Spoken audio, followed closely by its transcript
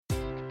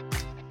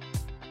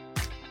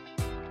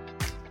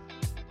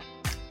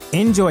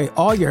Enjoy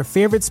all your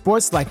favorite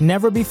sports like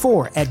never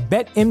before at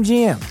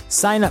BetMGM.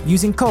 Sign up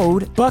using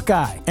code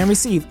Buckeye and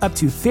receive up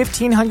to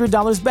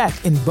 $1,500 back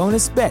in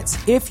bonus bets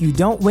if you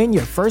don't win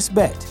your first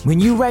bet. When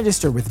you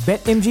register with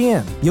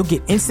BetMGM, you'll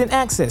get instant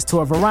access to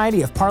a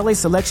variety of parlay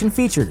selection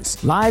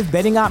features, live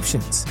betting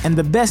options, and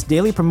the best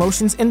daily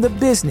promotions in the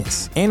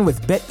business. And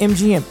with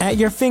BetMGM at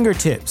your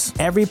fingertips,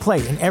 every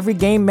play and every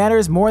game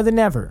matters more than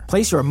ever.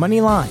 Place your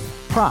money line,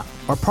 prop,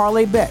 or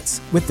parlay bets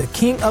with the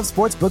king of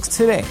sportsbooks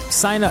today.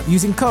 Sign up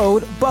using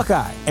code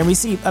Buckeye and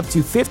receive up to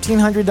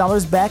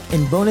 $1,500 back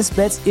in bonus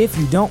bets if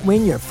you don't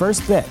win your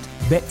first bet.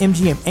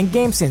 BetMGM and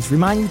GameSense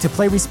remind you to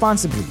play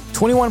responsibly.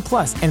 21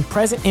 plus and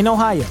present in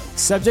Ohio,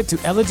 subject to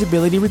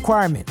eligibility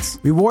requirements.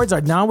 Rewards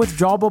are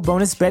non-withdrawable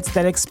bonus bets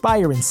that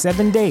expire in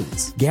 7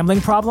 days. Gambling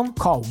problem?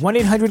 Call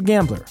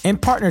 1-800-GAMBLER. In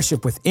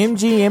partnership with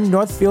MGM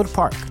Northfield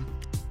Park.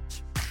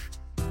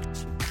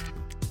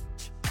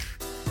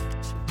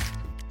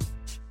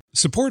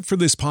 Support for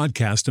this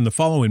podcast and the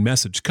following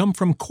message come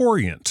from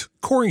Corient.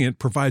 Corient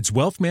provides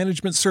wealth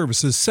management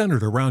services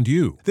centered around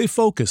you. They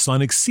focus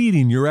on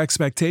exceeding your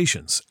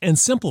expectations and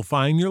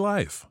simplifying your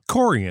life.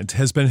 Corient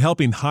has been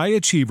helping high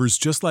achievers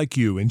just like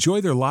you enjoy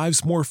their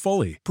lives more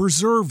fully,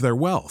 preserve their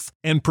wealth,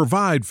 and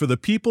provide for the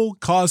people,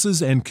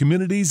 causes, and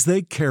communities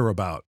they care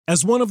about.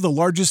 As one of the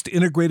largest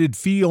integrated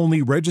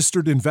fee-only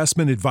registered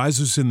investment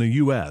advisors in the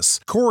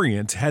U.S.,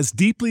 Corient has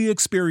deeply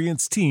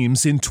experienced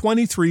teams in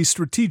 23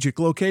 strategic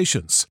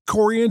locations.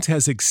 Corient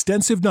has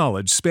extensive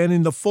knowledge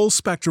spanning the full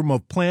spectrum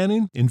of planning,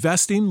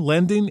 investing,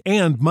 lending,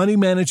 and money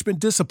management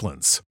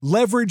disciplines.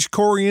 Leverage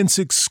Corient's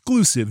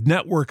exclusive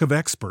network of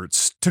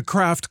experts to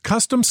craft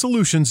custom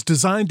solutions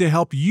designed to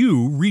help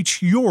you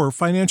reach your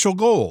financial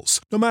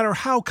goals, no matter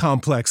how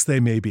complex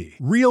they may be.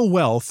 Real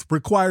wealth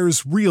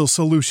requires real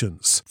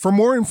solutions. For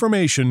more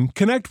information,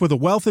 connect with a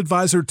wealth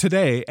advisor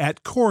today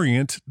at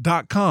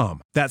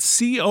Corient.com. That's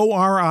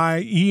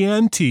Corient.com.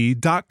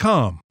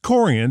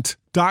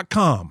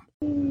 Corient.com.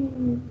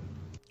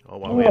 Oh,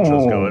 while the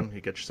intro's going,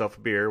 you get yourself a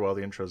beer while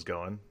the intro's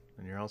going,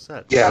 and you're all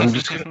set. Yeah, I'm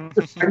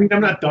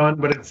not done,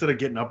 but instead of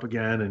getting up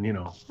again and,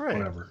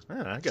 whatever.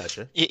 Yeah, I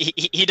gotcha.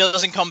 He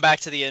doesn't come back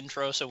to the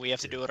intro, so we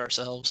have to do it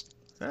ourselves.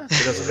 Yeah, if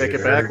he doesn't make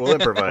it back, we'll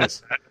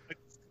improvise.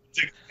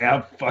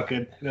 Yeah,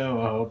 fucking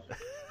no.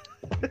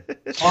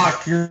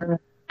 Fuck,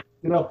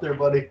 get up there,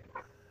 buddy.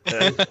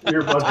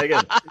 Here, buddy.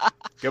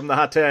 Give him the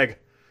hot tag.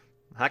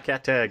 Hot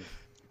cat tag.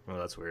 Oh,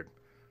 that's weird.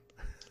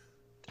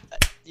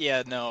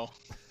 Yeah, no.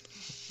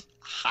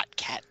 Hot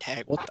cat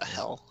tag, what the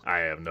hell? I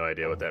have no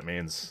idea what that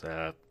means.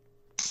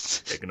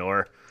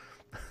 Ignore.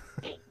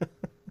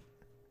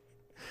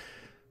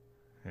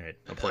 Alright,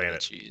 I'm playing it.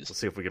 Geez. Let's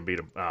see if we can beat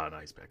him. Oh, no,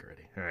 he's back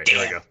already. Alright, here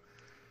we go.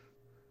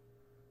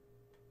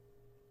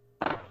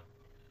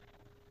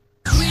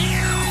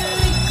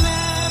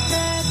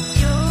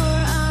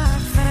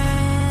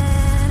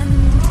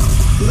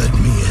 Let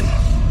me in.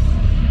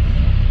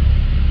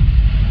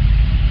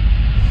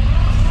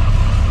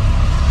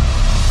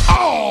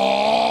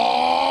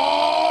 Oh,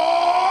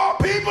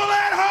 people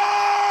at home!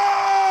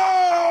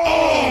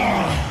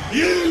 Are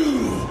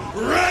you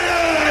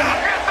ready?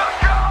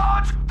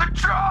 It's the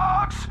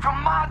drugs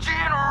from my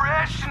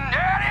generation,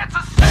 and it's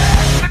a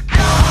sin, the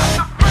gods,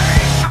 the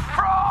fake, the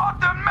fraud,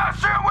 the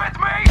messing with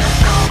me.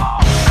 Come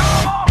on,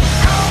 come on,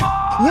 come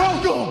on.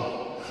 Welcome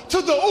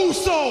to the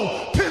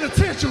Uso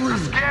Penitentiary.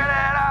 Let's get it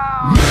out.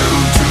 Move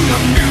to the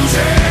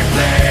music,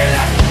 play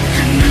that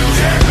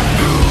music,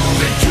 move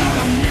it to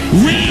the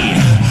music. We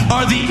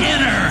are the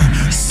inner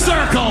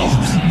circle,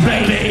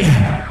 baby.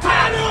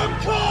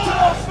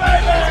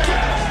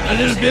 A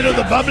little bit of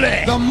the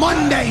bubbly. The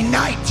Monday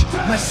Night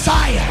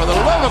Messiah. For the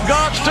love of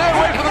God, stay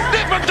away from the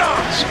Dippin'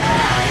 Dots.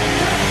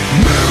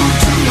 Move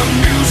to the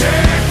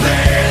music,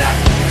 play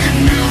that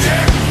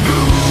music,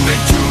 move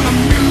it to the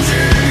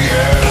music,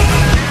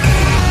 yeah.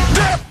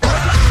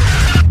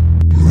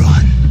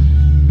 Run.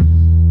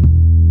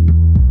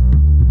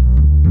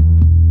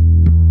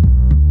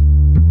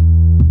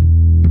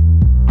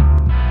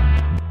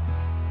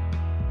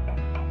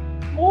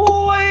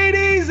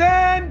 Ladies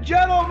and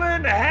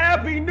gentlemen,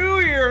 Happy New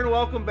Year and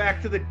welcome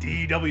back to the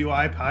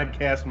DWI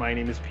podcast. My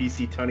name is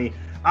PC Tunney.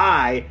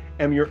 I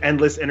am your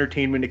endless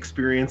entertainment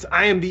experience.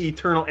 I am the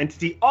eternal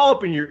entity all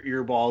up in your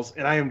earballs,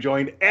 and I am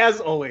joined,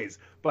 as always,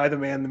 by the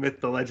man, the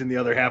myth, the legend, the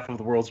other half of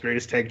the world's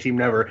greatest tag team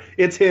ever.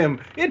 It's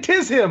him. It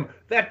is him.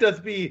 That does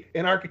be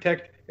an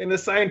architect and a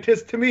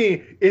scientist to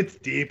me. It's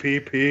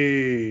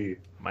DPP.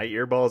 My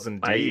earballs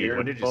indeed.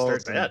 When did you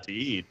start that?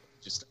 Indeed.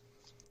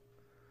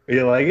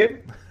 You like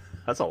it?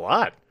 That's a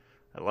lot.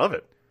 I love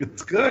it.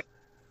 It's good.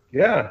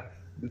 Yeah.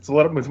 It's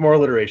more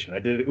alliteration. I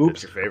did it.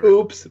 Oops. That's your favorite.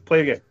 Oops.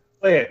 Play again.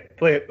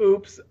 Play it.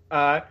 Oops.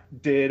 I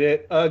did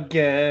it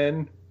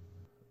again.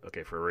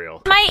 Okay, for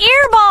real. My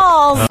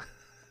earballs!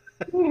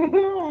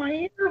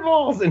 My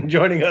earballs! And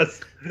joining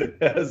us,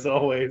 as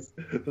always,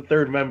 the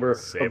third member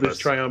Save of this us.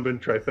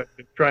 triumvirate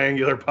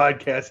triangular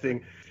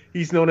podcasting.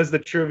 He's known as the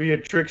trivia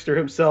trickster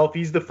himself.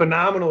 He's the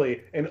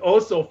phenomenally and oh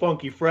so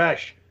funky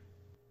fresh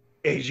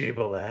AJ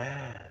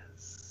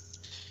Velez.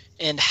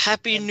 And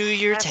Happy New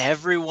Year to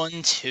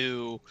everyone,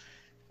 too.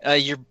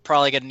 You're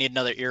probably going to need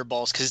another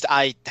earballs, because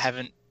I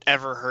haven't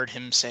ever heard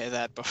him say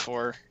that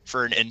before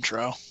for an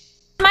intro.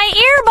 My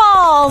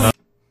earballs!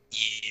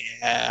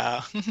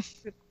 Yeah.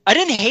 I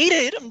didn't hate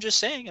it. I'm just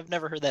saying I've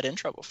never heard that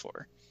intro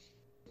before.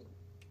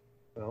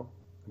 Well,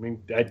 I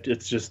mean,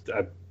 it's just...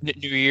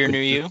 New Year, New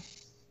You?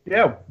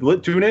 Yeah,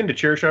 tune in to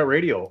Chairshot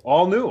Radio.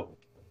 All new.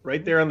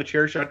 Right there on the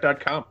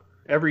chairshot.com.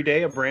 Every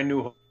day, a brand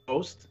new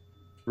host.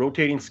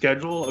 Rotating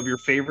schedule of your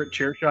favorite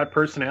Chairshot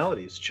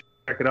personalities. Check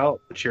it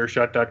out at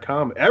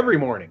chairshot.com every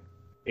morning,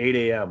 8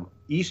 a.m.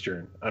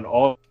 Eastern, on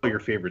all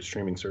your favorite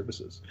streaming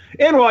services.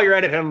 And while you're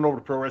at it, head on over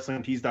to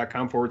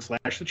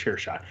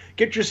prowrestlingtees.com/thechairshot.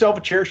 Get yourself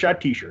a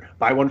Chairshot t-shirt.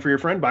 Buy one for your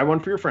friend, buy one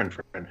for your friend.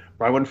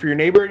 Buy one for your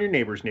neighbor and your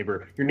neighbor's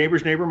neighbor. Your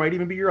neighbor's neighbor might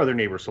even be your other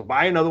neighbor, so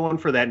buy another one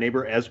for that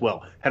neighbor as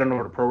well. Head on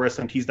over to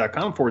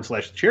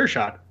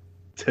prowrestlingtees.com/thechairshot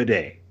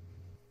today.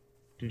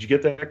 Did you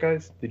get that,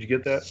 guys? Did you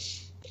get that?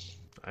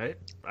 I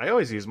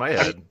always use my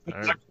head.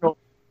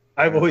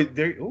 I've always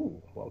there. Ooh,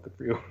 well, good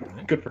for you.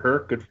 Good for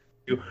her. Good for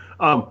you.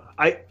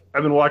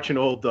 I've been watching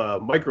old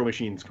Micro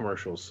Machines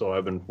commercials, so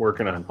I've been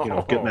working on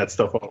getting that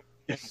stuff out.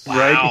 Wow.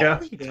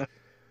 Right? Yeah.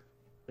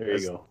 There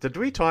you go. Did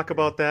we talk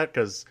about that?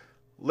 Because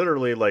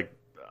literally, like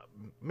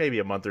maybe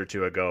a month or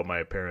two ago,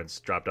 my parents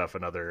dropped off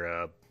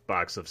another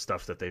box of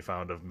stuff that they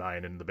found of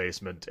mine in the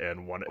basement,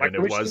 and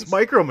it was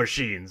Micro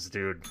Machines,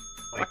 dude.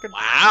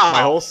 Wow.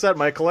 My whole set,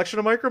 my collection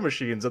of Micro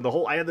Machines, and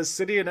I had the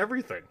city and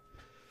everything.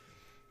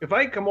 If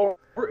I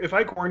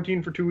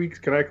quarantine for 2 weeks,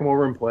 can I come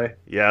over and play?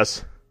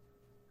 Yes.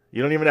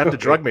 You don't even have to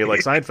drug me like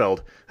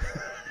Seinfeld.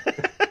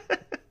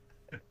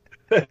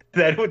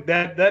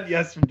 that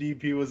yes from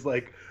DP was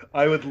like,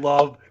 I would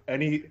love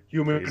any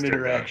human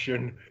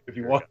interaction. If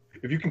you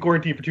can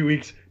quarantine for 2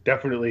 weeks,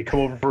 definitely come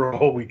over for a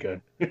whole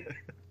weekend.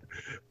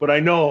 But I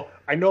know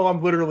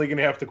I'm literally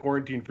gonna have to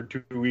quarantine for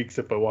 2 weeks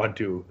if I want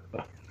to.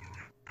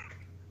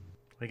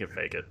 I can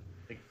fake it.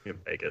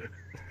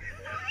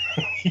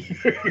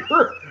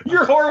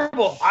 You're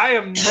horrible. I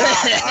am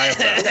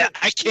not.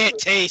 I can't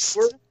taste.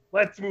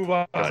 Let's move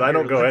on. Because I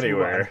don't go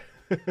anywhere.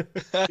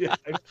 Yeah,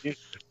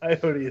 I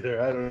don't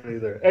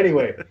either.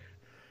 Anyway,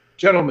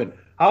 gentlemen,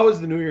 how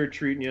is the new year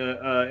treating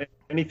you?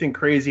 Anything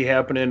crazy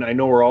happening? I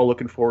know we're all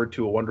looking forward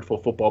to a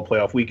wonderful football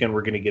playoff weekend.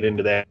 We're going to get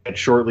into that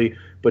shortly.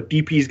 But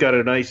DP's got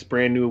a nice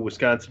brand new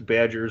Wisconsin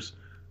Badgers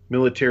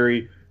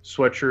military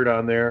sweatshirt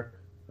on there.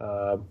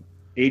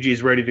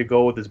 AJ's ready to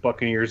go with his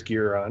Buccaneers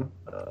gear on.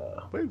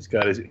 He's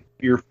got his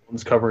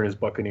earphones covering his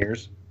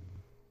Buccaneers.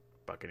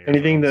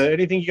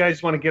 Anything you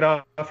guys want to get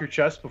off your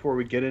chest before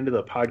we get into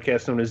the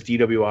podcast known as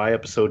DWI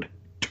episode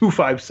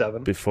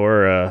 257?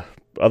 Before,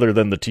 other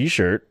than the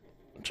T-shirt,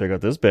 check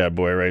out this bad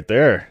boy right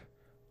there.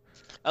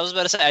 I was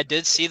about to say, I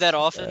did see that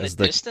off in the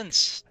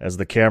distance. As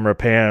the camera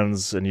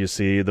pans and you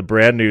see the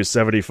brand new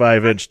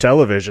 75-inch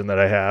television that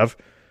I have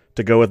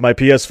to go with my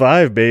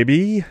PS5,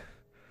 baby.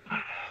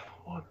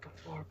 What the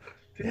fuck?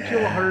 Didn't you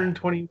have a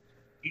 120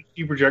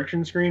 HD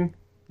projection screen?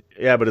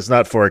 Yeah, but it's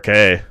not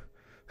 4K.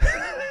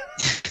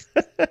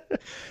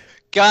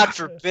 God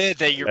forbid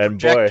that your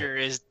projector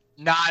is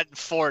not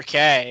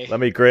 4K.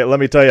 Let me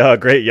tell you how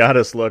great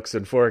Giannis looks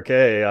in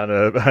 4K on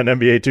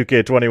NBA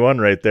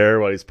 2K21 right there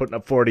while he's putting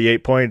up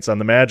 48 points on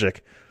the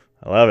Magic.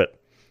 I love it.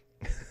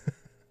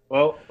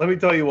 Well, let me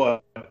tell you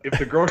what. If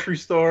the grocery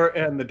store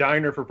and the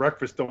diner for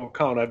breakfast don't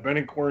count, I've been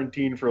in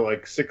quarantine for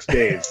like 6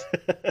 days.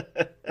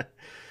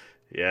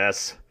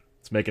 Yes.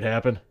 Let's make it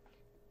happen.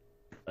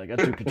 I got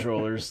 2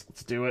 controllers.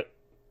 Let's do it.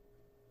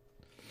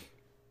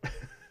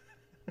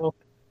 Well,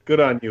 good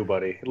on you,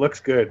 buddy. It looks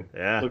good.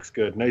 Yeah. Looks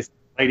good. Nice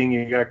lighting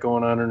you got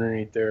going on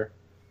underneath there.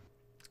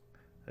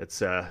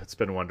 It's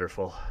been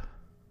wonderful.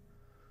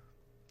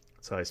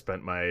 That's how I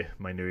spent my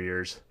New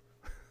Year's.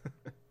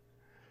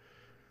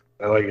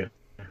 I like it.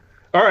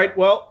 All right,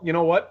 well, you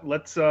know what?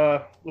 Let's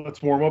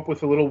warm up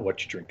with a little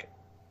what you drinking.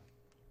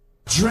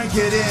 Drink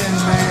it in,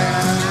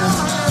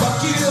 man.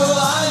 Fuck you,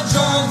 I'm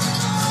drunk.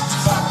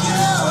 Fuck you,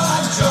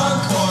 I'm drunk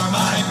for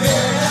my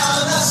beer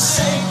down the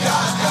sink.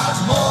 I've got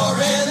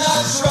more in the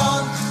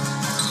trunk.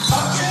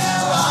 Fuck you,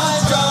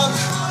 I'm drunk.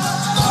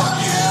 Fuck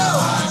you,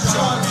 I'm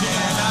drunk.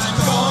 And I'm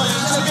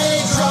going to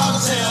be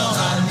drunk till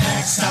the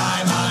next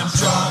time I'm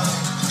drunk.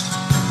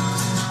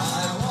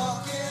 I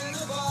walk in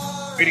the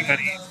bar. Waiting on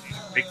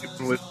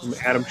Breaking with some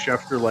Adam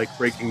Schefter like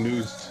breaking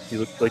news. He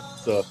looks like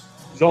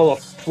he's all a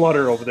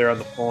flutter over there on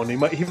the phone. He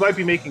might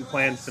be making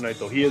plans tonight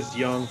though. He is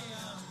young.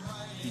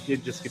 He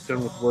did just get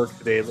done with work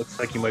today. It looks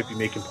like he might be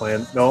making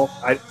plans.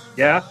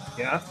 Yeah.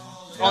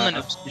 On the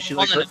news. You should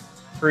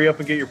hurry up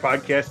and get your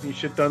podcast and your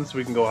shit done so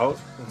we can go out.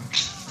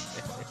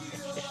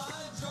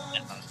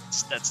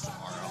 That's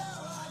tomorrow.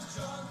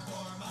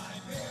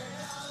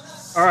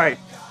 All right.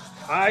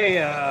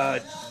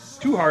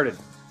 Two Hearted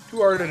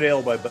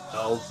Ale by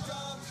Bell's.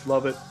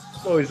 Love it.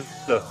 It's always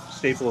a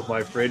staple of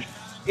my fridge.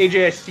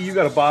 AJ, I see you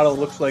got a bottle.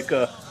 Looks like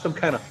some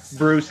kind of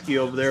brewski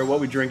over there.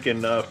 What we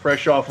drinking?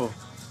 Fresh off of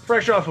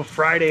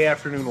Friday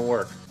afternoon of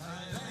work.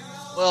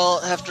 Well,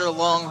 after a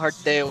long, hard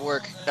day at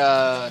work,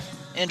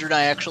 Andrew and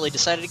I actually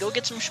decided to go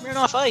get some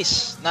Smirnoff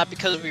Ice. Not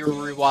because we were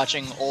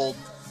rewatching old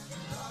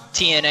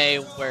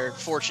TNA where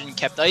Fortune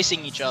kept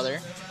icing each other.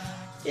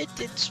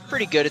 It's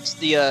pretty good. It's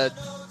the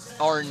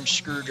orange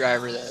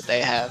screwdriver that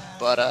they have,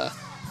 but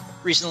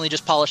recently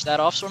just polished that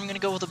off, so I'm going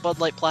to go with a Bud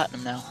Light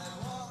Platinum now.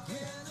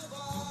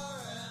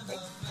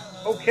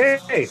 Okay,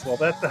 well,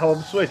 that's the hell of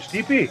a switch.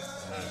 DP,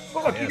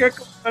 what you got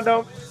going on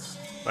down?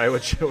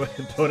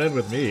 Don't end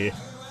with me.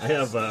 I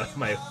have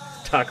my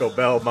Taco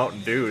Bell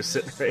Mountain Dew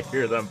sitting right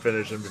here that I'm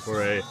finishing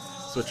before I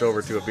switch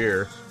over to a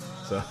beer.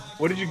 So,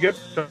 what did you get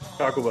from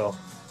Taco Bell?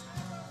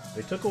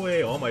 They took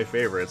away all my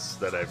favorites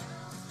that I've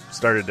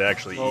started to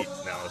actually eat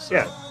now. So.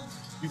 Yeah,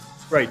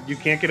 you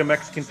can't get a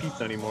Mexican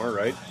pizza anymore,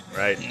 right?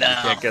 Right. No. You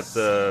can't get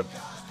the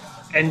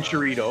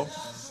Enchilito.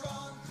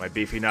 My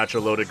beefy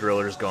nacho loaded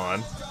griller's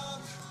gone.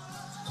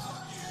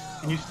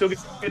 Can you still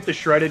get the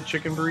shredded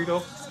chicken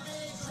burrito?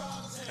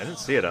 I didn't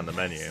see it on the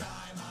menu.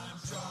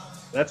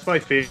 That's my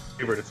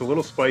favorite. It's a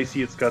little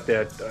spicy. It's got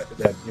that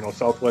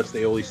Southwest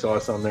aioli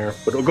sauce on there.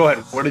 But go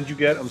ahead. What did you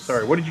get? I'm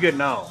sorry. What did you get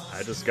now?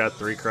 I just got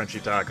 3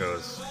 crunchy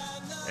tacos,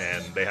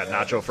 and they had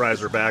nacho fries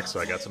were back, so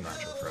I got some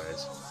nacho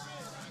fries.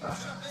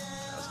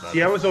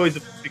 See, I was always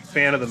a big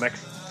fan of the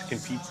Mexican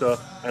pizza.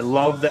 I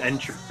love the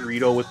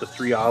enchilito with the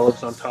 3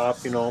 olives on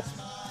top. You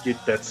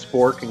get that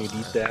spork and you'd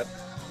eat that.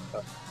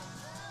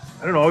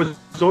 I don't know. I was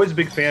always a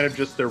big fan of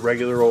just their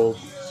regular old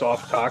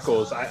soft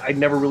tacos. I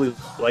never really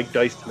liked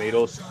diced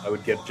tomatoes. I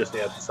would just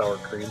add the sour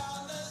cream.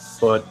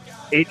 But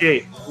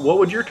AJ, what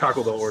would your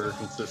Taco Bell order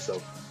consist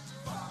of?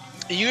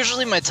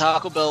 Usually my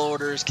Taco Bell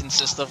orders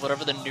consist of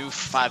whatever the new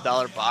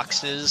 $5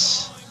 box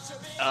is,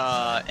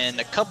 and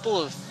a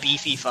couple of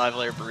beefy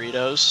 5-layer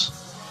burritos.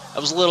 I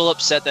was a little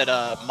upset that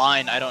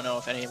mine, I don't know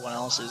if anyone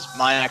else's,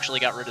 mine actually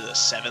got rid of the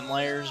 7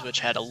 layers,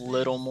 which had a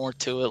little more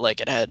to it, like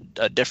it had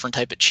a different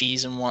type of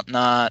cheese and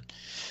whatnot.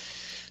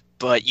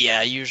 But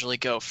yeah, I usually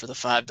go for the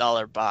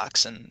 $5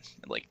 box and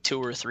like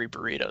 2 or 3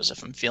 burritos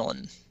if I'm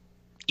feeling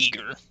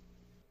eager.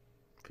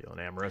 Feeling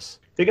amorous.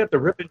 They got the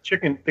rip and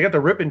chicken. They got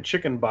the rip and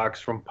chicken box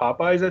from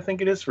Popeyes, I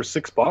think it is, for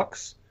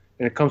 $6,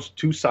 and it comes with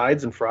 2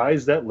 sides and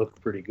fries. That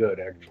looked pretty good,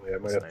 actually. I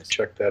might have to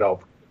check that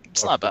out.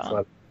 It's not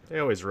bad. They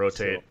always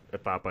rotate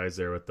at Popeyes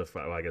there with the.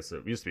 Well, I guess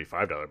it used to be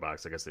 $5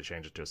 box. I guess they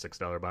changed it to a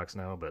 $6 box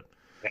now, but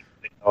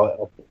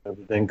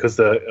everything because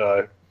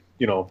the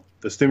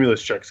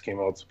stimulus checks came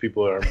out, so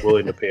people are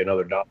willing to pay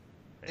another $1.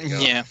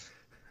 Yeah.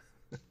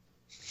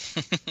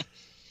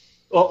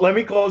 Well, let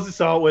me close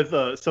this out with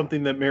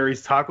something that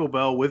marries Taco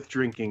Bell with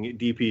drinking,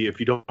 DP, if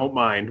you don't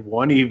mind.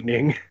 One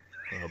evening,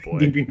 oh boy,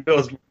 DP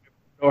knows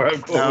where I'm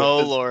going.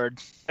 Oh Lord,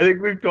 I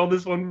think we've told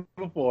this one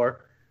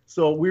before.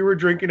 So we were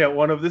drinking at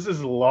this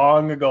is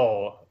long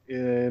ago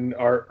in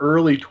our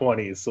early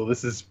 20s, so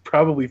this is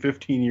probably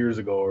 15 years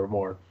ago or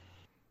more.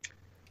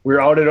 We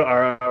were out at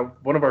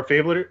one of our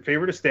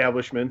favorite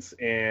establishments,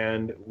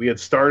 and we had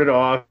started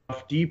off.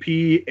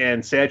 DP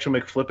and Satchel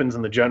McFlippins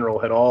and the General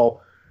had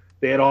all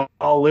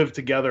lived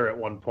together at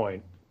one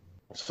point.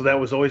 So that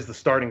was always the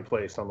starting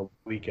place on the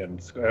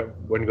weekends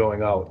when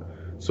going out.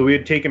 So we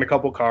had taken a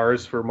couple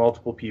cars for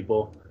multiple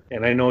people,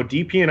 and I know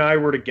DP and I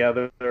were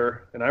together,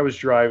 and I was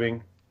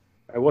driving.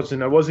 I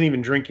wasn't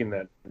even drinking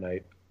that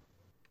night.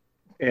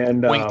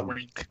 And wink,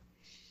 wink.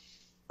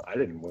 I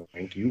didn't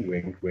wink. You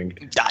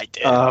winked. I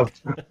did.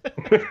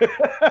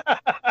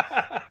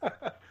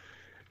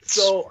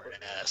 So,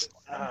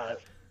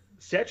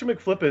 Satchel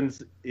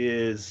McFlippins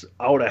is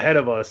out ahead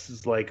of us.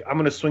 Is like, I'm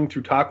going to swing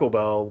through Taco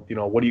Bell.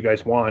 What do you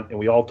guys want? And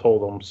we all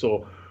told him.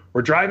 So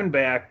we're driving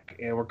back,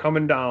 and we're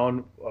coming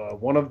down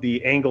one of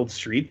the angled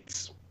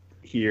streets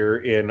here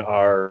in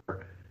our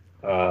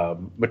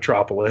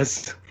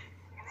metropolis.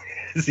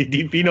 See,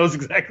 DP knows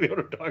exactly what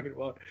I'm talking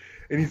about.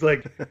 And he's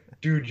like,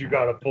 dude, you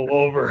got to pull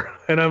over.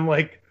 And I'm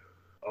like,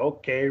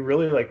 okay,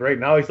 really? Like right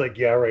now? He's like,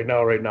 yeah, right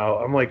now.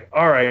 I'm like,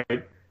 all right.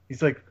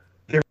 He's like,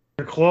 they're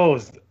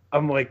closed.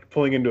 I'm like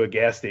pulling into a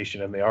gas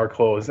station and they are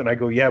closed. And I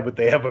go, yeah, but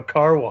they have a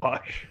car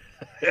wash.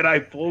 And I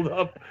pulled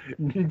up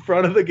in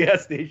front of the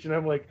gas station.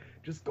 I'm like,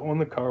 just go in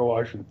the car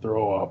wash and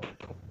throw up.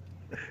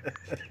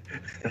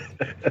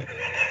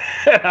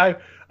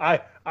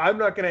 I'm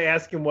not going to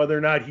ask him whether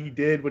or not he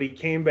did, but he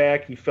came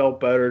back. He felt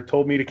better,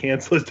 told me to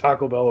cancel his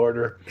Taco Bell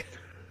order.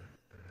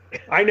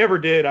 I never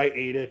did. I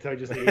ate it. I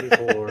just ate his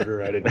whole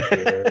order. I didn't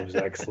care. It was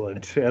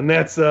excellent. And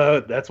that's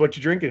what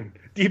you're drinking.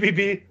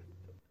 DPP,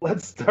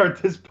 let's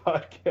start this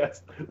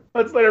podcast.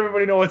 Let's let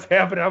everybody know what's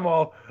happening. I'm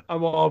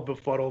all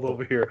befuddled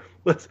over here.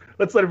 Let's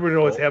let everybody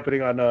know what's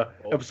happening on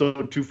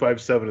episode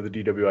 257 of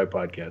the DWI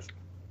podcast.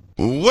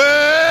 Well,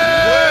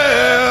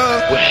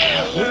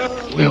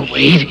 we're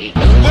waiting.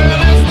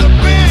 Well, it's the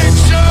big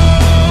show.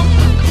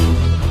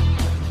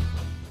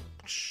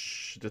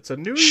 Shh, it's a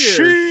New Year.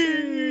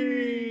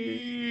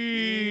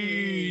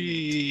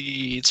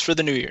 It's for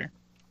the New Year.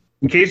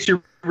 In case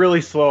you're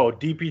really slow,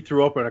 DP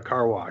threw up in a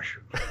car wash.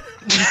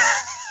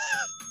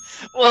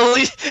 Well,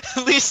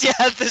 at least you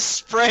had the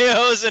spray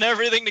hose and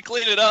everything to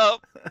clean it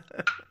up.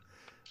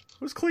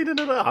 Who's cleaning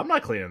it up? I'm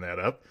not cleaning that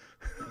up.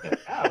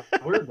 Yeah,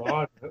 we're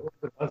gone.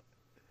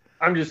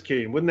 I'm just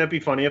kidding. Wouldn't that be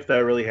funny if that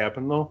really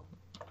happened, though?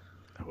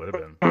 That would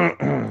have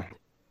been.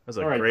 That's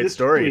a great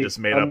story you just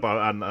made up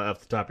on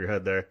off the top of your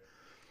head there.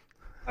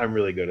 I'm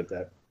really good at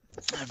that.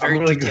 Very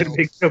I'm really detailed. good at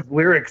making up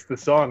lyrics to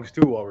songs,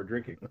 too, while we're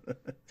drinking.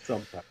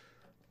 Sometimes.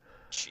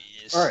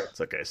 Jeez. All right.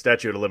 It's okay.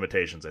 Statute of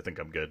limitations. I think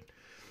I'm good.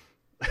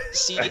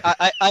 See,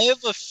 I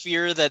have a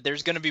fear that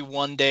there's going to be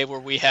one day where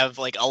we have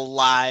like a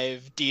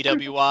live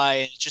DWI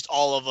and it's just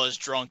all of us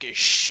drunk as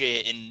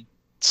shit in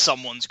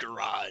someone's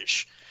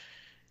garage.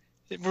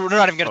 We're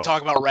not even going to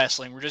talk about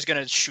wrestling. We're just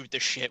going to shoot the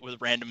shit with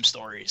random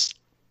stories.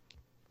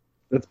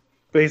 That's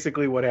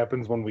basically what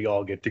happens when we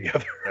all get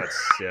together.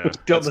 That's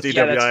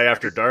DWI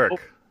After Dark.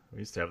 We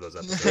used to have those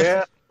episodes.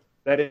 Yeah,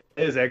 that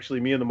is actually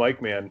me and the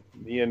Mic Man.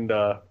 Me and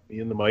the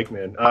Mic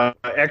Man.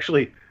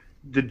 Actually,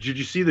 did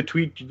you see the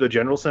tweet the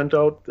General sent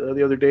out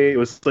the other day? It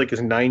was like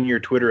his 9-year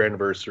Twitter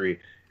anniversary,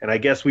 and I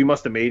guess we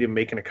must have made him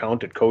make an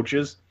account at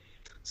Coaches.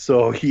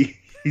 So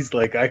he's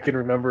like, I can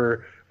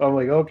remember. I'm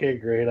like, okay,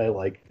 great, I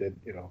liked it.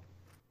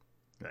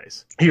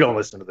 Nice. You don't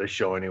listen to this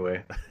show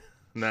anyway.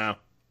 No.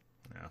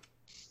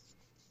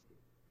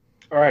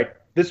 All right.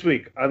 This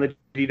week on the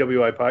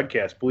DWI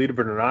podcast, believe it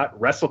or not,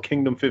 Wrestle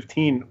Kingdom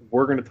 15,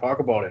 we're going to talk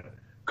about it.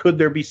 Could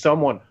there be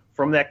someone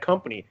from that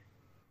company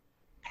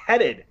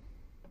headed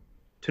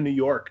to New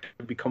York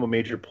to become a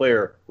major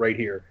player right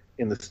here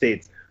in the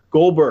States?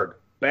 Goldberg,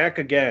 back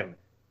again.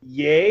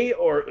 Yay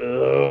or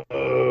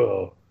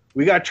ugh?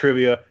 We got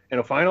trivia and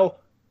a final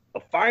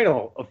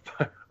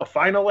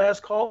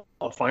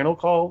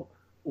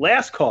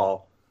last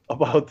call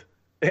about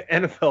the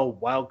NFL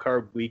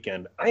wildcard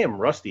weekend. I am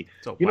rusty.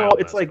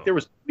 It's like there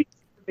was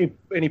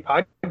any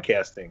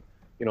podcasting,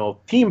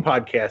 team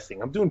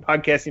podcasting. I'm doing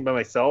podcasting by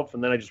myself,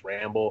 and then I just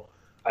ramble.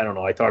 I don't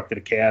know. I talk to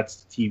the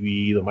cats, the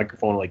TV, the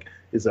microphone, like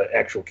is an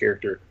actual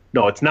character.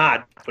 No, it's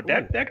not. But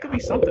that could be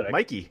something.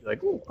 Mikey.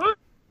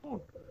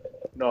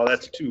 No,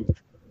 that's too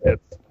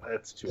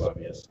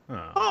obvious.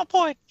 Oh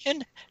boy!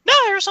 And now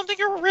here's something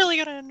you're really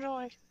gonna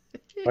enjoy.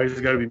 I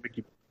just got to be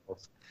Mickey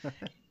Mouse.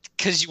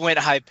 Because you went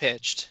high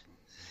pitched.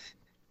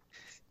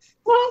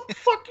 Well,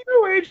 fuck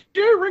you,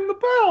 AJ. Ring the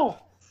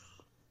bell.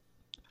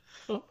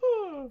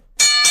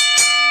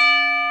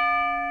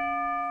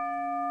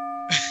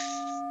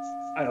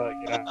 I like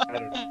it. I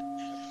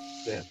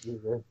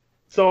don't know.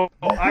 So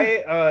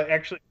I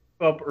actually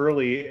up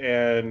early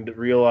and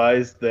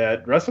realized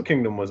that Wrestle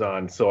Kingdom was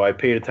on. So I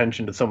paid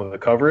attention to some of the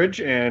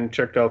coverage and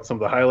checked out some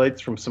of the highlights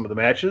from some of the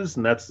matches,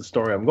 and that's the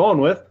story I'm going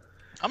with.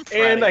 I'm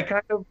proud. And I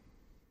kind of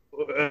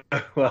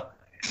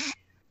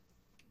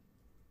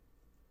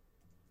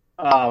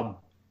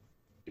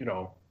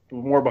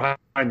more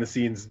behind the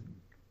scenes,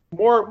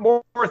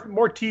 more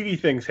TV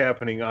things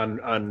happening on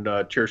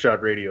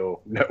Chairshot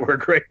Radio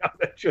Network right now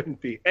that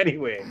shouldn't be.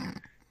 Anyway,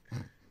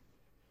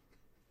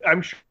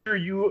 I'm sure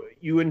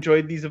you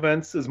enjoyed these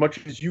events as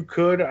much as you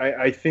could.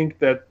 I think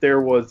that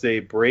there was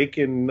a break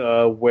in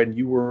when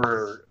you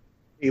were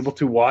able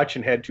to watch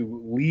and had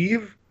to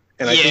leave,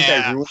 and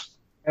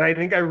I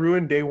think I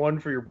ruined day one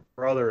for your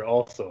brother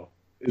also.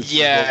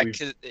 Yeah,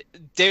 cause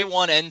day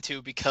one and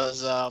two,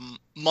 because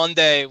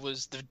Monday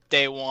was the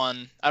day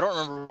one. I don't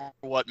remember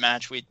what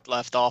match we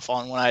left off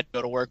on when I had to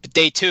go to work. But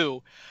day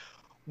two,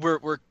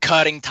 we're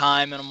cutting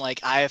time, and I'm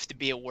like, I have to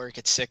be at work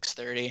at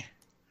 6:30.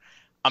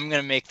 I'm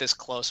gonna make this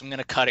close. I'm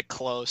gonna cut it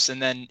close,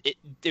 and then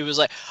it was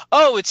like,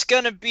 oh, it's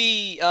gonna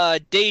be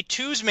day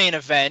two's main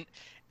event,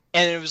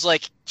 and it was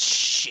like,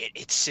 shit,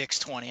 it's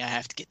 6:20. I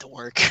have to get to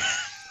work,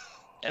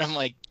 and I'm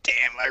like,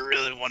 damn, I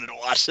really wanted to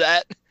watch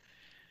that.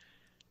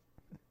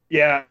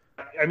 Yeah,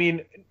 I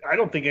mean, I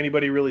don't think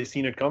anybody really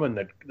seen it coming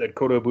that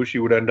Kota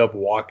Ibushi would end up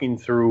walking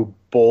through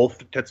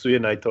both Tetsuya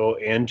Naito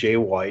and Jay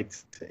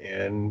White,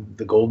 and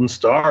the Golden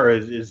Star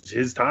is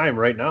his time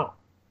right now.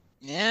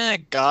 Yeah,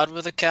 God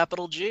with a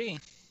capital G.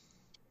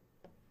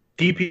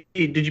 DP,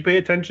 did you pay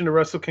attention to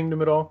Wrestle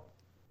Kingdom at all?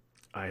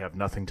 I have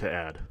nothing to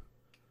add.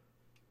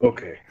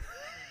 Okay,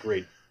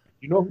 great.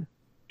 Do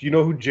you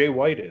know who Jay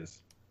White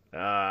is?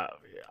 I'm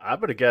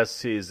gonna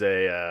guess he's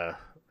a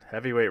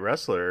heavyweight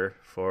wrestler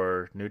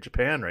for New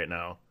Japan right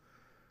now.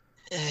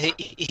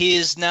 He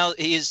is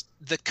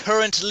the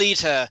current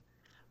leader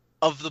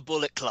of the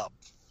Bullet Club.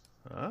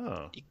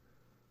 Oh,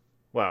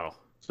 wow!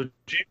 So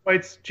Jay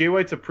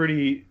White's a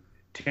pretty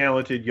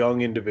talented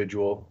young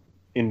individual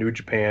in New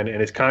Japan, and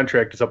his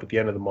contract is up at the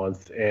end of the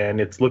month, and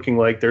it's looking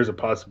like there's a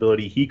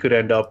possibility he could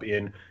end up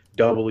in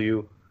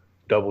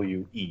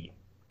WWE.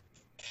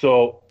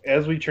 So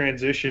as we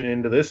transition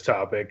into this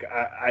topic,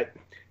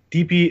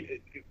 DP,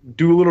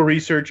 do a little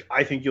research.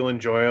 I think you'll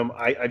enjoy him.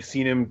 I've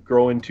seen him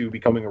grow into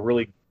becoming a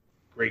really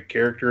great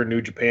character in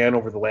New Japan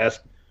over the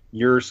last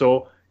year or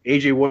so.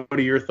 AJ, what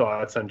are your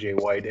thoughts on Jay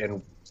White?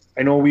 And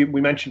I know we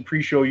mentioned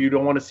pre-show you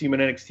don't want to see him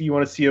in NXT. You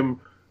want to see him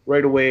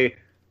right away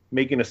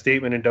making a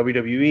statement in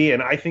WWE.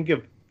 And I think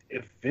if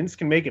Vince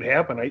can make it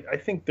happen, I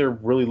think they're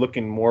really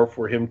looking more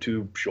for him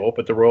to show up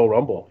at the Royal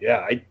Rumble. Yeah,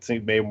 I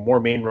think maybe more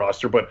main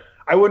roster. But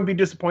I wouldn't be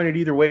disappointed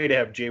either way to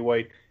have Jay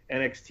White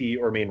NXT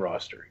or main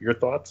roster. Your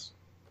thoughts?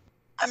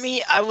 I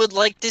mean, I would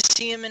like to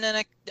see him in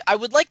NXT. I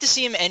would like to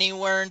see him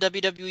anywhere in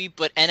WWE,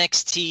 but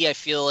NXT, I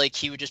feel like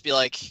he would just be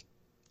like,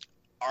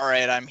 "All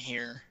right, I'm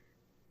here.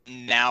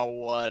 Now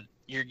what?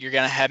 You're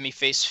gonna have me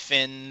face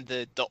Finn,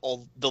 the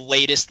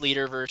latest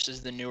leader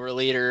versus the newer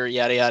leader,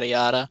 yada yada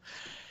yada."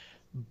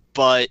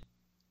 But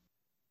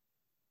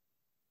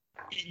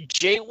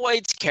Jay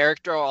White's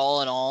character,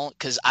 all in all,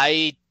 because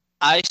I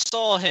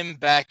saw him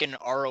back in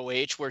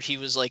ROH where he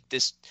was like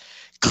this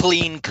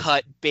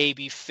clean-cut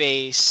baby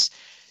face.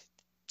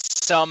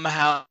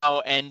 Somehow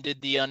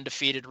ended the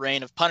undefeated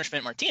reign of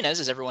Punishment Martinez,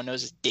 as everyone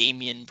knows, is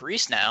Damian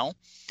Priest now.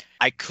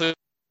 I could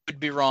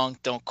be wrong.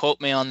 Don't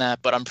quote me on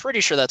that, but I'm pretty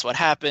sure that's what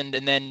happened.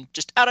 And then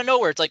just out of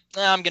nowhere, it's like,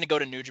 I'm going to go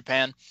to New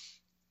Japan.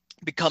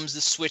 Becomes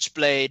the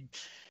Switchblade.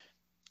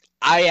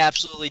 I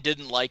absolutely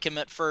didn't like him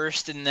at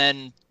first, and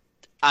then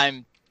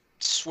I'm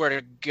swear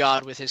to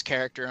God with his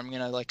character, I'm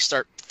going to like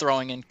start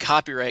throwing in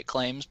copyright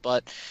claims,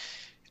 but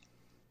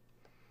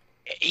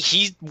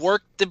he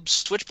worked the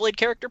Switchblade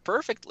character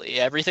perfectly.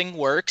 Everything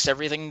works.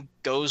 Everything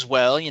goes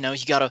well. You know,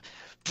 you got to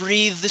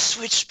breathe the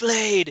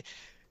Switchblade.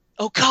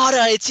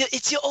 Okada,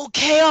 it's your old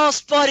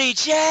chaos buddy,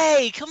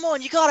 Jay. Come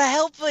on, you got to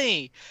help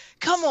me.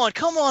 Come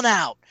on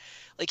out.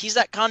 Like, he's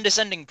that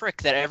condescending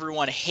prick that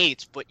everyone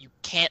hates, but you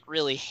can't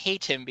really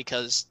hate him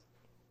because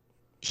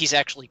he's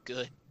actually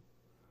good.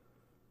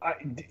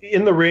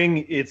 In the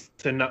ring, it's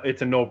a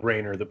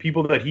no-brainer. The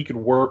people that he could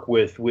work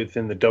with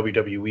within the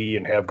WWE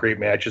and have great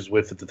matches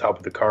with at the top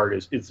of the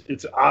card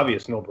it's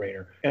obvious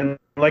no-brainer. And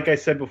like I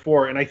said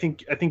before, and I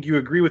think you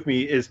agree with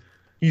me, is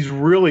he's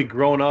really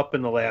grown up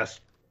in the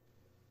last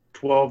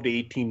 12 to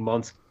 18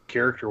 months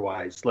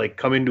character-wise, like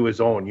come into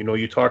his own. You know,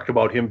 you talked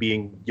about him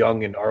being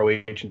young in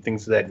ROH and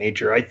things of that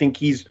nature. I think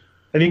he's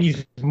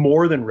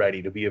more than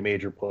ready to be a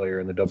major player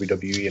in the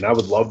WWE, and I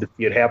would love to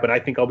see it happen. I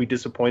think I'll be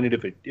disappointed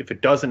if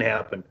it doesn't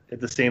happen. At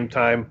the same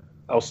time,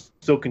 I'll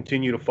still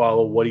continue to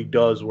follow what he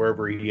does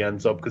wherever he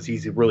ends up, because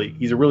he's a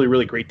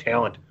really great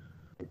talent,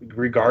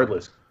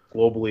 regardless,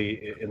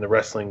 globally in the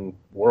wrestling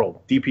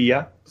world. DP,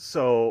 yeah?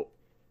 So,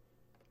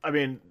 I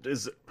mean,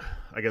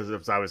 I guess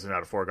it's obviously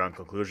not a foregone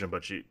conclusion,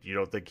 but you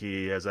don't think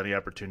he has any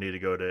opportunity to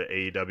go to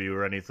AEW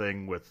or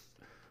anything with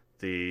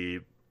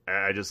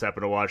I just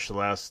happened to watch the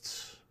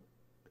last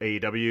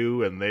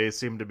AEW, and they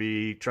seem to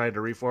be trying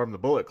to reform the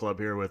Bullet Club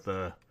here with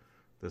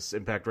this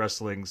Impact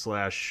Wrestling /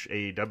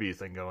 AEW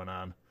thing going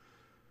on.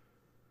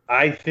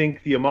 I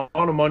think the amount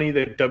of money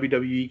that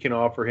WWE can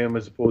offer him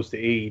as opposed to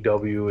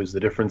AEW is the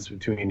difference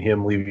between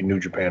him leaving New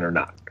Japan or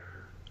not.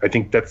 I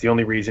think that's the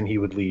only reason he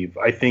would leave.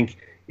 I think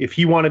if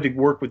he wanted to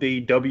work with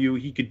AEW,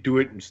 he could do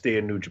it and stay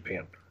in New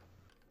Japan.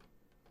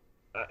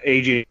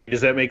 AJ,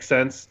 does that make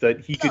sense?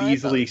 That he could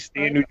easily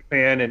stay in New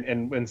Japan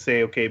and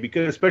say, okay,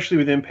 because especially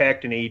with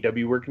Impact and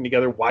AEW working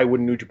together, why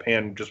wouldn't New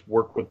Japan just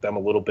work with them a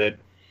little bit?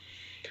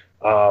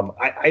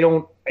 I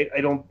don't.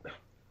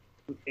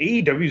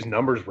 AEW's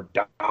numbers were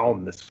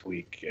down this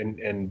week, and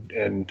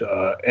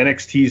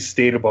NXT's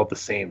stayed about the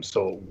same.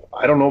 So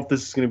I don't know if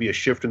this is going to be a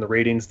shift in the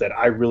ratings that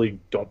I really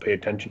don't pay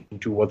attention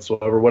to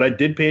whatsoever. What I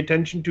did pay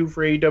attention to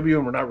for AEW,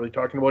 and we're not really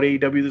talking about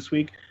AEW this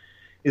week,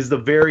 is the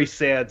very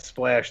sad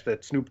splash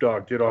that Snoop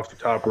Dogg did off the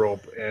top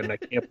rope. And I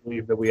can't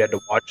believe that we had to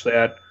watch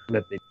that, and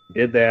that they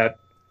did that,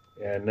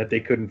 and that they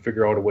couldn't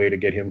figure out a way to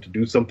get him to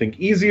do something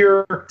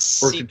easier or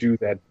to do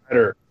that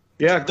better.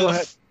 Yeah, go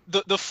ahead.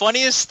 The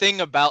funniest thing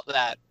about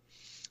that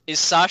is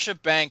Sasha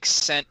Banks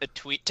sent a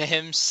tweet to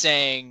him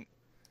saying,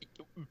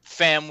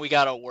 "Fam, we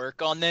got to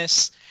work on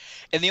this."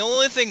 And the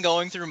only thing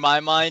going through my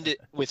mind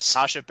with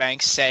Sasha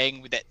Banks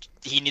saying that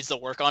he needs to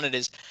work on it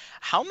is,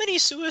 how many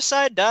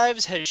suicide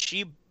dives has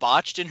she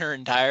botched in her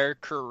entire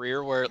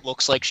career where it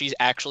looks like she's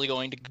actually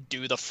going to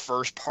do the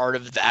first part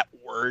of that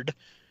word?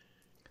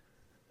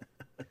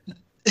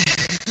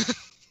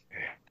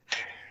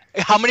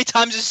 How many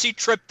times has she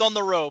tripped on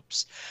the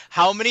ropes?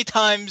 How many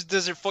times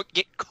does her foot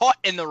get caught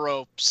in the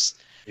ropes?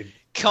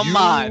 Come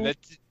on.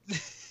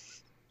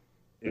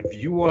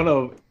 If you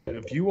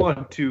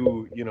want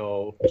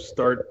to,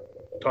 start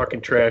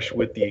talking trash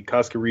with the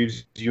Casca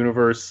Reeves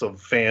universe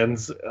of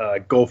fans,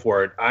 go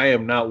for it. I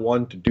am not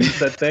one to do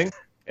that thing,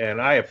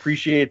 and I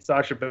appreciate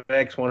Sasha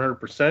Banks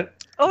 100%.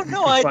 Oh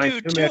no, I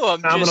do too.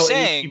 I'm just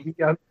saying.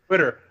 On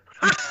Twitter.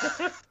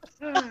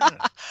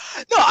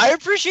 No, I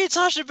appreciate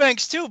Sasha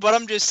Banks too, but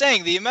I'm just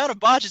saying the amount of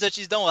botches that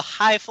she's done with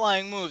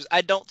high-flying moves,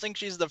 I don't think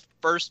she's the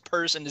first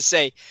person to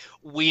say,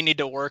 we need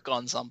to work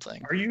on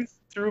something. Are you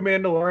through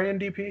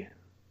Mandalorian, DP?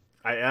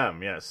 I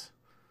am, yes.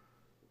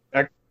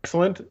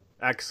 Excellent.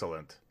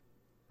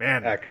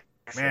 Man,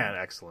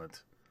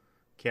 excellent.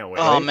 Can't wait.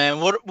 Oh, man,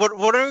 what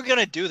are we going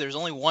to do? There's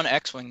only one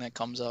X-Wing that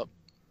comes up.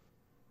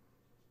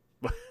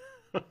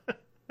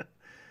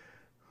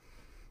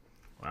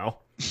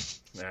 Well,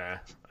 I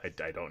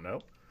don't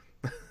know.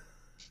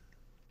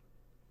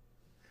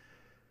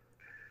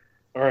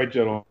 All right,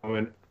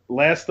 gentlemen.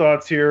 Last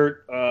thoughts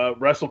here.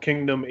 Wrestle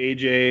Kingdom,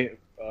 AJ.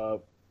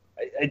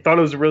 I thought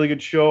it was a really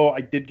good show. I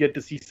did get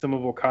to see some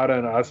of Okada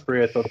and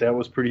Ospreay. I thought that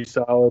was pretty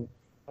solid.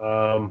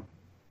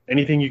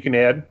 Anything you can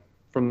add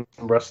from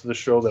the rest of the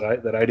show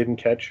that I didn't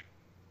catch?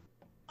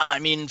 I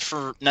mean,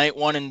 for night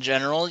one in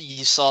general,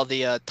 you saw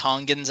the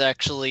Tongans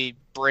actually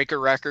break a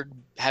record,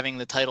 having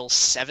the title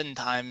 7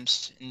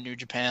 times in New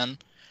Japan.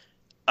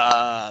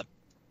 Not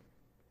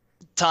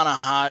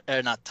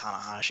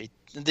Tanahashi.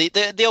 The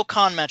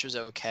Okan match was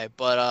okay,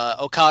 but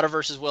Okada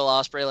versus Will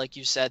Ospreay, like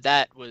you said,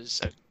 that was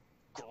a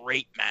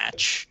great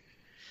match.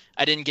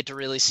 I didn't get to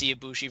really see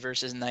Ibushi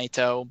versus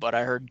Naito, but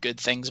I heard good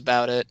things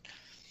about it.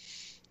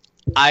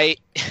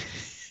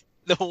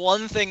 The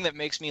one thing that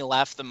makes me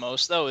laugh the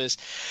most, though, is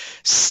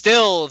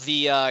still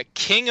the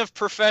king of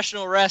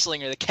professional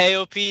wrestling, or the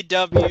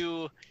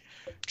KOPW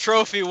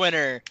trophy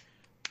winner,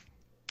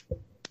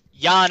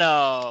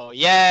 Yano.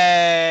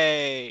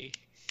 Yay!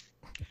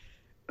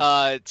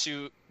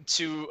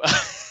 To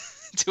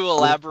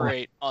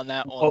elaborate on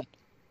that one.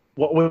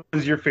 What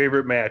was your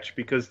favorite match?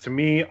 Because to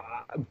me,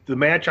 the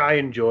match I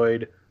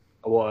enjoyed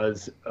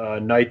was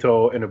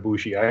Naito and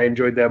Ibushi. I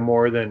enjoyed that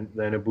more than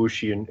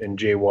Ibushi and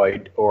Jay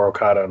White or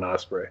Okada and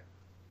Ospreay.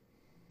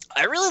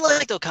 I really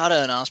liked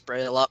Okada and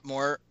Ospreay a lot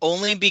more,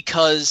 only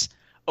because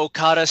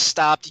Okada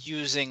stopped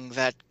using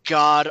that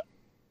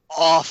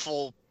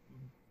god-awful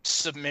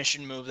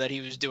submission move that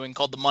he was doing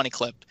called the money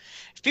clip.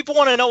 If people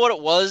want to know what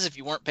it was, if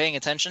you weren't paying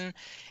attention,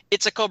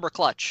 it's a Cobra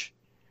Clutch.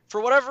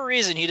 For whatever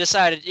reason, he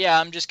decided,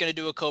 I'm just going to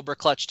do a Cobra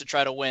Clutch to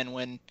try to win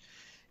when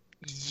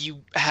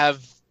you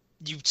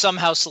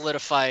somehow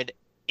solidified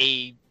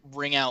a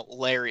ring-out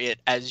lariat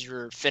as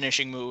your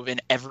finishing move,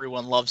 and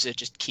everyone loves it.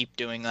 Just keep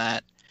doing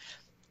that.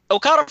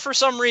 Okada, for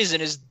some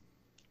reason, is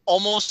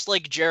almost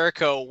like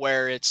Jericho,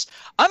 where it's,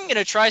 I'm going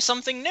to try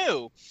something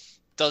new.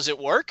 Does it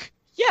work?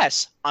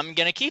 Yes, I'm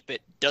going to keep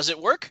it. Does it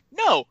work?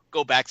 No.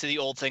 Go back to the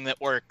old thing that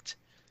worked.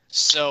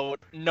 So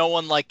no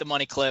one liked the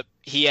money clip.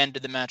 He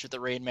ended the match with the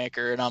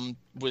Rainmaker, and I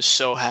was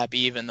so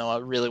happy, even though I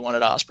really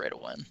wanted Ospreay to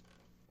win.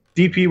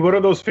 DP, what are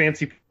those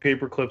fancy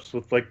paper clips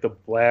with like the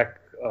black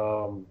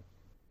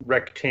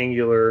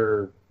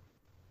rectangular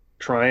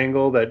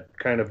triangle that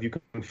kind of you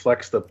can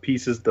flex the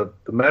pieces, the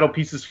metal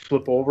pieces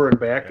flip over and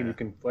back, and you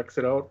can flex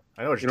it out?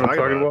 I know what you're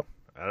talking about.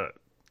 I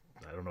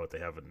don't know what they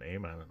have a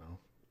name. I don't know.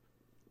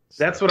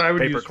 That's what I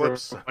would use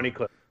clips. For money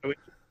clip.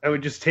 I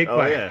would just take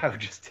I would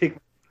just take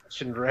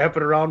and wrap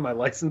it around my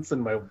license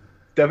and my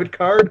debit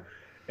card,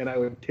 and I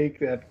would take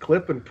that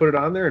clip and put it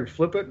on there and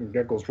flip it, and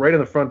that goes right in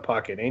the front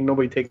pocket. Ain't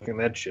nobody taking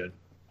that shit.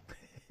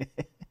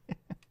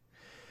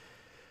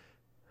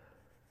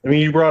 I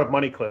mean, you brought up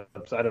money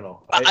clips. I don't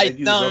know.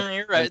 No,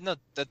 you're right. No,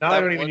 I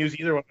don't even use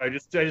either one. I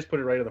just put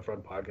it right in the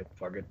front pocket.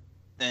 Fuck it.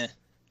 If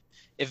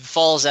it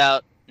falls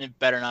out, it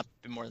better not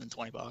be more than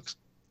 $20.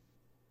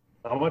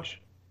 How much?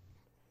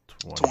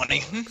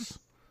 20.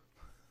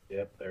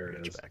 Yep, there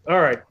it is. All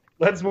right,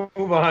 let's move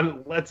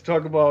on. Let's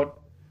talk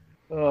about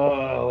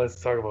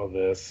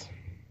this.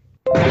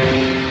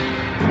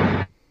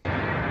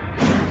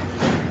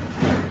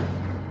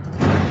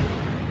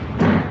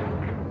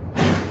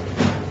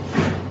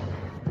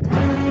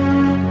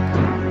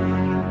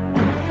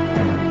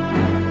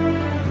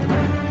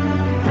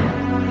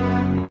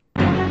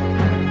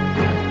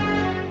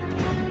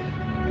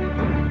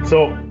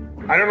 So,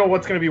 I don't know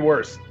what's going to be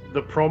worse.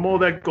 The promo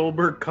that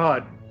Goldberg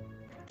cut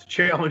to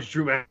challenge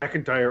Drew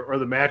McIntyre, or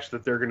the match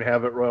that they're going to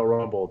have at Royal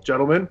Rumble.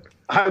 Gentlemen,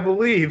 I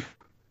believe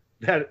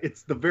that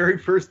it's the very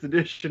first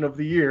edition of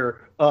the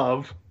year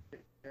of...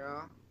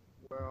 Yeah,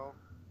 well,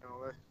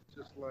 that's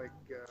just like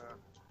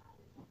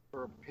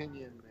for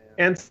opinion, man.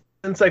 And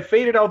since I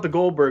faded out the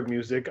Goldberg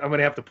music, I'm going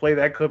to have to play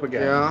that clip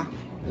again. Yeah,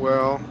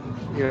 well,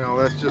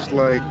 that's just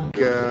like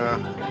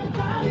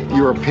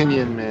your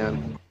opinion,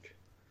 man.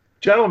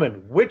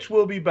 Gentlemen, which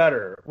will be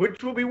better?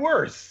 Which will be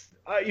worse?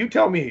 You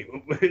tell me.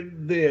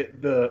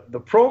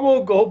 The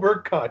promo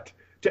Goldberg cut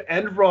to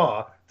end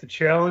Raw to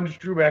challenge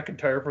Drew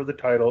McIntyre for the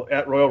title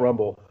at Royal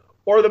Rumble,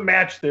 or the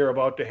match they're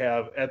about to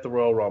have at the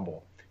Royal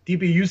Rumble.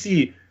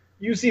 DP,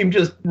 you seem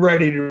just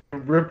ready to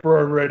rip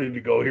roaring ready to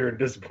go here and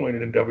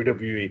disappointed in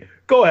WWE.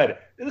 Go ahead.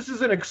 This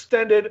is an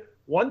extended,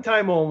 one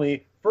time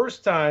only,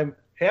 first time,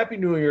 Happy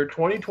New Year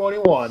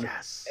 2021,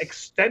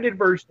 extended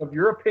version of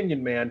your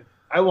opinion, man.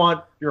 I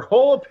want your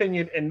whole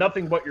opinion and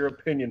nothing but your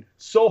opinion.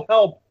 So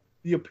help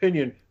the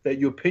opinion that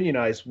you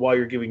opinionize while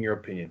you're giving your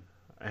opinion.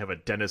 I have a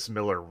Dennis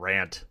Miller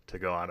rant to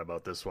go on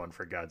about this one,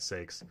 for God's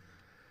sakes.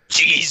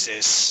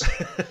 Jesus.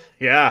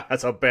 Yeah,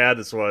 that's how bad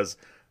this was.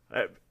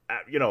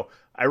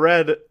 I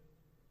read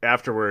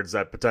afterwards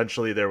that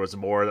potentially there was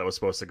more that was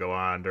supposed to go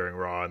on during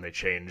Raw, and they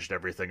changed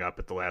everything up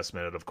at the last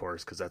minute, of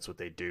course, because that's what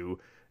they do.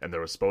 And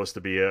there was supposed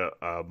to be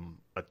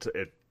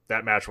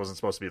that match wasn't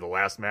supposed to be the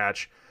last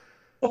match.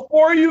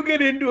 Before you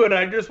get into it,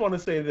 I just want to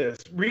say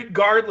this.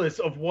 Regardless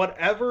of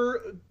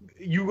whatever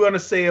you're going to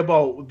say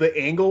about the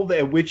angle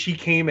at which he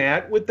came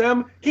at with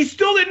them, he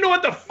still didn't know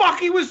what the fuck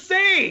he was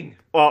saying.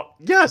 Well,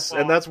 yes,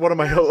 and that's one of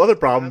my other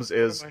problems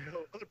is,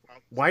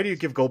 why do you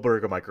give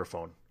Goldberg a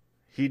microphone?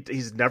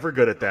 He's never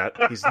good at that.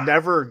 He's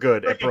never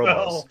good at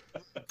promos.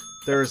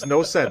 There's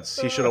no sense.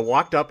 He should have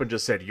walked up and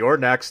just said, "You're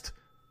next."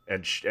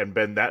 And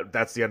been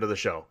that's the end of the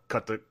show.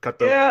 Cut the black.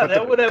 Better.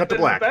 That would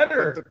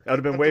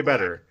have been way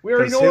better. We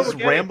already know his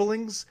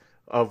ramblings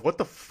of what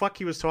the fuck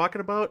he was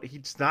talking about.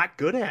 He's not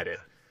good at it.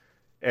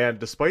 And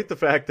despite the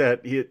fact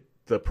that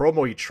the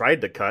promo he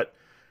tried to cut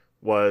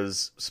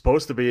was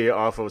supposed to be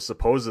off of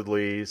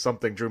supposedly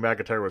something Drew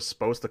McIntyre was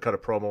supposed to cut a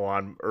promo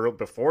on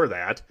before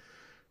that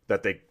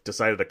they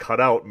decided to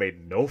cut out,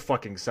 made no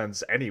fucking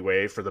sense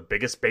anyway for the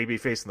biggest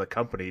babyface in the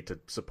company to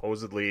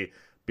supposedly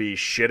be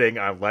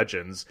shitting on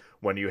Legends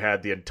when you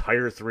had the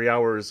entire 3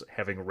 hours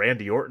having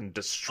Randy Orton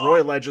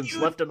destroy Legends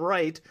left and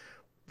right.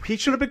 He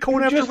should have been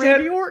going after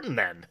Randy Orton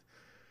then.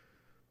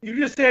 You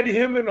just had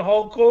him and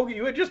Hulk Hogan.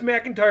 You had just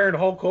McIntyre and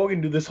Hulk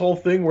Hogan do this whole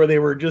thing where they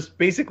were just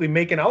basically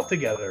making out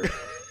together.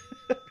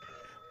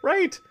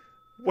 Right.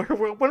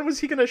 When was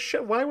he going to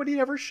shit? Why would he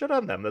ever shit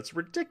on them? That's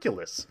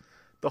ridiculous.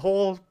 The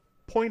whole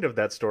point of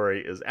that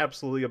story is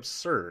absolutely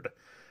absurd.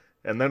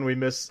 And then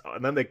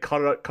they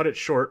cut it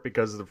short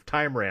because the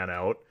time ran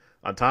out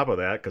on top of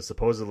that, because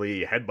supposedly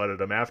he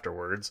headbutted him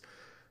afterwards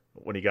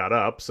when he got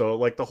up. So,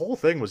 like, the whole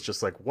thing was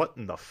just like, what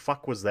in the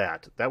fuck was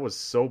that? That was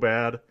so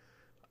bad.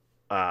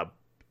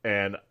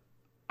 And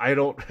I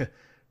don't,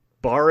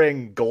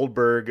 barring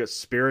Goldberg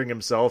spearing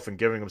himself and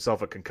giving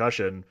himself a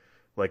concussion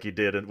like he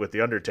did with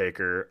The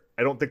Undertaker,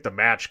 I don't think the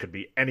match could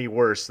be any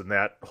worse than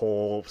that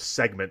whole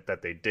segment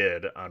that they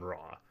did on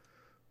Raw.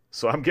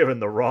 So I'm giving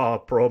the Raw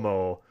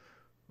promo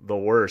the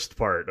worst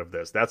part of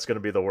this. That's going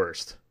to be the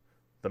worst.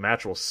 The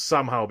match will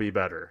somehow be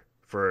better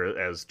for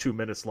as 2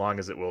 minutes long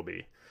as it will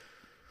be.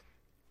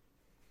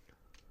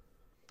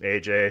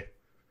 AJ,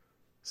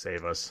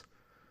 save us.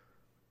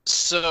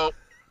 So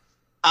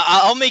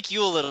I'll make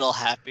you a little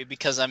happy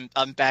because I'm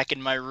back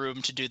in my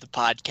room to do the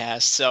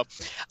podcast. So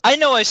I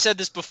know I said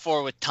this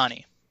before with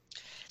Tunney.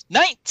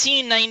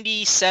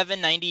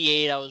 1997,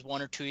 98, I was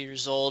 1 or 2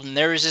 years old, and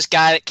there was this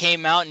guy that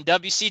came out in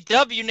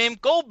WCW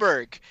named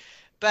Goldberg.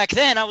 Back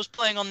then, I was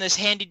playing on this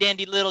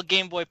handy-dandy little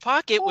Game Boy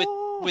Pocket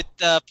with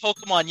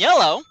Pokemon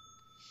Yellow.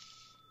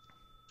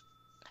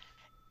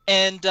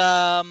 And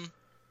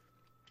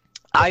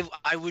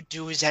I would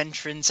do his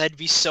entrance. I'd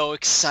be so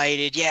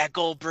excited. Yeah,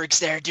 Goldberg's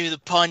there, do the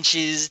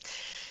punches,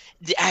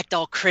 act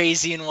all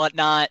crazy and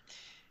whatnot.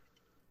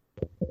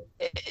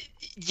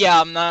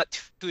 Yeah, I'm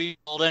not 2 years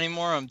old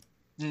anymore. I'm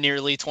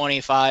nearly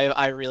 25.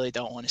 I really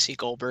don't want to see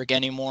Goldberg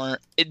anymore.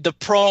 The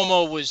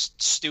promo was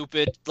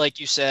stupid,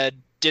 like you said.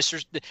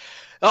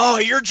 Oh,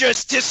 you're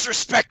just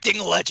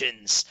disrespecting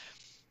Legends.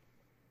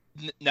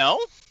 No.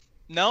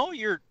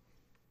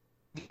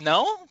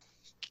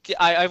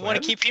 I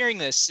want to keep hearing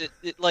this.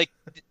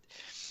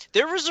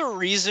 There was a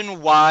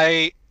reason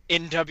why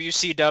in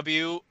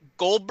WCW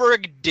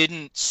Goldberg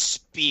didn't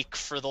speak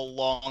for the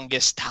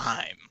longest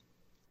time.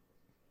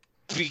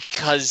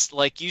 Because,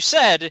 like you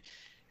said,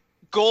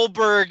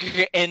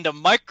 Goldberg and a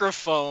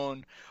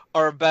microphone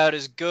are about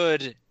as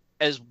good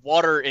as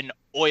water and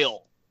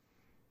oil.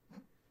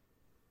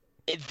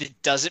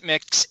 It doesn't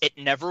mix. It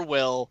never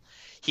will.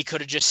 He could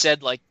have just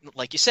said, like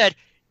you said,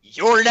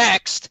 you're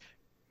next.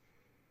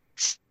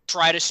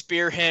 Try to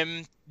spear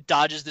him,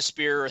 dodges the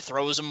spear, or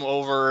throws him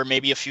over, or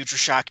maybe a Future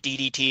Shock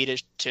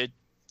DDT to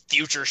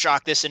Future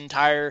Shock this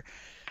entire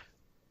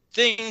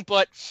thing.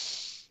 But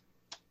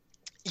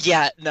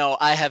yeah, no,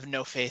 I have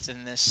no faith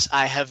in this.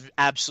 I have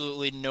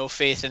absolutely no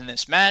faith in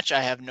this match.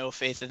 I have no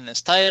faith in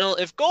this title.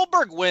 If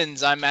Goldberg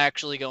wins, I'm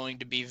actually going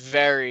to be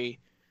very,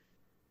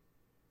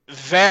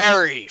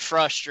 very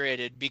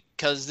frustrated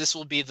because this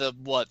will be the,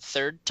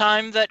 third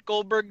time that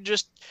Goldberg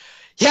just,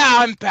 yeah,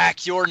 I'm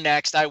back, you're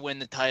next, I win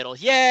the title.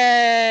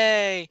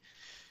 Yay!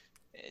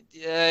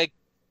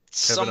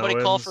 Somebody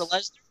Owens, call for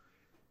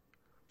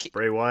Lesnar?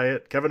 Bray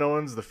Wyatt, Kevin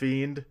Owens, The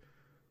Fiend,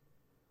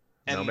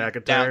 and no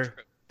McIntyre.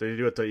 Did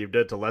you do it? You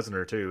did to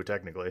Lesnar too,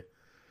 technically.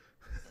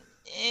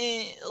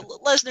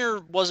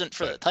 Lesnar wasn't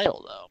for the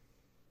title though.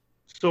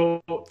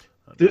 So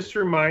this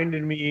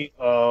reminded me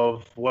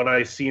of what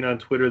I seen on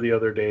Twitter the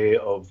other day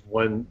of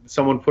when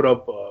someone put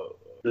up a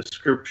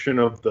description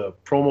of the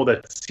promo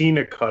that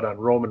Cena cut on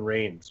Roman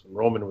Reigns when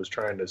Roman was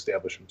trying to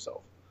establish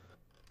himself.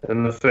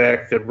 And the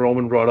fact that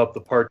Roman brought up the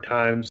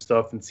part-time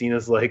stuff and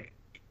Cena's like,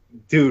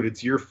 dude,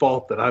 it's your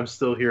fault that I'm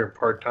still here in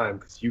part-time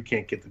because you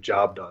can't get the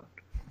job done.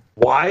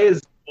 Why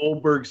is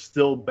Goldberg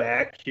still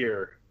back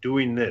here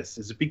doing this?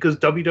 Is it because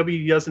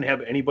WWE doesn't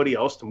have anybody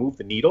else to move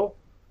the needle?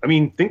 I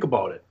mean, think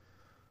about it.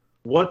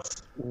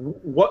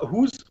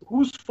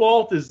 Whose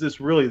fault is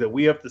this really that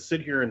we have to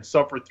sit here and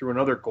suffer through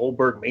another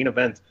Goldberg main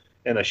event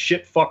and a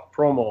shit fuck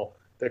promo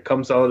that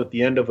comes out at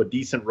the end of a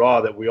decent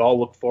Raw that we all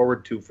look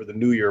forward to for the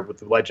new year with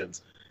the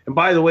Legends? And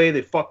by the way,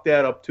 they fucked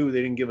that up too.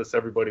 They didn't give us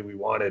everybody we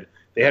wanted.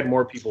 They had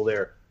more people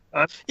there.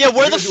 Yeah,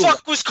 where the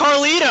fuck was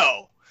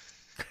Carlito?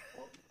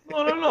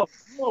 No,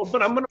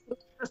 but I'm going to put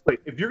it this way.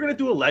 If you're going to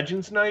do a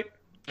Legends night,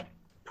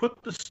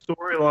 put the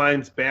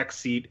storylines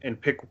backseat and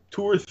pick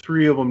 2 or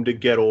 3 of them to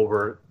get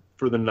over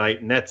for the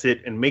night, and that's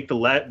it. And make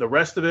the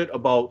rest of it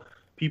about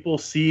people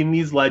seeing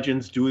these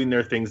legends doing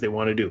their things they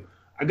want to do.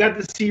 I got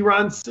to see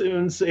Ron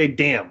Simmons say,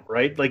 damn,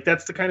 right? Like,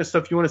 that's the kind of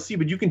stuff you want to see,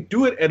 but you can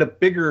do it at a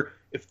bigger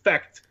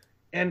effect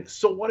And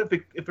so what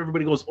if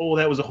everybody goes, oh,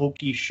 that was a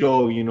hokey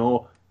show, you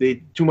know,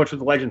 they too much with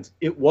the Legends.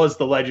 It was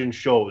the Legends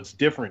show. It's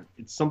different.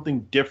 It's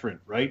something different,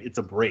 right? It's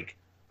a break.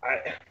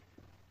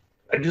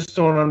 I just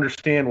don't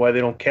understand why they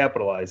don't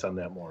capitalize on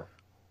that more.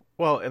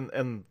 Well,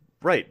 and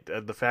right,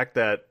 the fact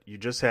that you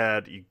just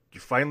had you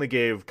finally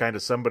gave kind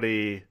of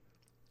somebody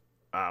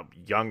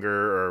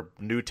younger or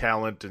new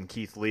talent in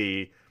Keith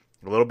Lee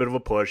a little bit of a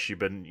push. You've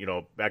been, you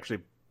know, actually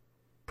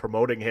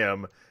promoting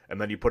him, and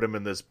then you put him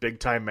in this big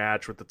time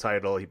match with the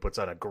title. He puts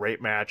on a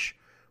great match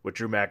with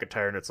Drew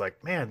McIntyre, and it's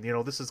like, man, you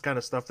know, this is kind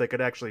of stuff they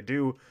could actually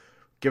do,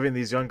 giving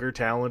these younger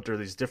talent or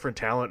these different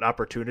talent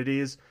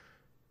opportunities.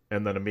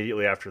 And then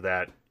immediately after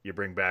that, you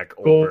bring back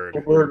Goldberg.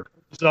 Goldberg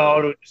comes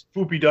out with his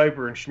poopy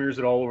diaper and smears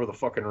it all over the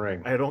fucking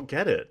ring. I don't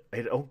get it.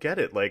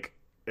 Like,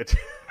 it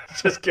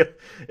just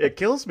it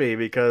kills me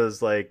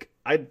because, like,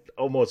 I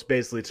almost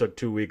basically took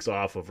 2 weeks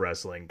off of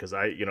wrestling because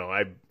I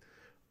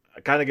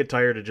kind of get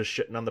tired of just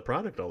shitting on the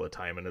product all the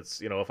time. And it's,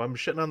 you know, if I'm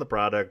shitting on the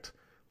product,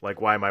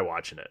 like, why am I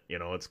watching it? You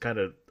know, it's kind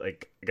of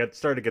like I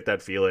started to get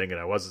that feeling, and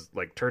I was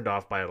like turned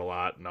off by it a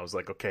lot. And I was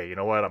like, okay, you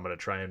know what? I'm going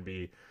to try and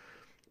be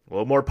a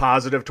little more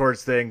positive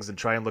towards things and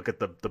try and look at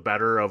the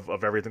better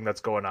of everything that's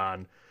going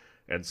on.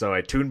 And so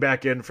I tuned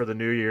back in for the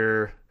new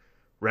year,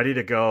 ready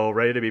to go,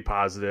 ready to be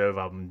positive.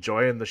 I'm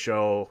enjoying the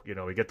show. You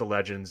know, we get the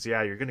Legends.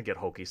 Yeah, you're going to get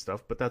hokey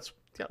stuff, but that's,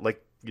 yeah,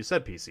 like you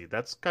said, PC,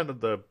 that's kind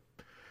of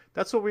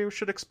that's what we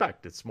should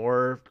expect. It's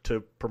more to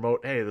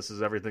promote, hey, this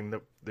is everything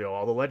that, you know,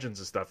 all the Legends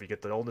and stuff. You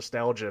get the old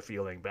nostalgia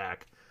feeling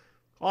back.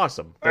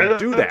 Awesome.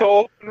 Do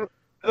that.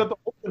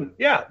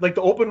 Yeah, like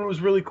the open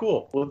was really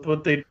cool with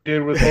what they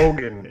did with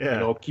Hogan. Yeah. You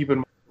know, keeping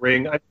the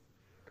ring.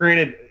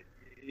 Granted,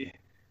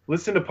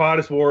 listen to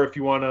Potus War if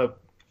you want to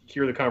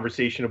hear the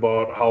conversation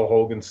about how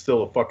Hogan's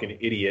still a fucking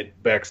idiot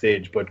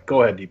backstage. But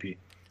go ahead, DP.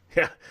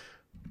 Yeah,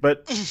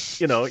 but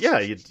you know, yeah,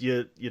 you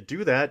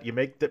do that. You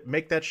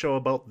make that show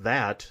about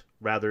that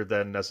rather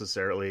than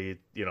necessarily,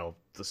 you know,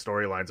 the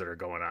storylines that are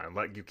going on.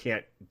 Like, you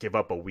can't give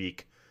up a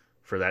week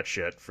for that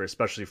shit,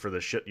 especially for the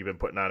shit you've been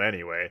putting on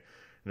anyway.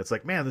 And it's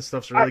like, man, this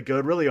stuff's really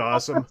good, really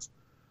awesome.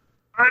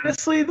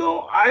 Honestly,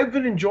 though, I've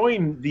been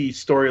enjoying the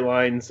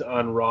storylines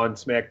on Raw and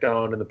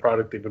SmackDown and the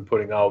product they've been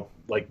putting out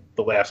like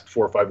the last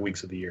 4 or 5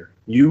 weeks of the year.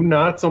 You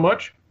not so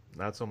much?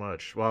 Not so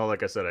much. Well,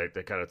 like I said, I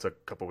kind of took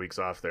a couple weeks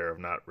off there of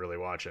not really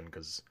watching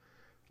because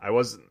I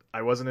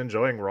wasn't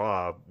enjoying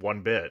Raw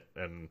one bit,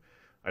 and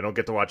I don't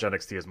get to watch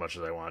NXT as much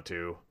as I want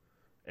to,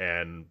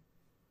 and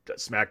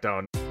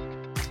SmackDown.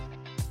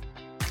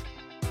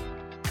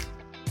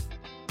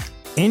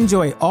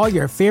 Enjoy all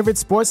your favorite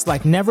sports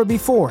like never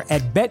before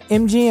at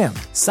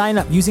BetMGM. Sign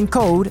up using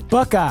code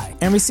Buckeye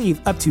and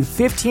receive up to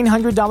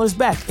 $1,500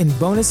 back in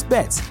bonus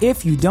bets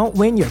if you don't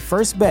win your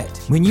first bet.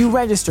 When you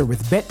register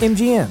with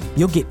BetMGM,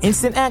 you'll get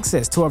instant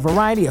access to a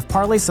variety of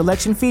parlay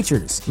selection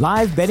features,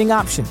 live betting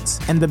options,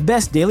 and the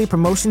best daily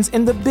promotions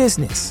in the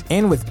business.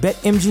 And with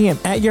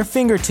BetMGM at your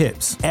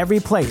fingertips, every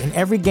play and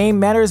every game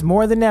matters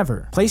more than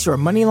ever. Place your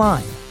money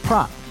line,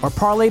 prop, or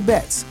parlay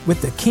bets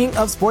with the king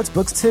of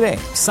sportsbooks today.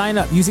 Sign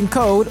up using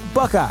code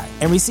Buckeye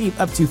and receive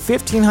up to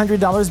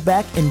 $1,500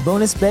 back in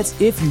bonus bets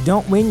if you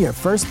don't win your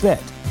first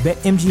bet.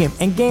 BetMGM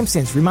and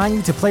GameSense remind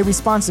you to play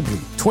responsibly.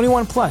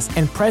 21 plus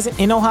and present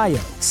in Ohio,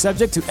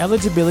 subject to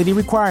eligibility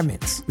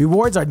requirements.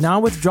 Rewards are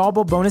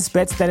non-withdrawable bonus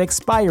bets that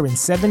expire in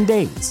 7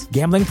 days.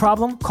 Gambling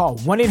problem? Call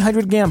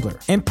 1-800-GAMBLER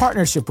in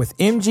partnership with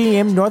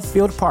MGM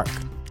Northfield Park.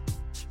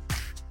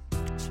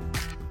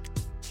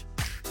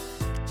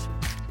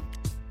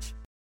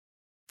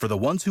 For the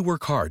ones who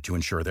work hard to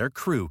ensure their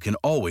crew can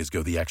always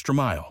go the extra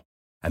mile,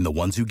 and the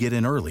ones who get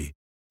in early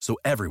so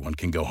everyone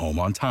can go home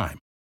on time,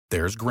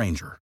 there's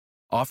Grainger,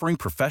 offering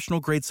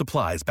professional-grade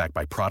supplies backed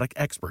by product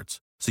experts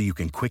so you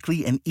can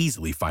quickly and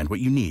easily find what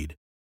you need.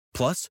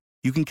 Plus,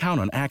 you can count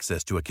on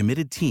access to a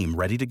committed team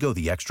ready to go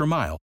the extra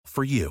mile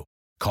for you.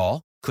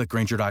 Call, click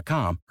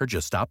Grainger.com, or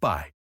just stop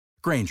by.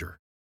 Grainger,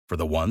 for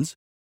the ones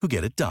who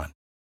get it done.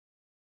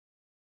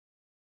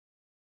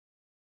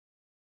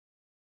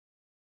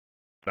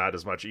 Not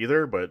as much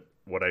either, but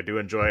what I do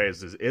enjoy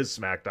is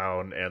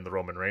SmackDown, and the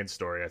Roman Reigns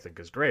story I think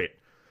is great.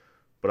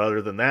 But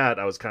other than that,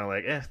 I was kind of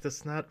like,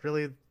 that's not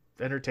really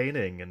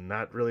entertaining and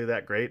not really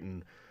that great,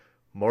 and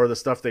more of the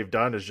stuff they've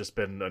done has just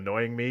been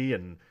annoying me.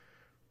 And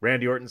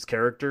Randy Orton's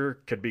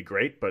character could be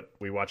great, but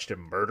we watched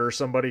him murder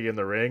somebody in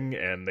the ring,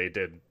 and they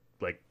did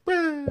like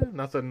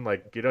nothing.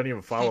 Like, you don't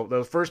even follow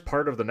the first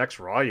part of the next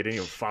Raw. You didn't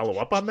even follow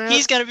up on that.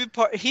 He's gonna be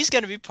part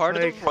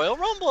of the Royal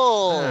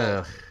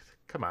Rumble.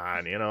 Come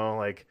on, you know,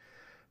 like,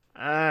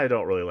 I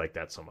don't really like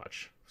that so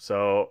much.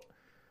 So,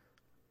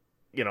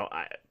 you know,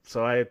 I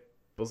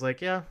was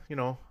like, yeah, you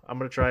know, I'm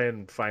going to try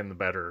and find the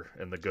better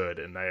and the good.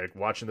 And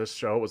watching this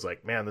show was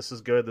like, man, this is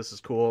good. This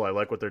is cool. I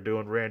like what they're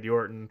doing. Randy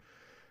Orton,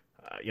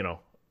 you know,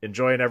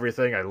 enjoying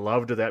everything. I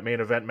loved that main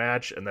event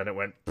match. And then it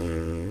went,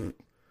 and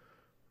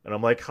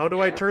I'm like, how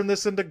do I turn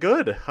this into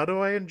good? How do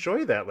I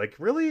enjoy that? Like,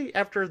 really,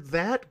 after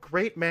that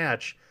great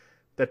match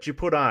that you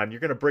put on,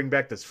 you're going to bring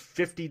back this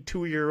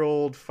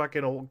 52-year-old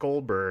fucking old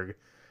Goldberg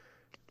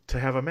to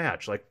have a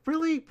match. Like,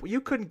 really?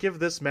 You couldn't give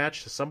this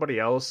match to somebody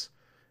else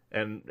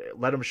and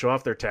let them show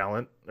off their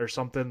talent or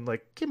something?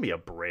 Like, give me a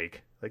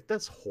break. Like,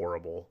 that's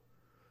horrible.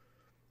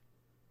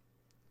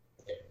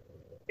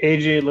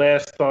 AJ,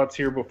 last thoughts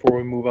here before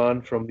we move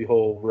on from the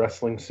whole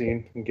wrestling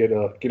scene and get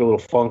a little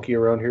funky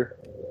around here.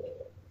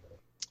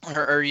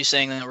 Are you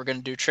saying that we're going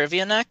to do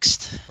trivia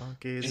next?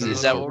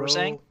 Is that what we're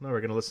saying? No, we're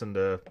going to listen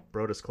to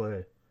Brodus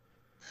Clay.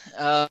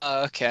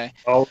 Okay.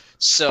 Oh,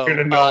 so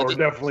we're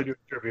definitely doing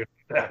trivia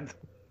for that.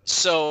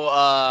 So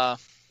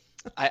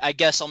I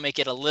guess I'll make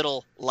it a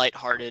little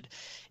lighthearted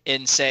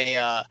and say,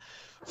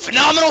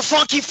 phenomenal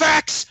funky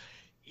facts,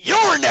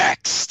 you're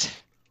next.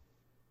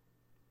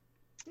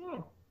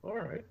 Oh, all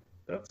right.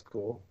 That's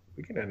cool.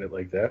 We can end it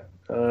like that.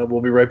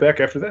 We'll be right back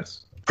after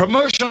this.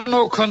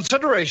 Promotional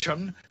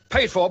consideration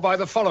paid for by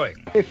the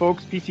following. Hey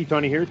folks, PC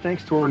Tony here.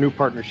 Thanks to our new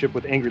partnership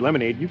with Angry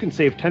Lemonade, you can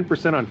save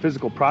 10% on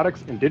physical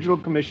products and digital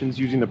commissions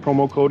using the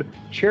promo code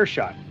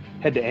ChairShot.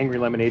 Head to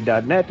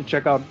angrylemonade.net to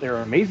check out their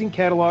amazing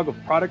catalog of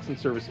products and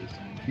services.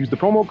 Use the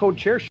promo code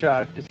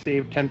ChairShot to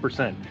save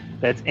 10%.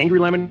 That's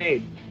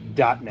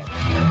angrylemonade.net.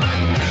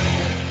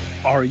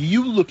 Are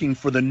you looking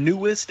for the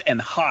newest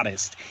and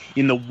hottest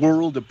in the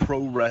world of pro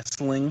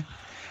wrestling?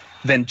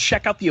 Then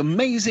check out the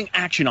amazing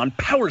action on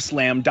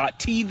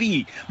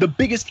Powerslam.tv, the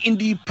biggest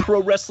indie pro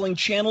wrestling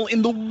channel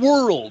in the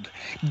world.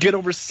 Get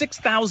over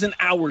 6,000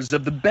 hours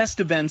of the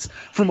best events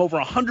from over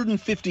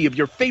 150 of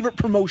your favorite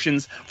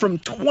promotions from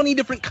 20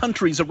 different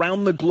countries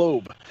around the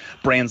globe.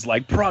 Brands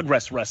like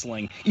Progress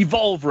Wrestling,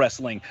 Evolve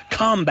Wrestling,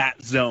 Combat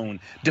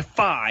Zone,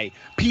 Defy,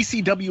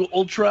 PCW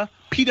Ultra,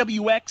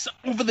 PWX,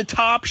 Over the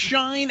Top,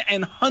 Shine,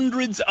 and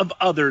hundreds of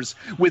others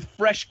with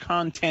fresh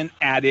content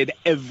added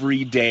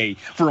every day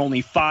for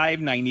only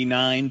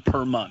 $5.99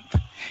 per month.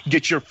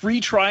 Get your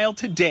free trial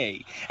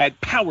today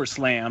at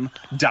Powerslam.tv.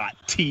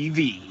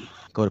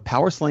 Go to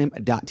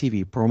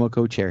Powerslam.tv, promo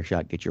code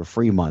ChairShot, get your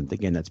free month.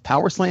 Again, that's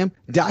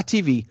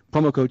Powerslam.tv,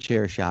 promo code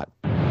ChairShot.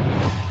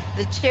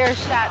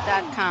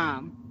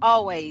 TheChairShot.com.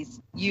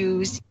 Always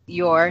use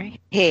your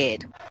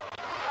head.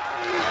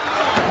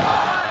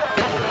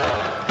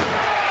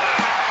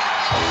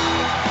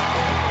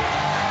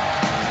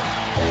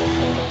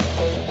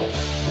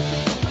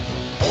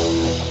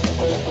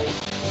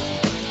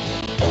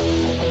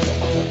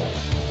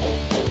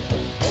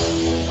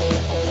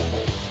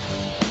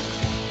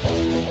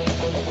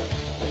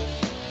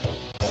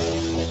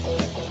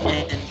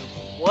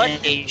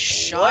 What a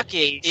shock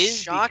it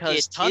is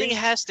because Tony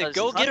has to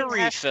go get a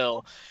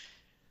refill.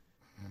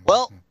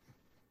 Well,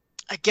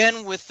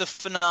 again, with the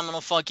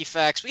phenomenal funky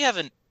facts, we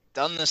haven't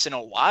done this in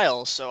a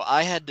while, so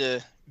I had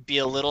to be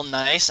a little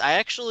nice. I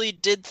actually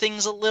did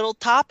things a little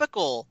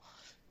topical.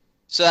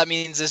 So that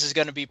means this is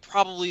going to be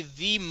probably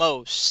the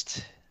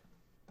most...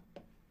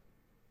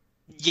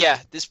 Yeah,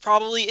 this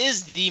probably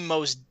is the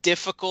most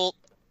difficult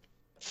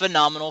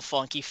phenomenal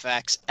funky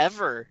facts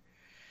ever.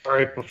 All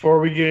right,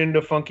 before we get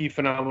into funky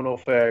phenomenal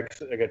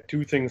facts, I got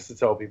two things to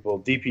tell people.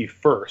 DP,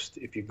 first,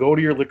 if you go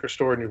to your liquor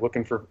store and you're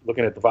looking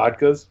at the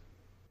vodkas,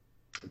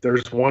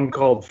 there's one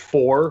called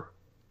Four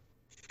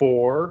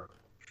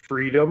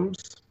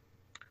Freedoms.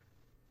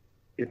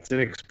 It's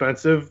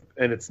inexpensive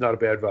and it's not a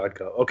bad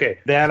vodka. Okay,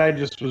 that I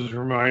just was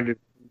reminded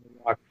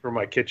from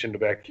my kitchen to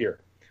back here.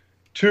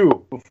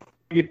 Two, before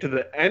we get to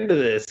the end of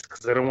this,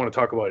 because I don't want to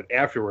talk about it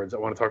afterwards, I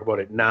want to talk about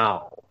it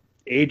now.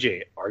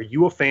 AJ, are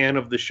you a fan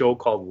of the show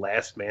called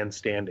Last Man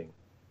Standing?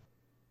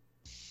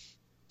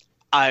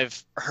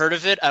 I've heard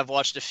of it. I've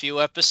watched a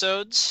few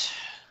episodes.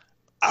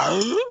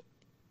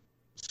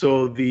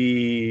 So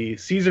the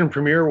season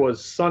premiere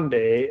was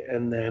Sunday,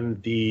 and then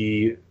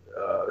the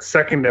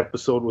second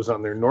episode was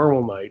on their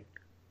normal night,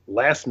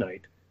 last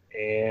night.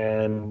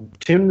 And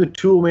Tim the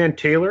Toolman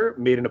Taylor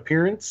made an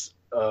appearance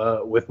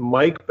with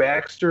Mike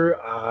Baxter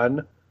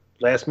on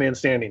Last Man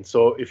Standing.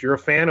 So if you're a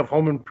fan of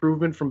Home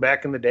Improvement from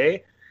back in the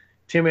day,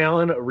 Tim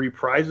Allen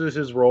reprises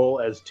his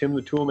role as Tim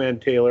the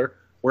Toolman Taylor,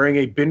 wearing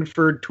a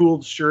Binford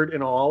Tools shirt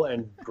and all,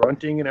 and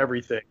grunting and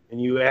everything. And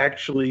you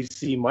actually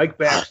see Mike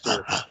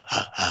Baxter,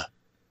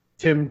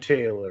 Tim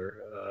Taylor.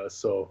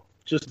 So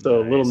just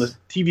a little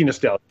TV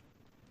nostalgia.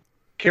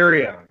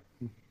 Carry on.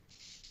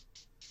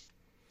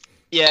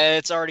 Yeah,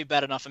 it's already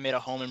bad enough I made a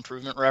Home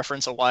Improvement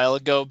reference a while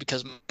ago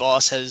because my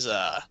boss has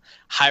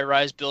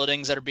high-rise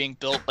buildings that are being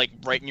built like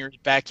right near his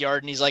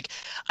backyard, and he's like,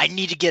 I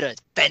need to get a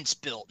fence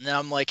built. And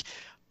I'm like,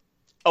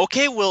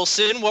 okay,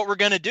 Wilson, what we're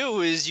going to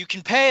do is you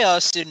can pay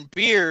us in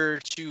beer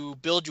to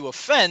build you a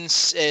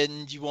fence,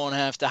 and you won't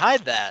have to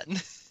hide that.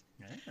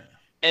 Yeah.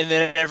 And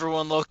then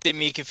everyone looked at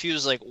me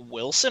confused, like,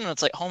 Wilson? And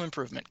it's like, Home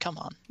Improvement, come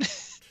on.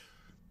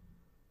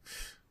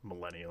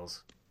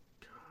 Millennials.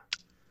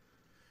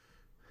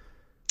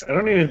 I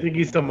don't even think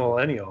he's a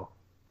millennial.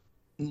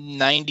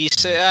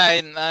 96.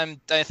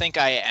 I think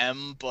I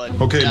am, but...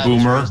 Okay,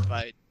 boomer.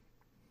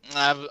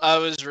 I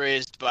was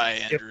raised by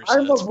Andrew. If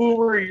I'm a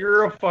boomer,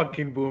 you're a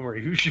fucking boomer.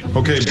 You should.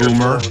 Okay,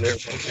 boomer.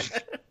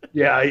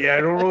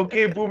 Yeah, don't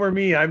okay, boomer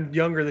me. I'm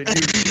younger than you.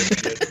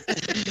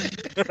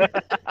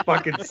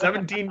 Fucking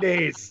 17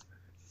 days.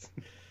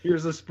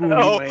 Here's a spoon in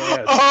my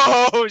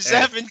ass.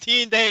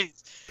 17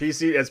 days.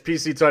 PC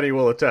Tunney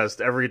will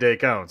attest, every day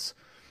counts.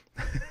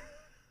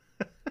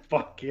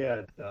 Fuck yeah,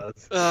 it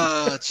does.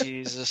 Oh,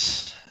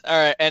 Jesus.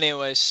 All right,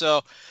 anyway,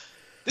 so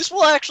this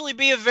will actually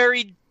be a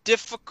very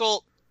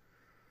difficult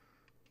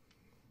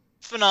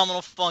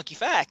Phenomenal Funky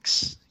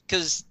Facts.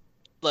 Because,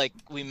 like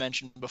we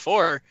mentioned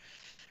before,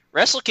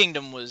 Wrestle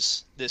Kingdom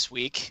was this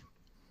week.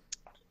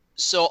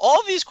 So all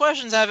of these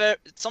questions have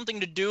something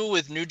to do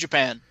with New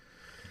Japan.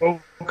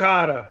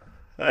 Okada.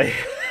 I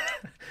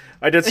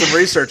did some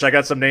research. I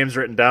got some names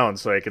written down,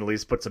 so I can at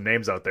least put some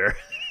names out there.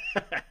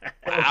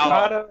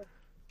 Okada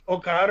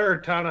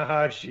or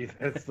Tanahashi?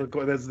 That's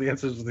the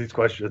answers to these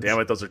questions. Damn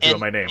it, those are two of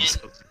my names.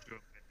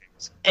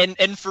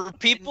 And for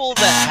people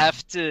that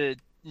have to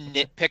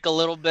nitpick a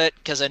little bit,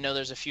 because I know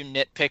there's a few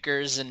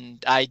nitpickers,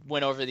 and I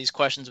went over these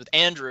questions with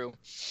Andrew,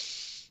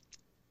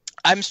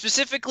 I'm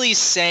specifically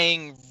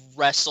saying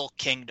Wrestle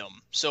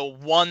Kingdom. So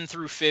 1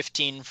 through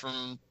 15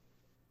 from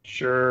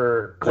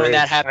Sure. when Great.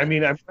 that happened. I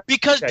mean,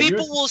 because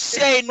people will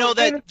say, no,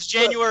 that's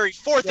January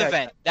 4th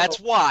event. That's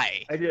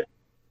why. I did.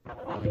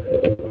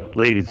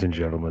 Ladies and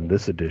gentlemen,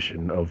 this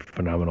edition of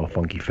Phenomenal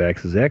Funky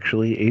Facts is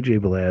actually AJ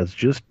Belaz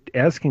just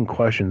asking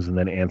questions and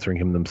then answering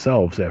him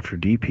themselves after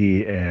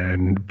DP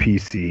and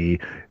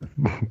PC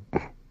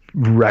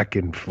wreck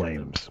in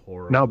flames.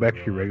 Now back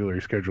to your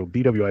regularly scheduled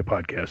DWI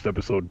podcast,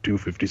 episode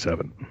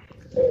 257.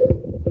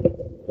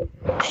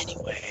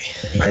 Anyway.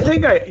 I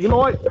think you know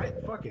what?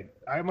 Fuck it.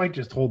 I might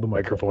just hold the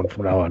microphone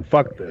from now on.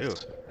 Fuck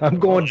this. I'm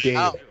going Dave.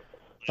 Ow.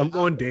 I'm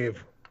going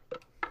Dave.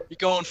 You're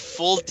going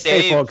full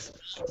Dave. Hey, folks.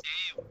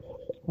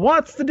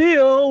 What's the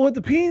deal with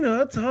the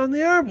peanuts on the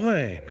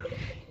airplane?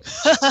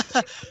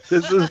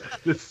 This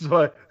is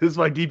why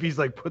DP's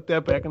like, put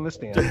that back in the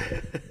stand.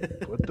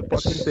 Put the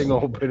fucking thing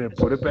open and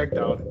put it back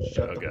down. And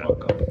shut the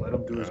fuck up. Let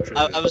him do his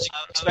trivia. I was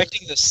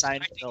expecting the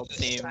Seinfeld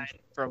theme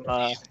from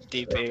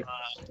DP.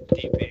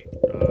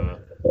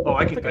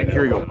 I can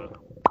hear you.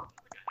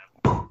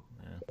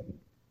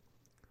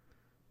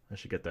 I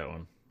should get that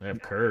one. I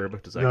have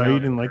Curb. Does that No, count? you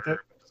didn't like that?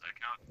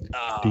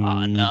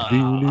 No. No,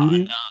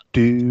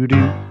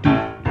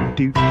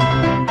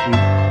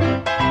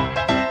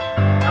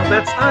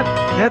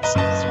 that's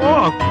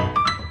wrong.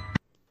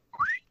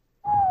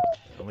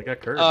 Only got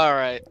Curb. All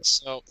right,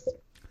 so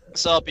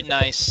I'll be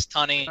nice,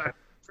 Tony.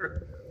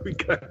 We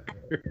got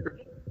Curb.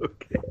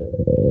 Okay.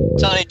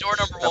 Tony, door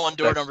number 1,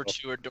 door number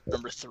 2, or door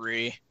number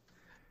 3?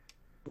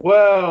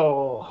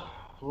 Well,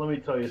 let me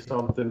tell you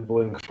something,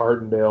 Blink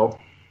Fardendale.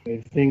 I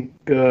think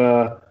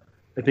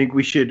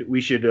we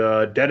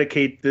should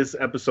dedicate this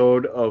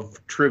episode of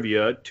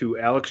trivia to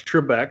Alex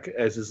Trebek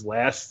as his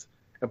last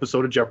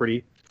episode of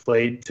Jeopardy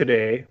played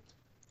today.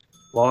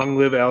 Long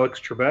live Alex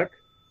Trebek.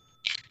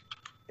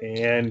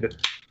 And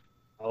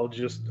I'll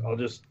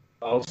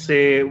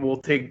say we'll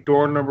take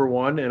door number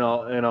 1, and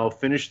I'll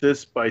finish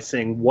this by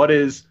saying, what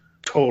is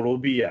total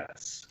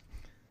BS?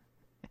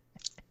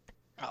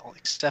 I'll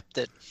accept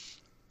it.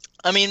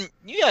 I mean,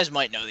 you guys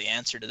might know the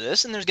answer to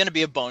this, and there's going to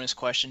be a bonus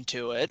question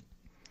to it,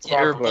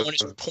 or a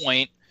bonus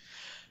point.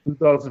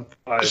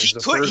 2005. He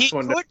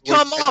could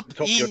come up.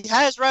 He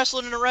has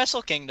wrestled in a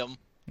Wrestle Kingdom.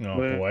 Oh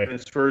boy!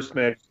 His first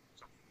match.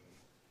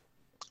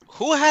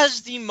 Who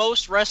has the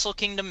most Wrestle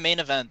Kingdom main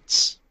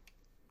events?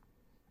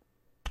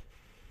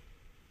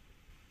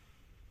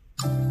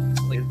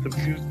 Like the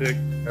music.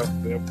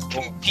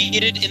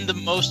 Competed in the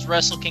most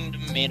Wrestle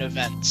Kingdom main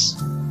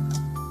events.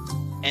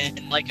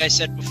 And like I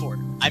said before,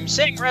 I'm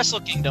saying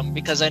Wrestle Kingdom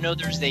because I know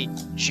there's a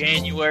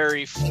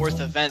January 4th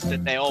event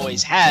that they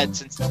always had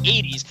since the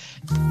 80s.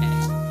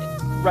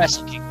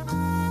 Wrestle Kingdom.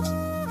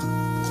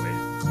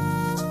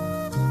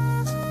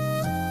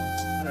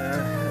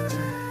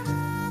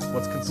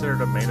 What's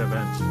considered a main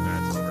event?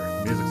 That's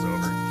over. Music's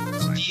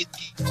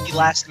over. The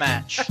last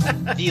match.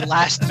 The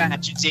last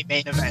match is a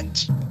main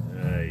event.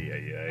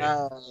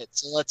 Alright,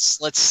 so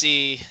let's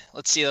see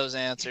those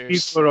answers. He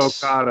put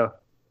Okada.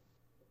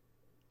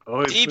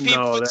 DP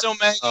puts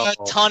Omega.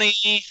 Tony,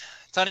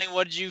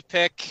 what did you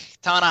pick?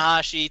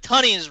 Tanahashi.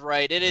 Tony is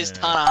right. It is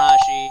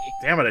Tanahashi.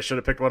 Damn it! I should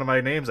have picked one of my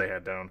names I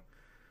had down.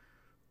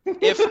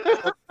 If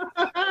it's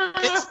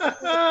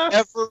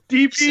ever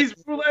DP's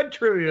roulette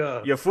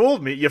trivia. You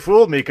fooled me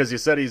because you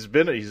said he's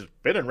been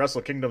in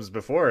Wrestle Kingdoms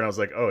before, and I was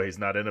like, oh, he's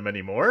not in them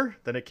anymore.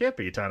 Then it can't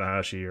be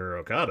Tanahashi or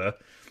Okada.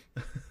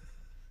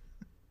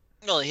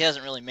 Well, he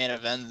hasn't really main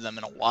evented them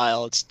in a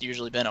while. It's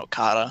usually been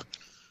Okada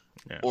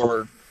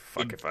or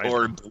Bushi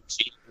or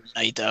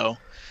Naito.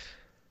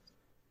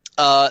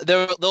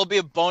 There'll be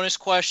a bonus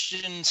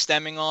question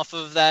stemming off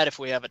of that if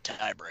we have a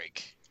tie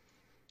break.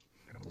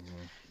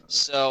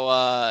 So,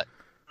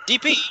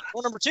 DP,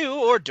 door number 2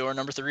 or door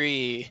number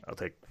 3? I'll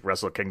take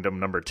Wrestle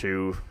Kingdom number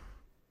 2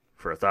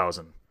 for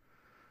 1,000.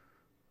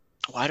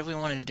 Why do we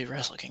want to do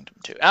Wrestle Kingdom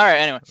 2? All right,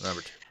 anyway.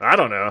 Number 2. I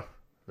don't know.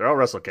 They're all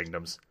Wrestle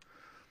Kingdoms.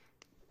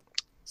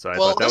 So I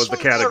thought that was the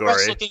category.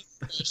 Wrestle Kingdom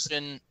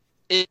question,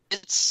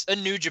 it's a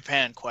New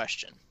Japan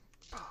question.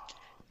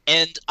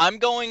 And I'm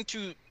going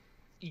to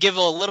give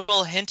a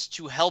little hint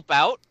to help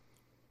out.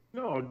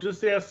 No,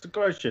 just ask the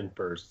question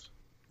first.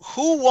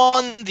 Who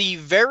won the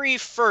very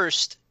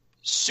first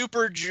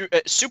Super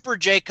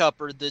J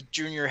Cup or the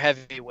junior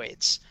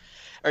heavyweights?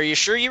 Are you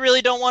sure you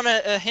really don't want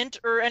a hint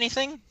or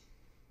anything?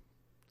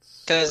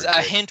 Because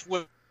a hint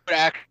would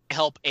actually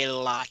help a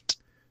lot.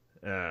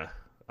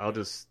 I'll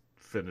just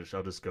finish.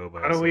 I'll just go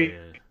by. How do we?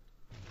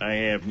 I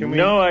have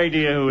no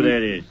idea who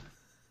that is.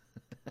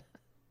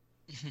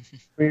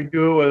 We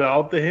do it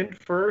without the hint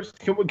first.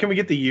 Can we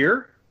get the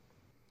year?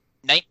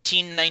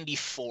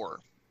 1994.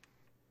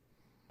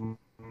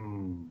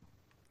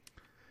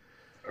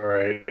 All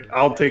right,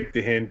 I'll take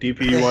the hint.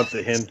 DP, you want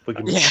the hint? Look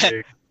at me.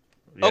 Yeah.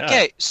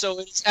 Okay, so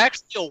it's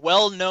actually a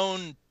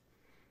well-known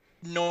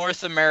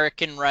North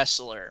American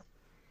wrestler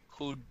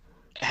who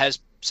has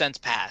since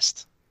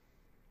passed.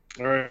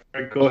 All right,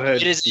 go ahead,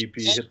 It is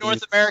DP. a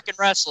North American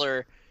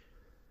wrestler,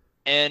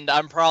 and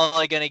I'm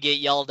probably going to get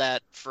yelled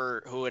at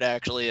for who it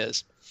actually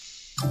is.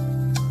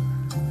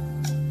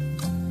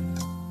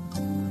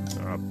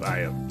 I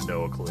have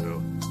no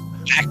clue.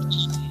 Back in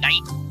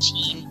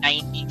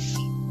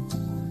 1994.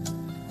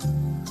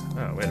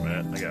 Oh, wait a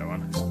minute. I got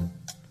one.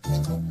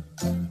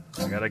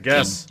 I got a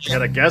guess. I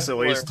got a guess at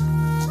least.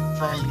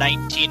 From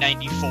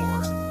 1994.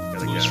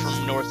 Who's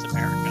from North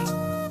America.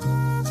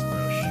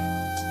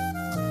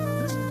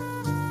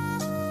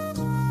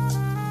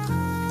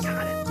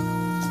 Got it.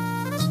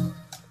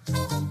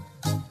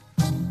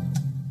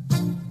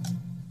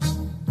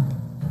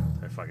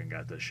 I fucking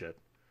got this shit.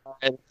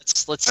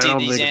 Let's I see don't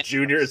these think answers.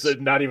 junior is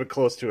not even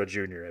close to a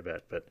junior, I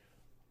bet, but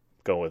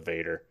going with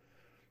Vader.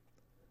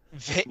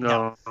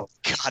 No.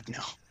 God,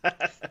 no.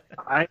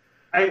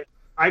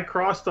 I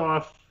crossed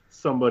off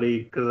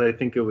somebody because I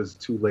think it was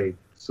too late.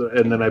 So,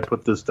 and then I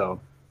put this down.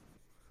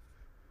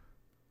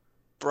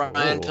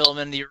 Brian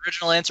Pillman. The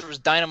original answer was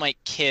Dynamite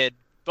Kid.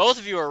 Both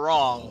of you are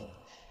wrong.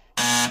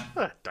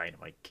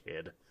 Dynamite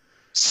Kid.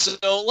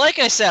 So, like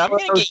I said, I'm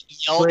going to get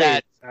yelled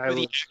at who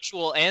the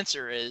actual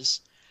answer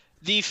is.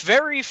 The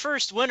very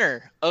first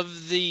winner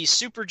of the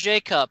Super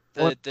J Cup,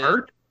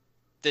 the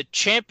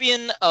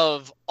champion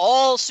of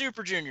all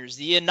Super Juniors,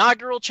 the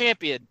inaugural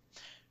champion,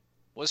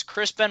 was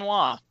Chris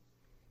Benoit.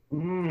 Okay,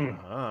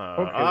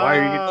 why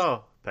are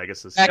you?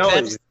 Pegasus. Back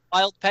then,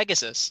 Wild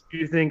Pegasus. Do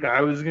you think I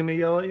was going to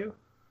yell at you?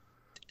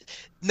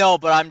 No,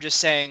 but I'm just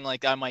saying,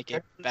 like, I might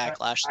get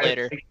backlash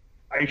later.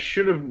 I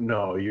should have.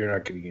 No, you're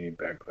not going to get any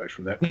backlash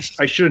from that.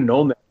 I should have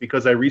known that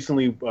because I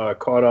recently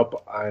caught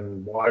up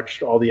and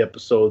watched all the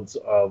episodes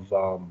of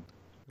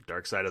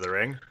Dark Side of the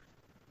Ring.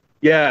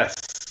 Yes,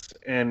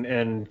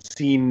 and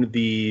seen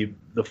the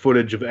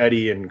footage of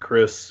Eddie and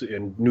Chris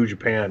in New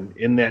Japan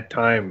in that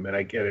time, and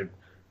I get it.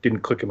 Didn't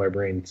click in my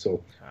brain.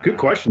 So good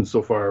questions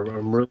so far.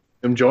 I'm really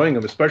enjoying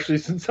them, especially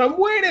since I'm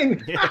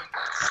waiting.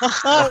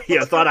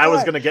 You thought I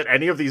was going to get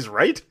any of these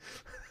right?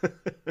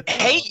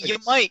 Hey, you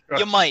might,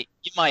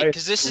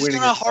 because this is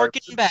going to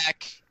harken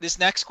back. This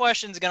next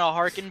question is going to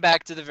harken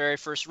back to the very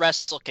first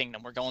Wrestle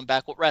Kingdom. We're going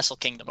back with Wrestle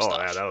Kingdom stuff.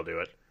 Oh, yeah, that'll do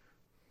it.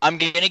 I'm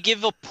going to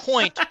give a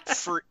point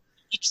for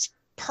each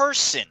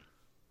person.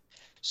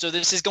 So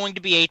this is going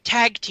to be a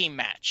tag team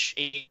match,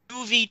 a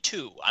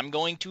 2v2. I'm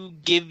going to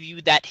give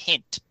you that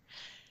hint.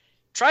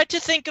 Try to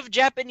think of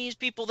Japanese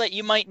people that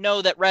you might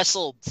know that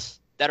wrestled,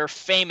 that are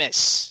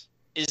famous,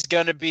 is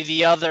going to be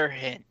the other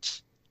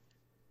hint.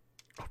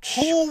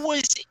 Who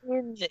was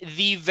in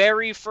the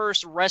very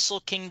first Wrestle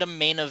Kingdom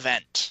main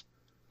event?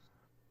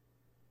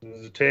 It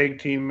was a tag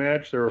team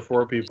match. There were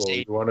 4 people.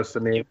 You want us to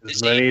name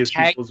as many as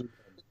people as we can?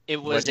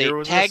 It was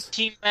a tag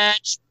team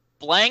match,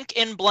 blank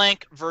and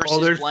blank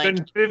versus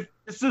blank.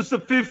 This is the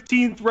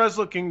 15th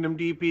Wrestle Kingdom,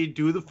 DP.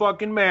 Do the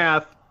fucking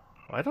math.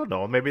 I don't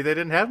know. Maybe they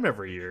didn't have them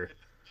every year.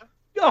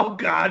 Oh,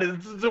 God.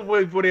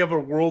 What do you have, a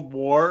world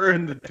war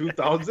in the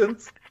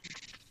 2000s?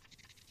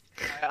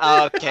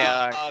 Okay.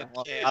 I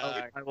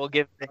will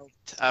give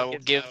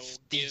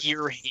the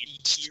year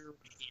hint.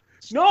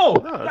 No,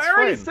 I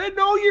already said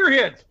no year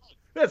hint.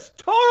 That's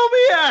total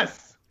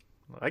BS.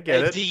 I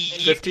get it.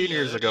 15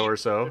 years ago or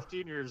so.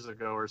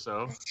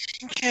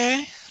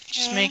 Okay,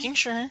 just making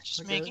sure. All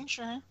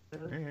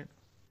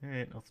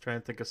right. I'll try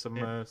and think of some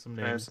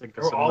names.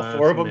 Are all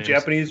 4 of them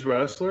Japanese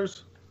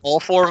wrestlers? All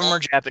 4 of them are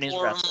Japanese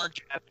wrestlers.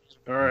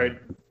 All right.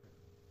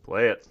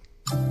 Play it.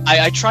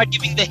 I tried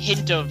giving the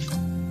hint of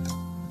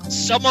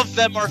some of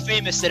them are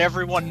famous that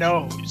everyone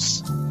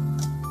knows.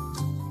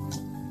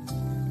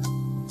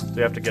 Do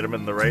you have to get them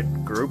in the right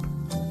group?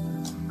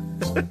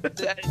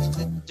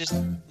 Just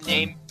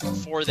name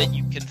 4 that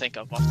you can think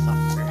of off the top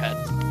of your head.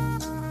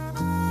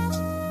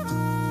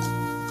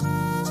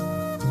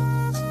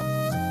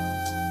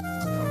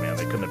 Oh man,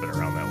 they couldn't have been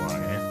around that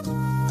long, eh?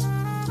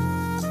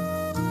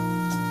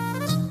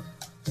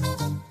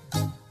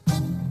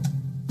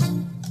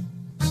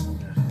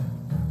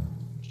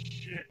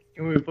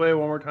 Can we play it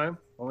one more time?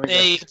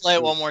 Yeah, you can play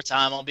it one more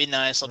time. I'll be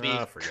nice. I'll be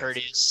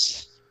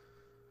courteous.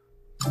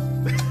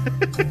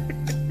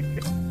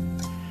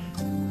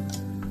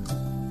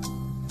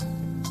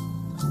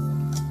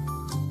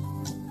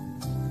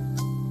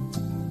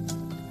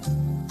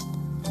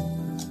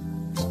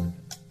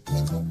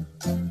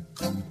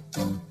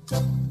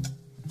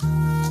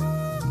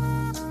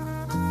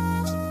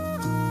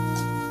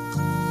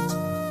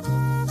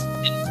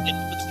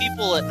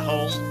 people at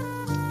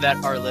home that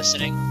are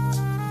listening,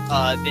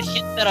 the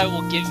hint that I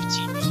will give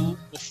to you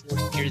before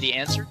you hear the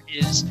answer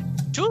is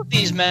 2 of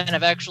these men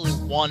have actually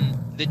won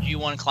the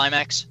G1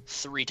 Climax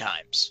 3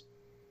 times.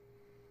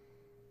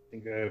 I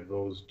think I have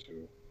those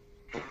 2.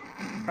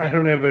 I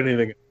don't have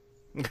anything.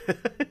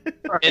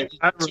 And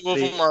 2 of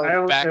them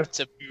are back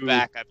to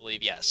back, I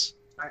believe. Yes.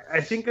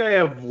 I think I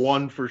have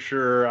 1 for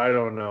sure. I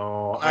don't know.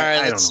 All right,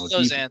 I let's don't see know.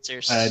 those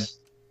answers.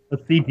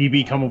 Let's see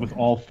DB come up with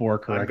all 4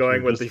 correct. I'm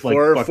going with the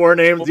four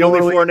names. The only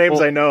 4 names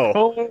I know.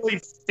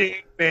 Totally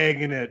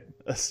bagging it.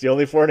 That's the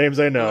only 4 names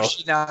I know.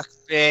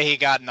 Yeah, he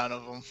got none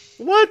of them.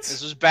 What?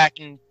 This was back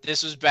in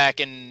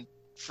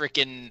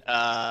freaking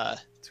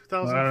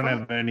 2005. I don't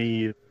have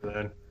any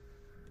then.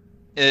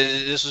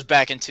 This was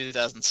back in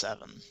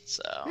 2007.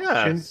 So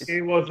yeah,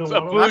 Shinsuke wasn't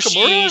one of them.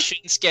 Ibushi,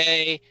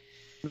 Shinsuke.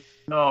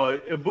 No,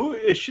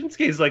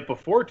 Shinsuke's like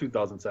before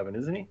 2007,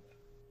 isn't he?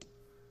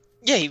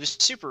 Yeah, he was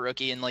super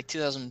rookie in like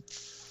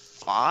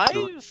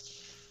 2005.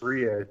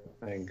 3, I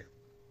think.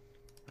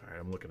 All right,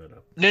 I'm looking it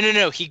up.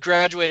 No. He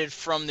graduated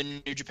from the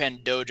New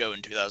Japan Dojo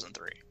in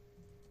 2003.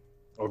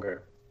 Okay.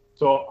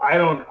 So I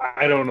don't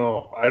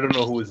know. I don't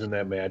know who was in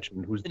that match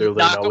and who's there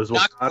now.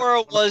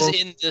 Nakamura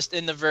was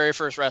in the very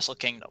first Wrestle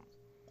Kingdom.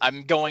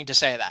 I'm going to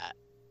say that.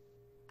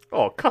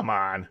 Oh, come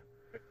on.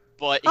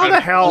 But how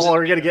the hell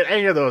are we going to get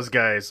any of those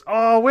guys?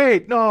 Oh,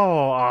 wait,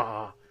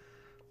 no.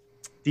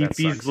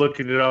 DP's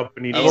looking it up,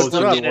 and he's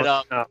looking it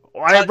up.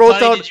 I wrote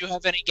down. Did you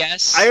have any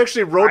guess? I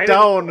actually wrote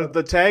down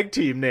the tag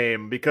team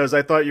name because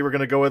I thought you were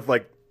going to go with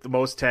like the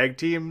most tag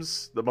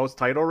teams, the most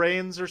title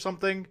reigns or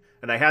something,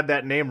 and I had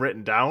that name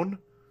written down,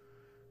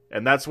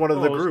 and that's one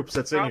of the groups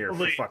that's in here.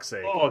 For fuck's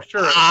sake! Oh,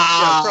 sure.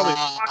 Yeah, probably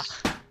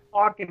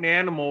Hawk and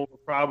Animal were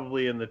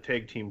probably in the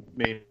tag team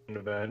main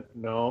event.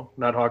 No,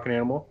 not Hawk and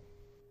Animal.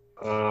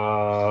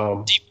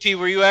 DP,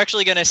 were you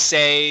actually going to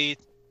say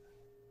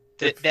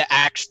the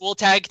actual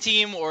tag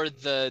team or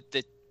the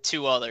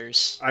 2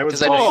 others? I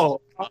was. No.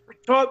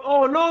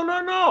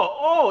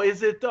 Oh,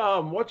 is it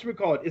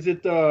whatchamacallit? Is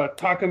it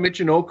Taka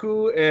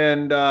Michinoku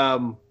and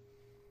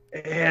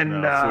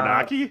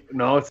Funaki?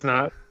 No, it's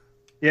not.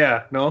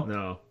 Yeah,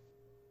 no.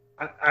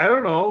 I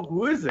don't know.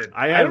 Who is it?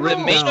 I had written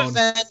the main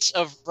event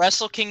of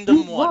Wrestle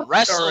Kingdom 1.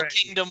 Wrestle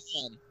Kingdom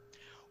 1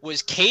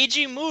 was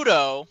Keiji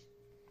Muto,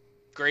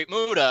 Great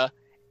Muta,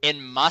 and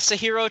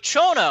Masahiro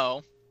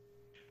Chono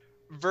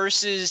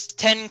versus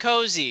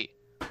Tenkozy,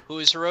 who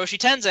is Hiroshi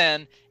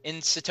Tenzan,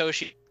 and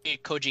Satoshi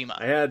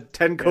Kojima. I had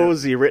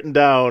Tenkozy written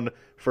down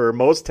for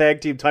most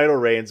tag team title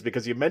reigns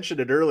because you mentioned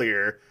it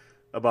earlier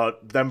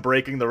about them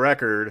breaking the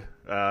record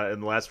in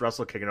the last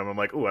Wrestle Kingdom. I'm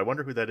like, ooh, I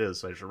wonder who that is.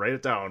 So I should write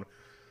it down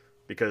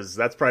because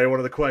that's probably one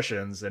of the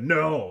questions. And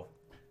no,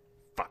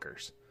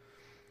 fuckers.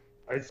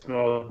 I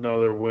smell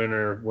another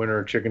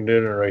winner chicken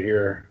dinner right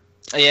here.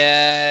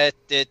 Yeah,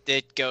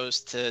 it goes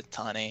to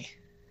Tani.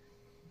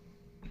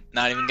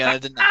 Not even gonna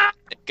deny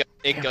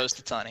it goes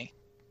to Tani.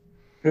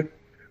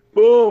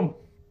 Boom.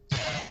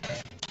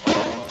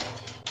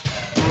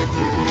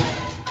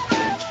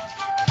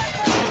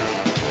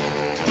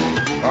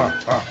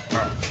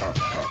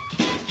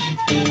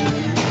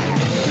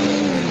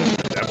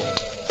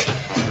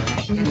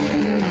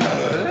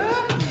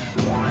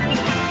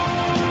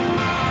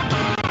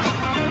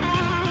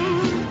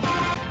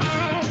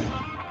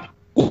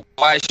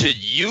 Why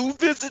should you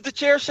visit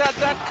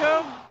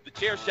thechairshot.com?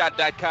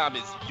 Thechairshot.com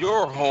is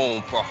your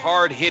home for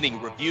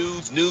hard-hitting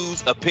reviews,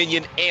 news,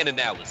 opinion, and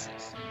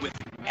analysis with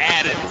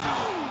attitude.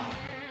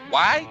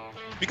 Why?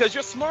 Because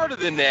you're smarter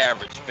than the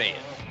average fan.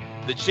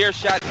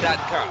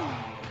 Thechairshot.com.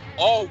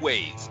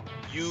 Always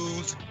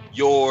use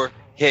your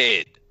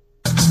head.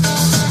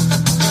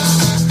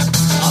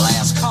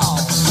 Last call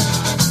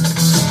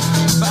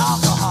for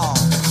alcohol.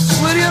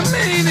 What do you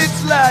mean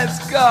it's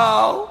last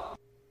call?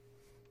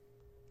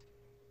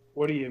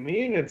 What do you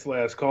mean it's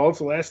last call? It's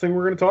the last thing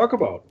we're going to talk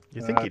about.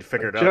 You think he'd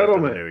figure it out after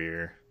the new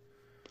year.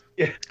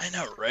 Yeah. I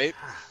know, right?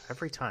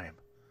 Every time.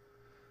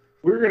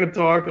 We're going to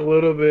talk a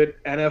little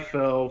bit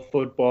NFL,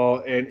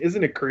 football, and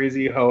isn't it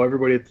crazy how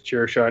everybody at the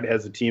Chair Shot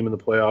has a team in the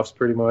playoffs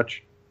pretty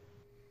much?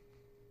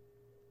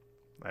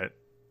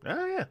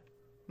 Oh, yeah.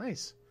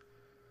 Nice.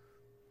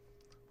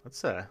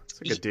 That's a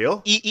good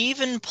deal.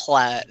 Even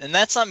Platt, and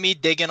that's not me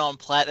digging on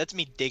Platt, that's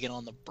me digging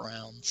on the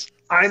Browns.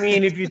 I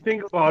mean, if you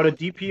think about it,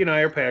 DP and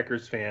I are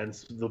Packers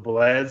fans. The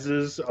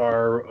Blazes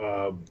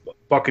are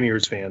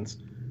Buccaneers fans.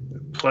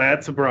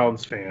 Platt's a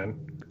Browns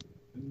fan.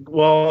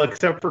 Well,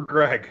 except for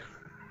Greg.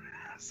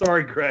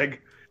 Sorry,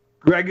 Greg.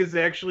 Greg is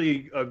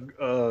actually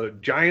a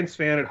Giants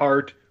fan at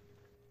heart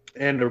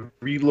and a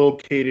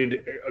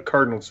relocated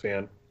Cardinals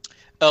fan.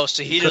 Oh,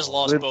 so he just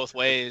lost both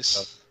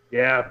ways.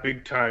 Yeah,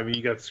 big time. He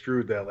got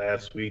screwed that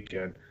last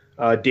weekend.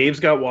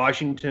 Dave's got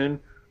Washington.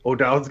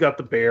 O'Dowd's got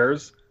the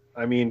Bears.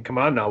 I mean, come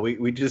on now. We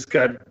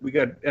got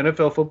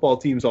NFL football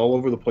teams all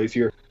over the place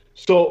here.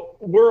 So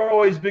we're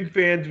always big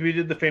fans. We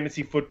did the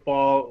fantasy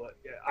football.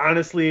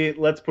 Honestly,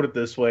 let's put it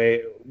this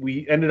way.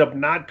 We ended up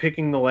not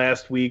picking the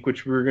last week,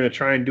 which we were going to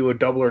try and do a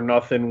double or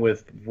nothing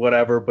with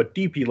whatever. But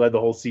DP led the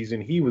whole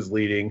season. He was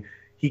leading.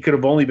 he could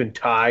have only been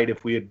tied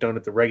if we had done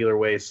it the regular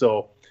way.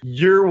 So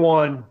year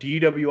one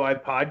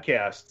DWI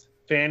podcast,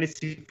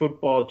 fantasy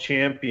football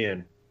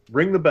champion.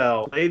 Ring the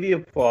bell, play the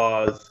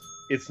applause.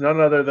 It's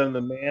none other than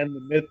the man, the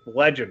myth, the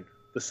legend,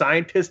 the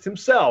scientist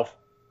himself.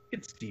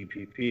 It's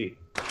DPP.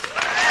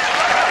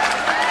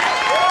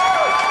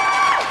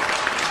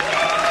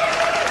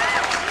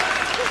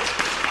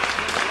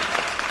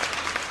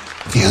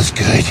 Feels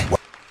good.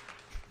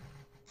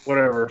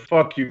 Whatever.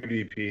 Fuck you,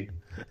 DP.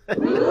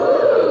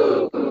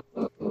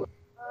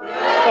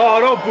 Oh,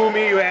 don't boo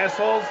me, you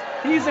assholes.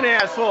 He's an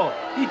asshole.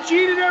 He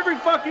cheated every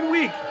fucking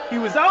week. He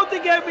was out to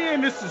get me,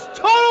 and this is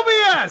total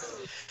BS.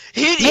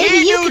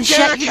 Maybe you can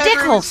shut your dick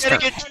holster.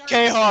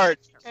 K-Hard.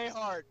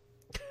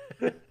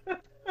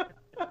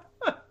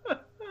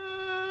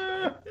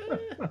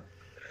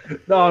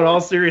 No, in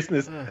all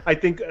seriousness, I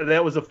think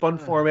that was a fun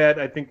format.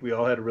 I think we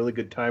all had a really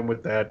good time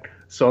with that.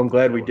 So I'm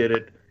glad we did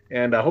it,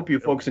 and I hope you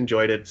folks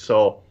enjoyed it.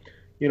 So,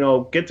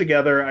 get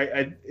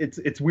together.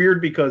 It's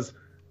weird because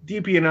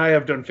DP and I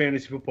have done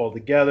fantasy football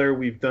together.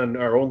 We've done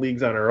our own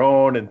leagues on our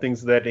own and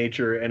things of that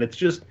nature, and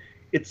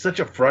it's such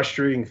a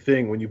frustrating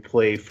thing when you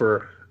play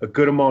for a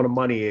good amount of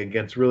money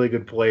against really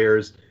good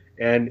players.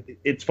 And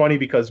it's funny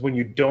because when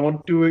you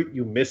don't do it,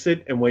 you miss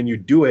it, and when you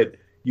do it,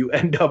 you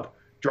end up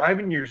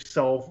driving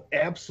yourself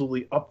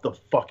absolutely up the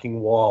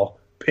fucking wall,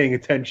 paying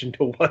attention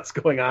to what's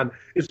going on,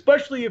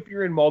 especially if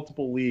you're in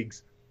multiple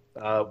leagues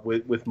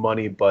with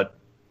money. But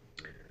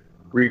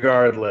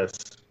regardless,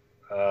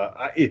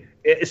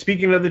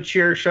 speaking of the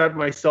chair shot,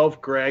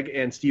 myself, Greg,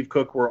 and Steve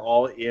Cook were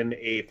all in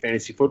a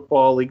fantasy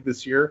football league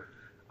this year.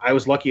 I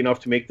was lucky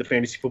enough to make the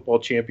fantasy football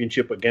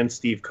championship against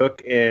Steve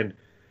Cook, and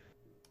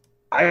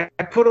I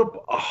put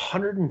up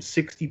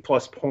 160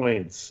 plus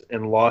points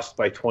and lost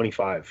by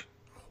 25.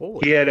 Holy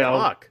he had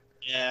fuck.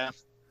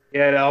 He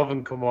had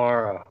Alvin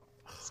Kamara.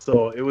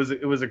 So it was a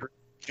great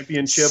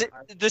championship.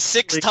 The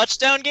 6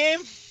 touchdown game?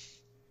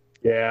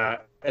 Yeah.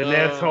 And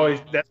that's how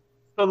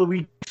the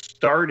week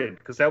started,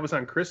 because that was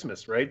on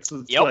Christmas, right? So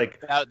it's like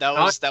that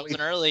was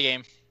an early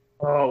game.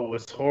 Oh, it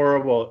was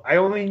horrible. I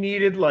only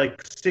needed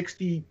like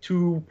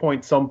 62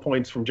 point some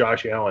points from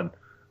Josh Allen.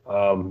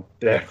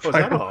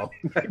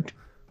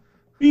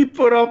 He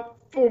put up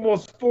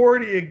almost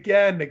 40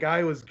 again. The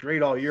guy was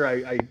great all year.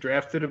 I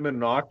drafted him in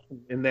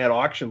that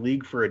auction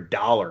league for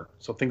 $1.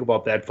 So think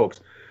about that,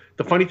 folks.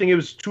 The funny thing, it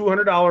was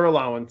 $200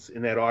 allowance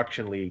in that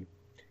auction league,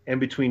 and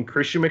between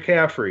Christian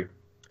McCaffrey,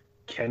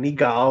 Kenny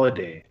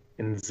Galladay,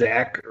 and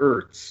Zach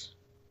Ertz,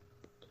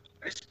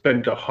 I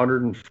spent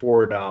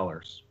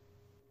 $104.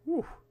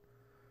 Whew.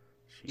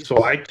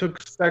 So I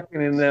took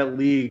second in that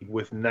league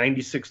with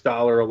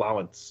 $96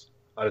 allowance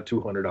out of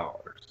 $200.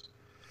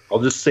 I'll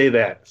just say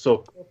that.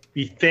 So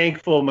be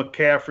thankful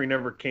McCaffrey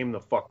never came the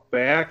fuck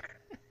back.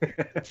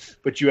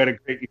 But you had a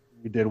great year.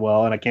 You did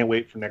well, and I can't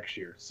wait for next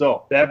year.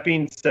 So that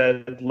being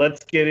said,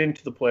 let's get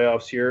into the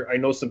playoffs here. I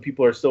know some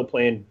people are still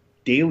playing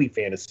daily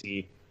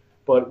fantasy,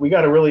 but we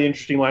got a really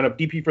interesting lineup.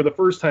 DP, for the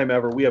first time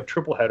ever, we have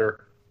triple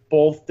header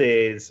both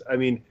days. I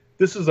mean,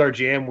 this is our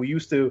jam. We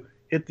used to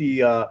hit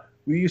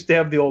we used to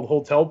have the old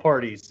hotel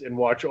parties and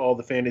watch all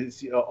the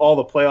fantasy, all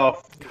the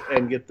playoff,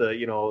 and get the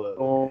the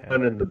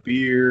oven and the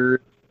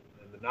beer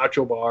and the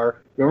nacho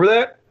bar. Remember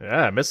that?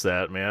 Yeah, I miss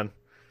that, man.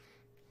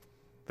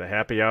 The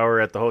happy hour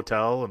at the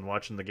hotel and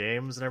watching the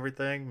games and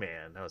everything.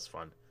 Man, that was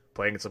fun.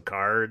 Playing some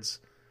cards.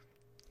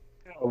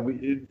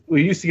 We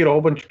used to get a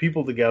whole bunch of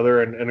people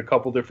together, and a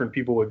couple different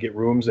people would get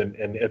rooms. And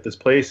at this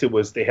place,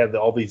 they had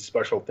all these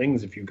special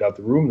things if you got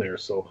the room there.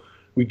 So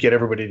we'd get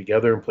everybody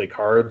together and play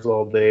cards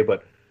all day.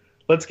 But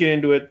let's get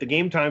into it. The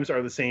game times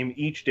are the same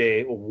each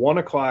day: 1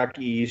 o'clock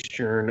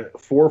Eastern,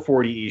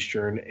 4:40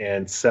 Eastern,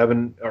 and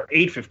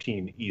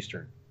 8:15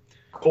 Eastern.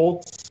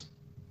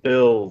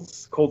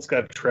 Bills. Colts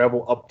got to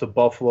travel up to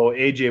Buffalo.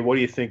 AJ, what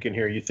are you thinking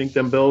here? You think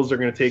them Bills are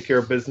going to take care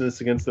of business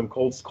against them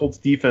Colts? Colts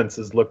defense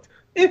has looked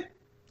The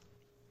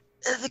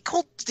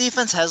Colts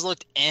defense has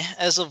looked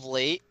as of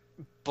late,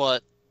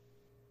 but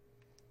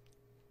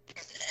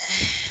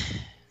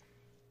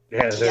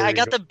I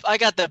got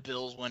the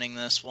Bills winning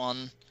this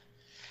one.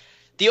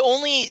 The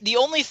only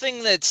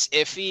thing that's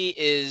iffy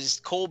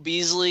is Cole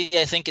Beasley,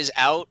 I think, is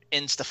out,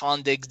 and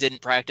Stephon Diggs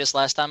didn't practice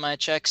last time I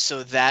checked,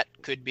 so that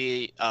could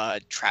be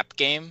a trap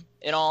game,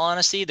 in all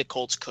honesty. The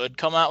Colts could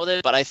come out with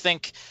it, but I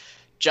think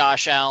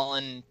Josh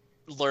Allen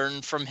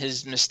learned from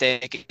his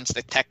mistake against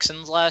the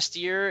Texans last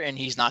year, and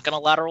he's not going to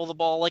lateral the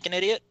ball like an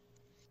idiot.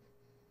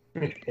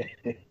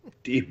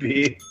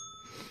 DP.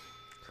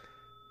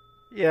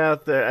 Yeah,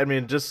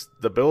 just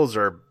the Bills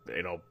are,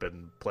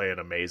 been playing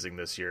amazing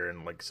this year,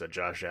 and like I said,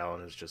 Josh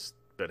Allen has just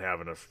been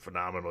having a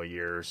phenomenal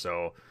year.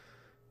 So,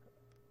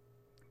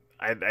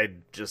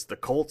 the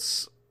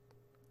Colts,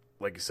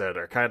 like you said,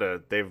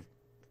 are they've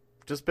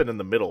just been in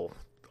the middle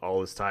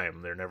all this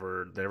time. They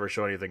never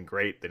show anything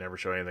great. They never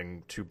show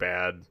anything too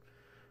bad.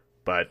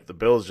 But the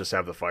Bills just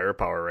have the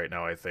firepower right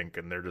now, I think,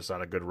 and they're just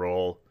on a good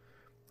roll.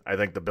 I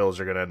think the Bills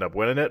are going to end up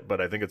winning it,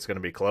 but I think it's going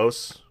to be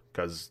close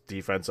because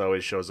defense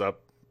always shows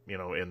up,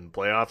 in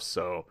playoffs.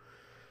 So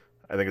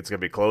I think it's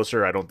going to be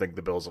closer. I don't think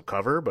the Bills will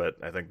cover, but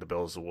I think the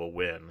Bills will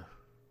win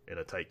in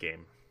a tight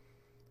game.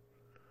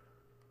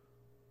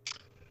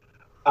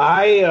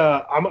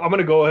 I'm going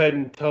to go ahead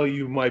and tell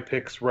you my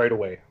picks right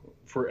away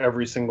for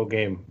every single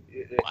game,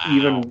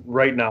 even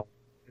right now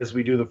as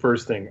we do the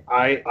first thing.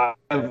 I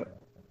have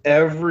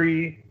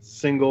every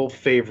single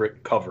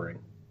favorite covering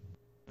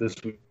this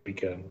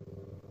weekend.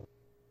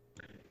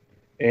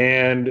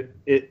 And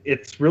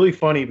it's really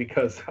funny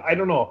because, I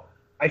don't know,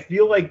 I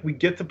feel like we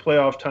get to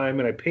playoff time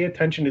and I pay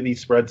attention to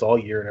these spreads all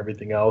year and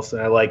everything else,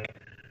 and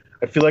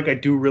I feel like I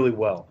do really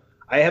well.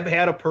 I have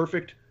had a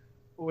perfect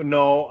 –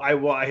 no,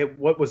 I have,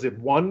 what was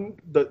it,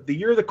 the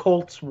year the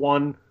Colts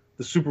won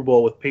the Super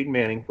Bowl with Peyton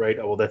Manning, right?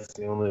 Oh, well, that's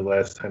the only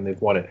last time they've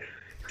won it.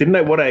 Didn't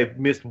I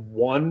missed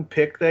one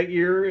pick that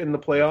year in the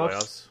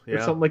playoffs yeah.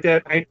 or something like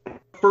that?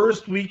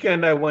 First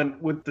weekend I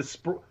went with the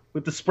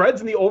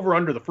spreads and the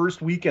over-under the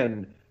first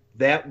weekend –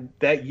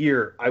 that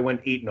year I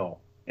went 8-0,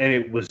 and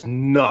it was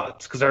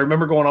nuts because I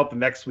remember going out the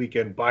next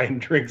weekend buying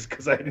drinks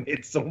because I didn't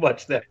hit so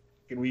much that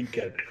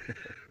weekend.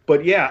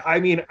 But yeah,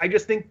 I mean, I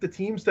just think the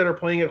teams that are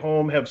playing at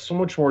home have so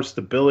much more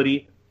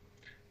stability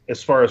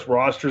as far as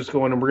rosters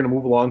going, and we're going to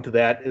move along to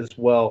that as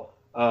well.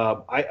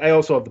 I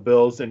also have the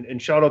Bills, and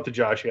shout out to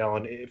Josh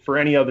Allen. For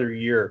any other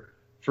year,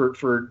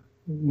 for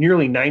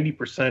nearly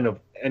 90% of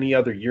any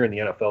other year in the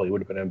NFL, he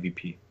would have been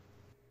MVP.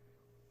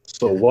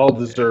 So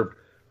well-deserved.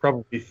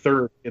 Probably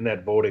third in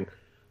that voting.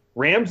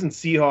 Rams and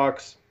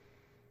Seahawks,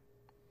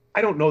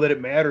 I don't know that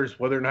it matters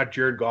whether or not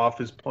Jared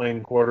Goff is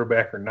playing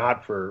quarterback or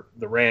not for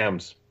the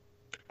Rams.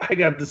 I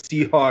got the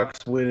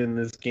Seahawks winning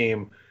this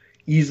game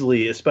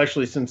easily,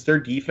 especially since their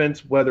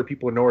defense, whether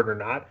people know it or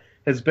not,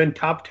 has been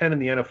top 10 in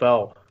the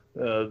NFL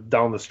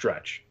down the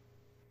stretch.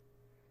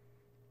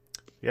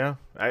 Yeah,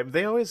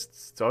 they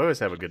always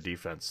have a good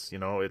defense. You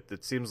know,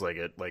 it seems like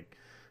it. Like,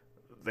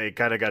 they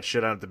kind of got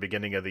shit on at the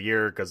beginning of the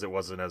year because it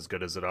wasn't as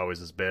good as it always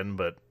has been,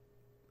 but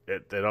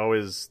they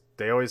always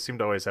seem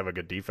to always have a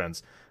good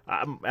defense.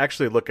 I'm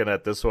actually looking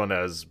at this one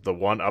as the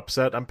one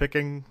upset I'm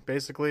picking,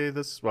 basically.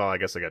 Well, I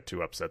guess I got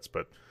two upsets,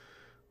 but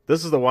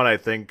this is the one I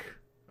think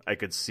I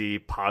could see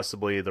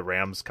possibly the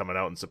Rams coming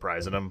out and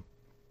surprising them,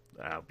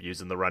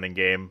 using the running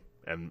game,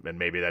 and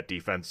maybe that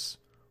defense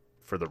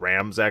for the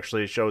Rams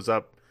actually shows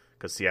up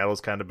because Seattle's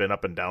kind of been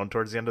up and down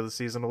towards the end of the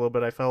season a little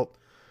bit, I felt.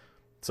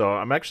 So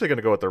I'm actually going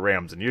to go with the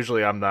Rams, and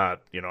usually I'm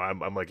not,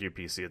 I'm like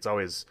UPC. It's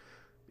always,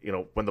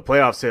 when the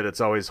playoffs hit, it's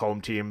always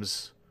home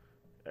teams,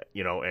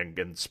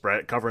 and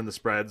spread covering the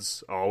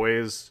spreads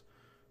always.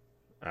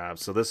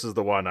 So this is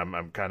the one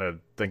I'm kind of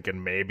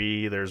thinking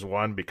maybe there's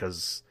one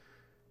because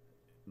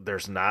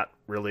there's not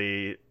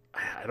really,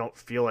 I don't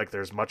feel like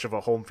there's much of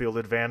a home field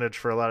advantage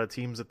for a lot of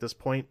teams at this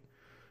point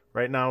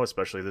right now,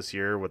 especially this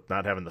year with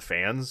not having the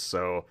fans.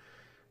 So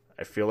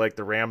I feel like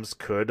the Rams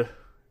could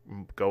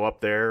go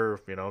up there,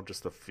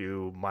 just a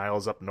few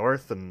miles up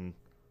north and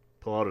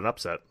pull out an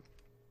upset.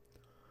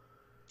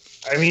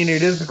 I mean,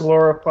 it is a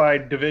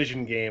glorified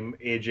division game,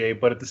 AJ,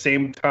 but at the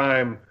same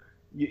time,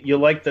 you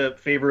like the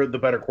favor of the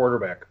better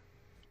quarterback.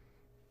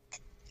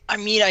 I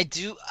mean, I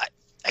do.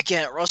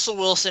 Again, Russell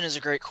Wilson is a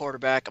great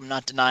quarterback. I'm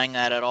not denying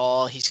that at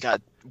all. He's got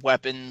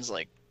weapons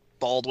like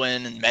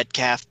Baldwin and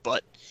Metcalf,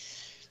 but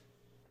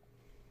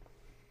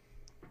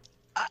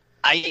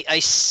I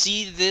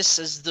see this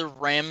as the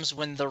Rams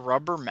win the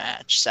rubber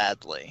match,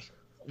 sadly,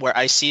 where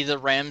I see the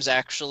Rams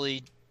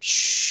actually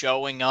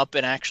showing up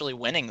and actually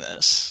winning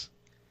this.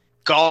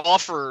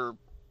 Goff or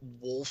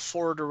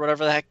Wolford or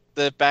whatever the heck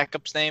the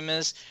backup's name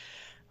is,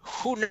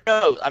 who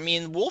knows? I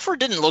mean, Wolford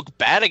didn't look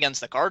bad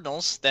against the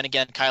Cardinals. Then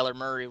again, Kyler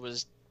Murray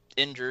was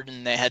injured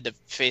and they had to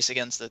face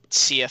against the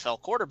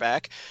CFL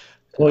quarterback.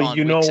 Well,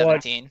 you know week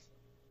 17. What?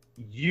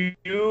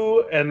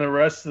 You and the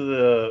rest of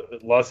the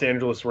Los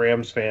Angeles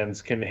Rams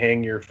fans can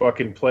hang your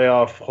fucking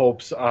playoff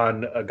hopes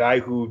on a guy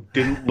who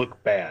didn't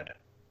look bad.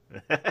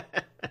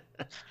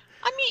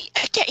 I mean,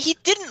 again, he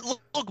didn't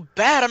look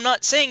bad. I'm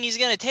not saying he's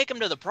going to take him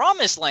to the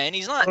promised land.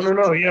 He's not.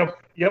 No.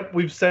 Yep.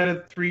 We've said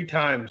it 3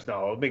 times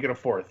now. I'll make it a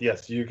 4th.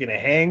 Yes, you're going to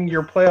hang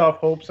your playoff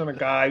hopes on a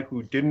guy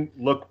who didn't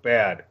look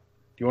bad. Do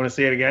you want to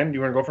say it again? Do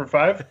you want to go for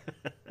 5?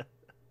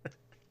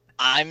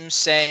 I'm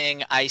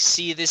saying I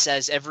see this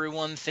as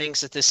everyone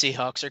thinks that the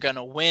Seahawks are going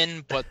to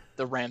win, but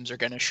the Rams are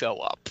going to show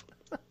up.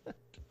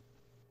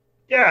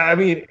 Yeah, I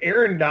mean,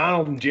 Aaron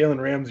Donald and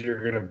Jalen Ramsey are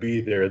going to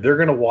be there. They're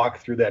going to walk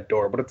through that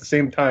door. But at the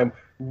same time,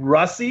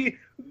 Russie,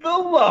 the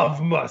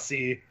Love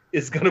Mussy,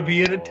 is going to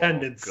be in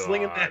attendance,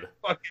 slinging that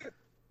fucking...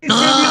 He's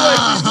going to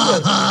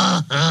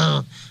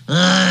be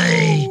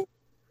like...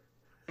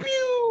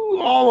 Pew,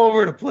 all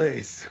over the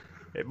place.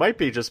 It might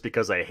be just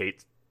because I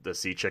hate the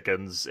Sea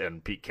Chickens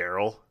and Pete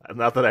Carroll.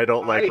 Not that I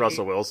don't like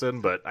Russell Wilson,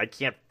 but I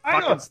can't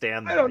fucking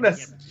stand them.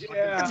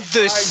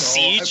 The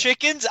Sea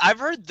Chickens? I've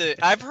heard the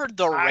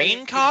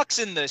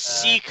Raincocks and the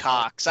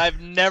Seacocks. I've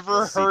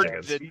never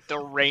heard the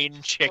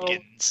Rain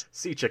Chickens.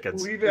 Sea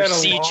Chickens. We've had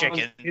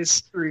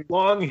a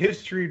long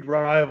history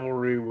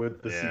rivalry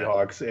with the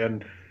Seahawks,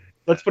 and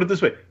let's put it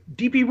this way: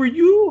 DP, were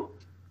you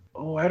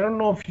Oh, I don't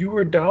know if you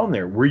were down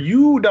there. Were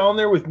you down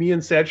there with me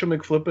and Satchel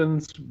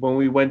McFlippins when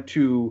we went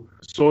to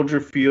Soldier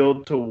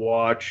Field to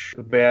watch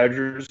the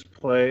Badgers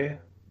play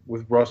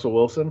with Russell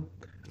Wilson?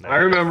 I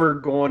remember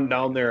going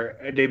down there.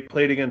 They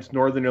played against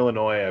Northern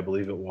Illinois, I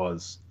believe it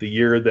was, the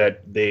year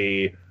that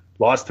they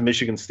lost to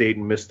Michigan State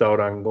and missed out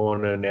on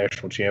going to a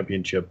national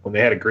championship when they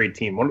had a great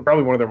team,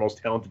 probably one of their most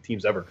talented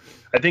teams ever.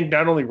 I think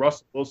not only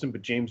Russell Wilson,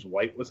 but James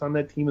White was on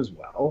that team as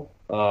well.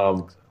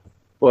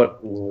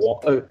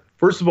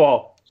 First of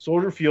all,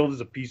 Soldier Field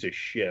is a piece of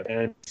shit,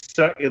 and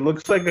it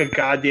looks like a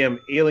goddamn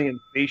alien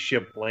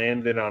spaceship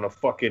landed on a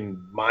fucking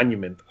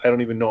monument. I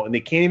don't even know, and they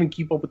can't even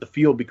keep up with the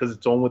field because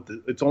it's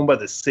owned by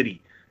the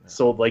city.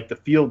 So like the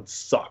field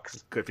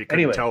sucks. If you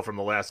couldn't tell from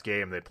the last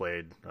game they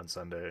played on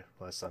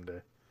last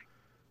Sunday.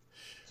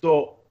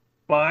 So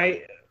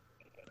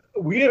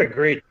we had a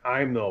great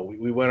time though.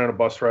 We went on a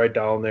bus ride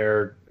down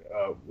there.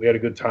 We had a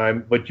good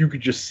time, but you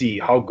could just see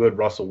how good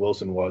Russell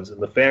Wilson was,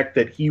 and the fact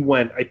that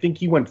I think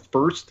he went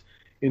first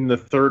in the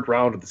third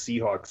round of the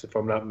Seahawks, if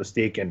I'm not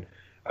mistaken.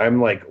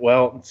 I'm like,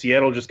 well,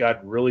 Seattle just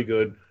got really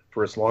good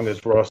for as long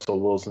as Russell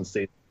Wilson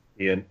stayed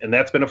in, and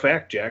that's been a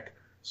fact, Jack.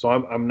 So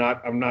I'm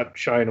not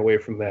shying away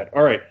from that.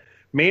 All right,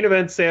 main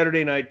event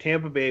Saturday night,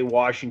 Tampa Bay,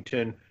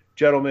 Washington.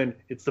 Gentlemen,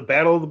 it's the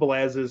Battle of the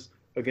Blazes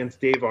against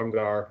Dave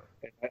Ungar.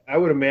 I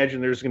would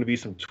imagine there's going to be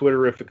some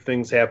Twitterific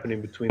things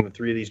happening between the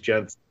three of these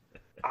gents.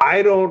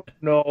 I don't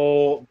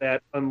know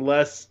that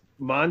unless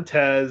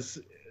Montez,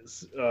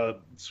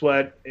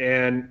 Sweat,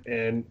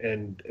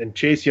 and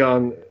Chase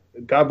Young,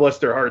 God bless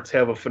their hearts,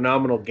 have a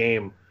phenomenal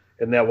game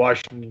in that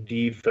Washington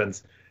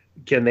defense,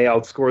 can they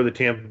outscore the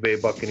Tampa Bay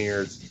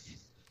Buccaneers?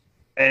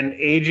 And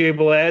AJ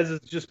Balaz is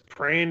just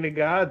praying to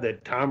God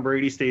that Tom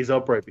Brady stays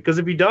upright, because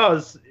if he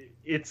does,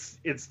 it's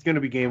going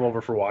to be game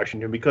over for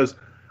Washington, because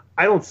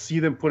I don't see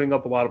them putting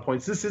up a lot of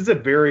points. This is a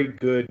very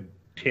good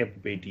Tampa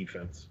Bay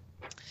defense.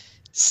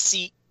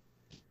 See,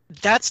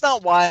 that's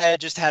not why I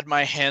just had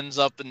my hands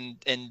up and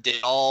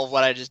did all of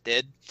what I just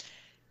did.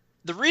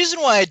 The reason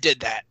why I did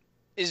that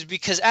is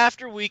because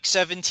after Week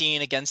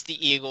 17 against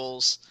the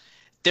Eagles,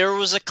 there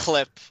was a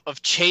clip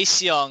of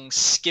Chase Young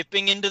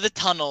skipping into the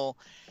tunnel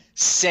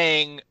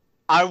saying,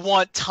 "I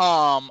want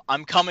Tom,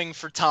 I'm coming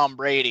for Tom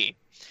Brady."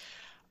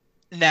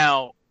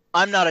 Now,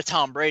 I'm not a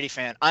Tom Brady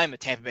fan. I'm a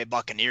Tampa Bay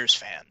Buccaneers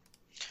fan.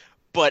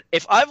 But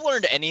if I've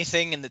learned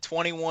anything in the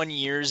 21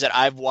 years that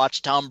I've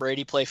watched Tom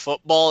Brady play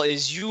football,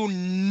 is you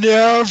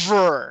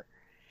never,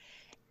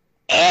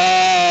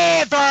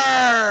 ever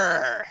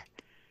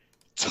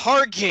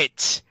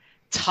target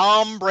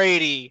Tom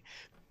Brady,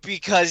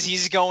 because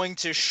he's going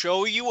to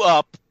show you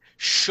up,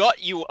 shut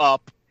you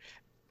up,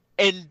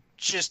 and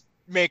just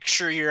make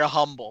sure you're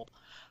humble.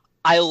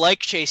 I like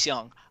Chase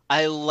Young.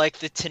 I like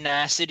the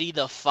tenacity,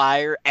 the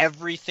fire,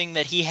 everything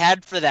that he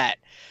had for that.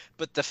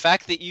 But the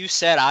fact that you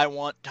said, "I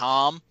want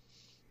Tom,"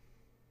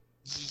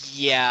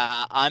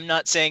 yeah, I'm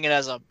not saying it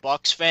as a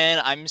Bucs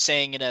fan. I'm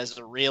saying it as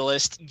a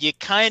realist. You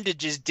kind of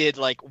just did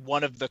like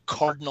one of the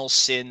cardinal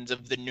sins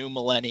of the new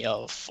millennia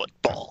of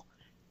football.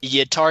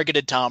 You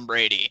targeted Tom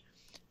Brady.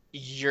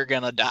 You're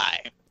going to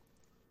die.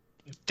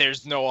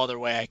 There's no other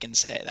way I can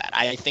say that.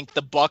 I think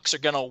the Bucs are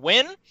going to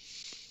win.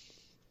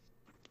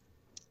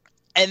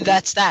 And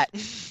that's that.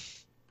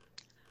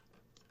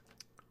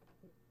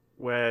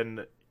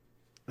 When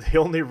the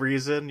only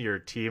reason your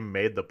team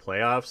made the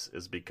playoffs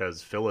is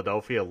because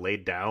Philadelphia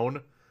laid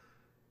down,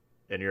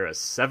 and you're a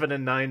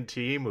 7-9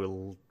 team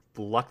who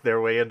lucked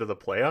their way into the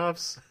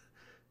playoffs,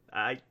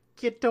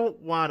 you don't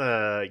want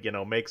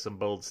to, make some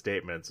bold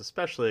statements,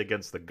 especially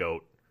against the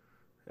GOAT.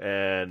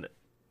 And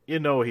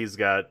he's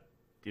got,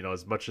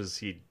 as much as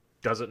he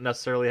doesn't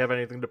necessarily have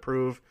anything to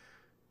prove,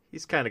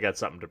 he's kind of got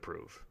something to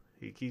prove.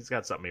 He's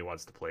got something he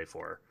wants to play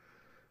for.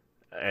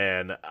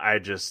 And I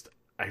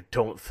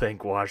don't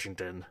think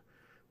Washington,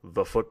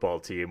 the football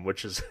team,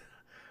 which is,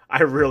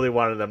 I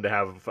wanted them to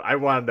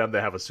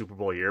have a Super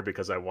Bowl year,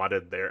 because I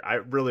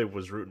really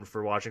was rooting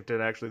for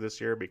Washington actually this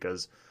year,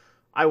 because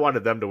I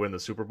wanted them to win the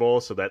Super Bowl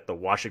so that the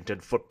Washington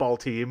football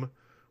team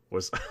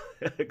was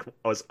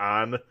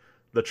on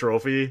the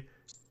trophy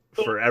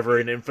forever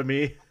in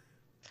infamy.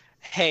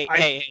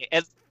 Hey,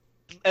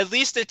 at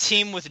least a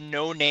team with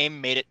no name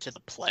made it to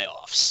the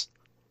playoffs.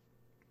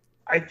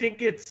 I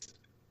think it's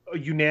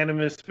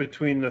unanimous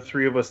between the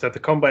three of us that the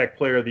comeback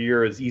player of the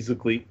year is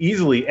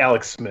easily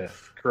Alex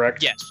Smith,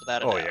 correct? Yes,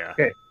 without a doubt. Yeah.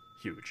 Okay.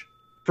 Huge.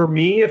 For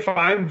me, if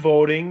I'm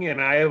voting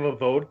and I have a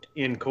vote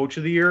in Coach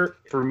of the Year,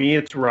 for me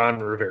it's Ron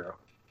Rivera.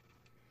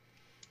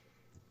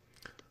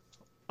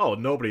 Oh,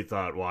 nobody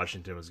thought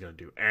Washington was going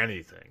to do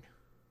anything.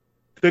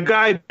 The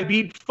guy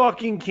beat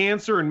fucking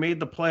cancer and made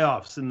the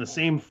playoffs in the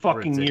same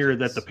fucking year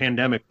that the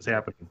pandemic was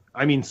happening.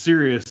 I mean,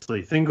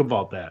 seriously, think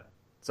about that.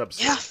 It's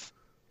absurd. Yeah.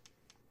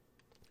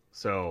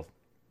 So,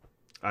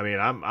 I mean,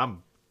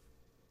 I'm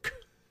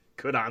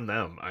good on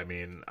them. I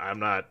mean, I'm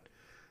not.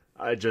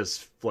 I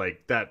just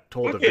like that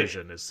whole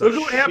division is such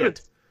Look what shit.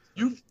 happens.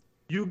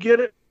 You get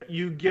it.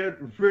 You get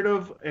rid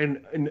of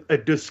a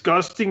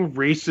disgusting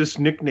racist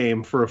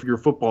nickname for your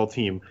football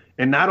team,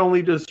 and not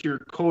only does your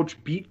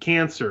coach beat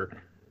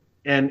cancer,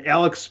 and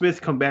Alex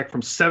Smith come back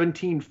from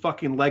 17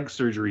 fucking leg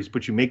surgeries,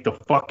 but you make the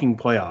fucking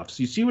playoffs.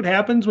 You see what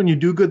happens when you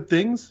do good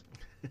things?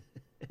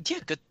 Yeah,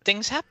 good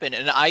things happen,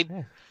 and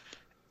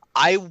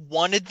I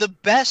wanted the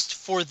best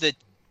for the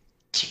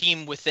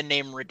team with the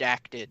name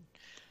redacted,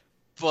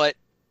 but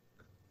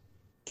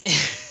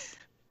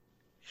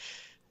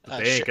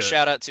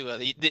shout out to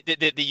the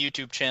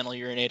YouTube channel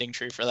Urinating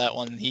Tree for that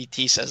one.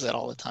 He says that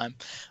all the time.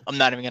 I'm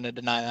not even going to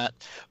deny that,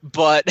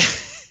 but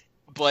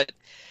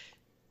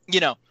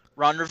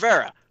Ron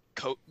Rivera,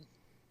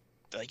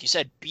 like you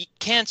said, beat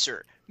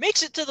cancer,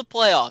 makes it to the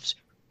playoffs,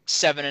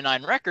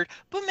 7-9 record,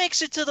 but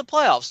makes it to the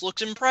playoffs,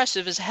 looks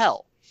impressive as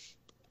hell.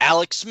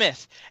 Alex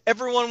Smith,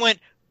 everyone went,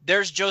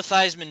 there's Joe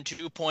Theismann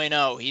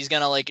 2.0. He's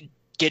going to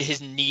get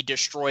his knee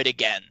destroyed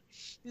again.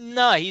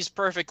 No, he's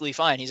perfectly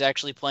fine. He's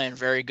actually playing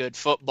very good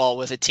football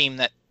with a team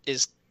that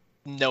is,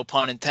 no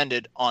pun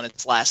intended, on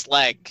its last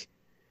leg.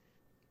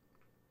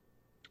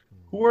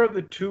 Who are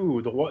the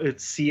two?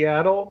 It's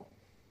Seattle,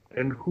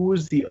 and who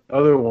is the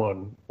other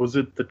one? Was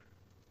it the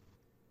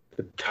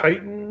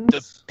Titans?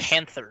 The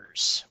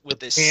Panthers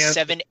with a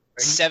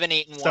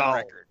 7-8-1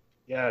 record.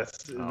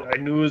 Yes, I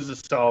knew it was the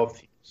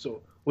South.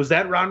 So was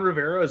that Ron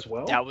Rivera as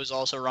well? That was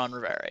also Ron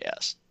Rivera,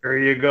 yes. There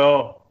you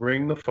go.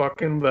 Ring the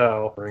fucking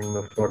bell. Ring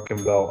the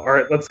fucking bell. All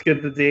right, let's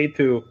get to day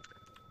 2.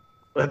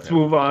 Let's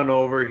move on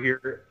over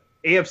here.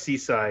 AFC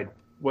side.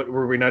 What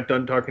were we not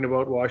done talking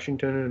about?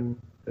 Washington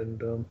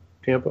and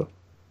Tampa?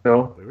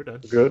 No, we were done.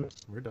 Good.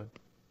 We're done.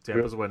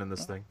 Tampa's winning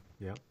this thing.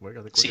 Yeah,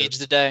 Siege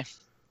the day.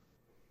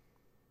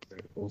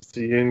 We'll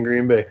see you in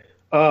Green Bay.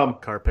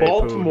 Carpe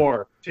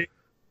Baltimore.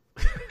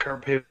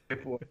 Carpe.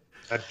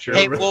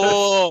 Hey,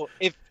 whoa.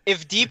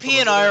 If DP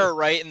and I are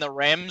right and the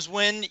Rams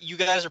win, you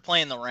guys are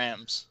playing the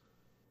Rams.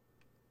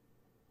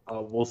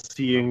 We'll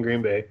see you in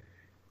Green Bay.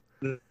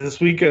 This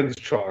weekend's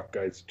chalk,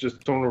 guys.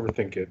 Just don't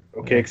overthink it.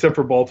 Okay, except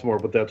for Baltimore,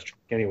 but that's chalk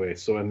anyway.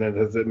 So, and then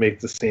it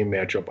makes the same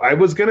matchup. I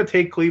was going to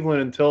take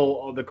Cleveland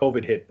until the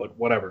COVID hit, but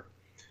whatever.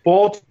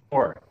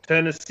 Baltimore,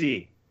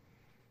 Tennessee.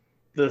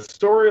 The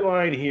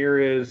storyline here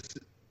is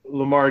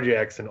Lamar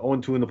Jackson,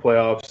 0-2 in the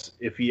playoffs.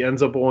 If he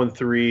ends up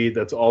 0-3,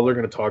 that's all they're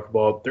going to talk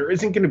about. There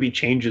isn't going to be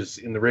changes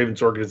in the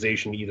Ravens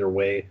organization either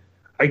way.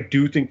 I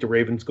do think the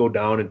Ravens go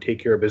down and take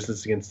care of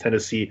business against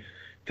Tennessee.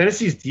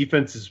 Tennessee's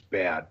defense is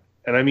bad,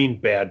 and I mean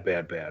bad,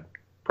 bad, bad.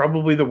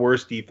 Probably the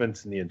worst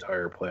defense in the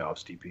entire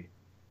playoffs, DP.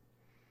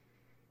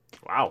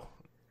 Wow.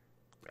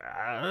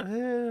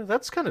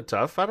 That's kind of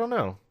tough. I don't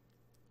know.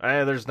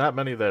 There's not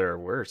many that are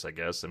worse, I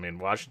guess. I mean,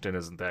 Washington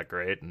isn't that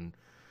great, and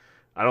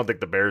I don't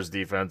think the Bears'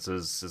 defense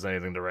is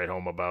anything to write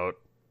home about.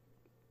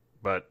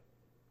 But,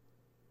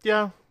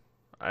 yeah,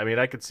 I mean,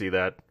 I could see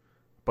that.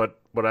 But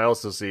what I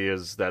also see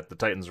is that the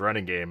Titans'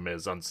 running game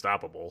is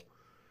unstoppable.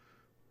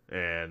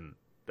 And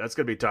that's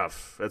going to be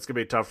tough. That's going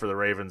to be tough for the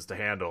Ravens to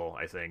handle,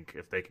 I think,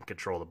 if they can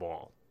control the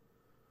ball.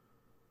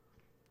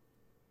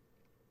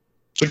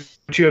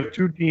 But you have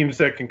two teams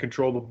that can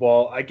control the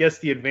ball. I guess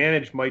the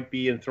advantage might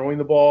be in throwing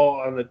the ball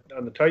on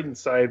the Titans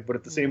side, but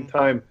at the same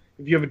time,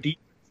 if you have a defense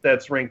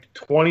that's ranked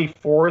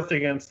 24th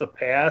against the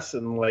pass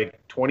and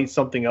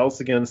 20-something else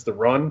against the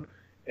run,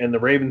 and the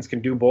Ravens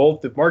can do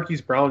both, if Marquise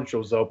Brown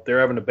shows up,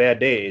 they're having a bad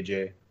day,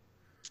 AJ.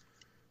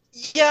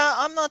 Yeah,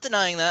 I'm not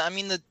denying that. I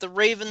mean, the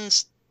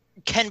Ravens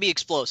can be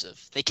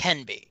explosive. They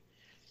can be.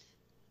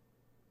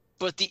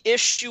 But the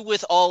issue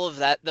with all of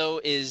that, though,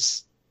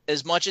 is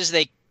as much as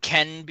they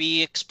can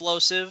be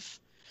explosive,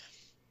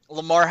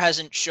 Lamar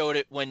hasn't showed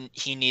it when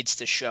he needs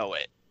to show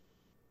it.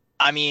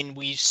 I mean,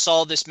 we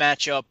saw this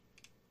matchup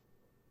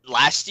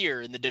last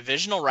year in the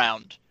divisional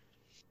round.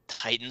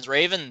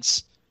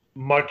 Titans-Ravens.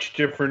 Much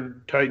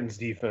different Titans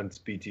defense,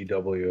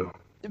 BTW.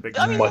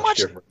 I mean,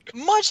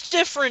 much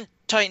different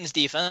Titans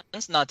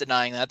defense. Not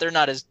denying that. They're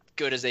not as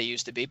good as they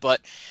used to be,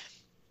 but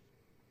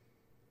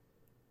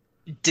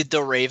did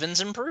the Ravens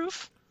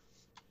improve?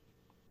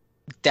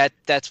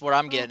 That's what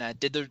I'm getting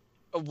at.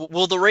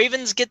 Will the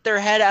Ravens get their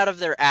head out of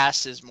their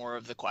ass is more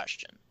of the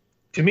question.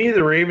 To me,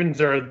 the Ravens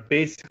are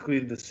basically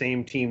the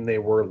same team they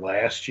were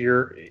last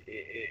year,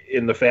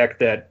 in the fact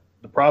that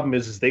the problem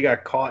is they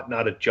got caught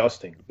not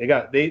adjusting.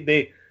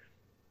 They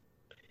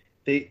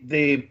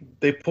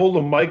pulled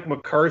a Mike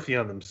McCarthy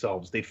on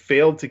themselves. They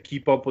failed to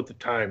keep up with the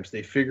times.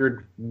 They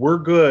figured we're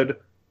good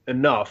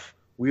enough.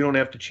 We don't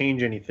have to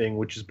change anything,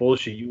 which is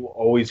bullshit. You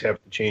always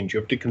have to change.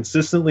 You have to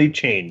consistently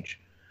change.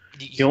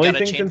 The only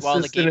thing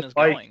consistent in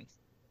life,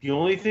 the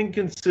only thing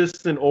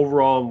consistent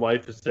overall in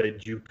life is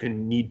that you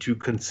need to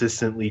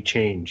consistently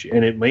change.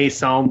 And it may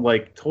sound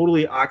like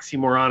totally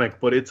oxymoronic,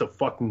 but it's a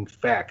fucking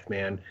fact,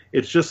 man.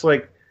 It's just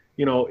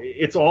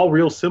it's all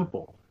real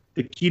simple.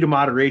 The key to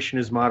moderation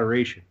is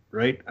moderation,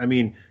 right? I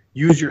mean,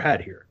 use your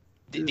head here.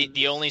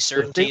 The only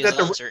certainty is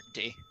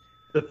uncertainty.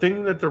 The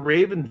thing that the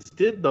Ravens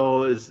did,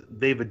 though, is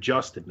they've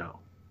adjusted now.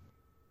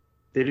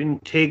 They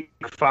didn't take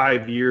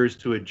 5 years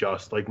to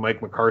adjust like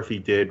Mike McCarthy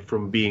did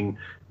from being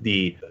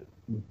the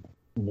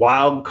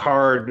wild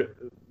card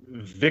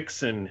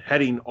vixen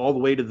heading all the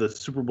way to the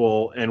Super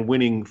Bowl and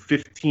winning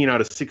 15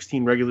 out of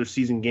 16 regular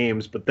season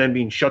games, but then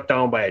being shut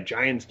down by a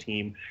Giants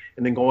team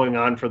and then going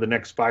on for the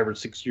next 5 or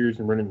 6 years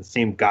and running the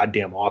same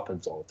goddamn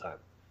offense all the time.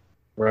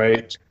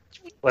 Right?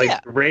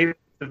 Like, the Ravens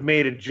have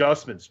made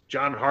adjustments.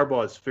 John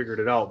Harbaugh has figured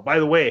it out. By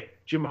the way,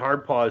 Jim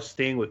Harbaugh is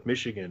staying with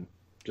Michigan,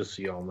 just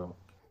so y'all know.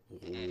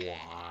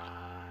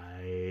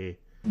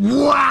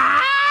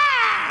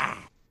 Why?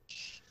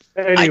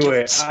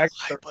 Anyway,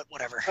 but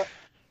whatever.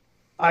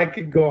 I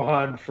could go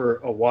on for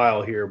a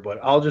while here, but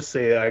I'll just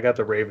say I got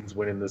the Ravens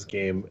winning this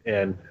game,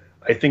 and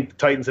I think the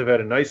Titans have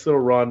had a nice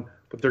little run,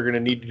 but they're going to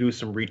need to do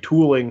some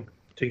retooling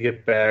to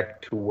get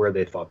back to where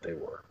they thought they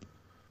were.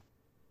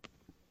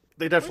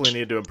 They definitely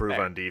need to improve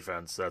on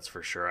defense, that's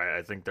for sure.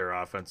 I think their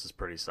offense is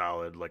pretty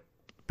solid. Like,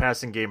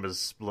 passing game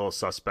is a little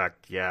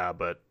suspect, yeah,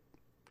 but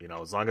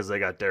as long as they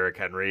got Derrick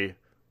Henry,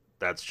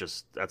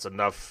 that's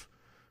enough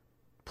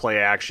play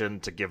action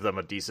to give them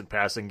a decent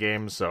passing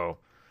game. So,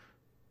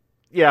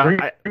 yeah, ring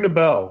the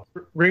bell.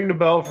 Ring the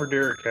bell for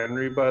Derrick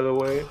Henry, by the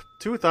way.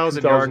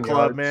 2,000 yard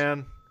club,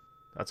 man.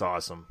 That's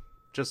awesome.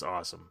 Just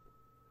awesome.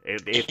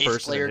 Eighth person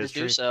player in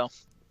history. to do so.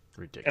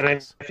 Ridiculous. And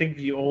I think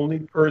the only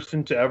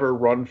person to ever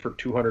run for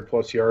 200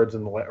 plus yards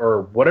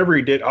or whatever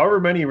he did, however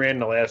many he ran in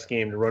the last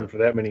game, to run for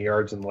that many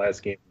yards in the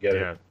last game to get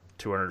it.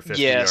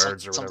 250 yards or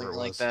whatever something it was.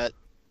 like that.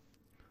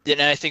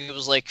 Didn't I think it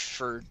was like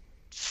for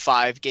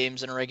 5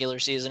 games in a regular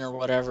season or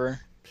whatever,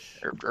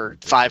 or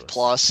 5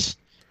 plus.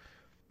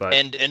 But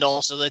and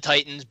also the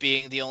Titans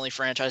being the only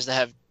franchise to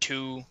have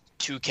 2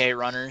 2K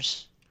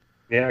runners.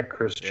 Yeah,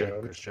 Chris Jones.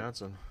 Chris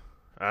Johnson.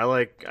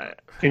 Let's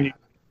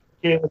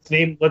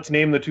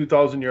name the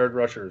 2,000-yard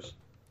rushers.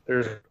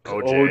 There's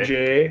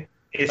OJ.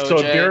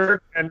 So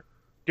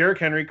Derrick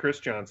Henry, Chris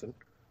Johnson,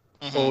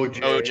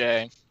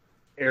 OJ,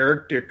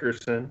 Eric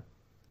Dickerson,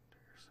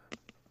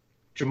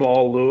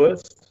 Jamal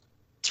Lewis,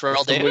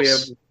 Terrell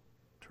Davis.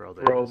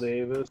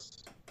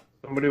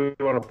 Somebody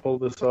want to pull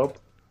this up?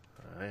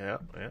 Yeah.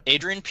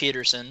 Adrian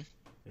Peterson.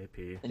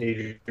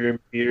 Adrian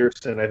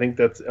Peterson. I think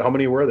that's how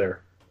many were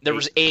there? There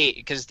was 8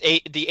 because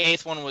the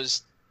 8th one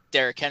was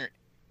Derrick Henry.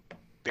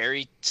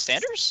 Barry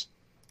Sanders?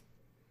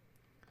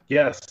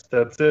 Yes,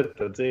 that's it.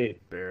 That's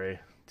 8. Barry,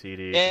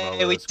 TD.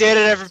 Hey, we did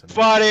it,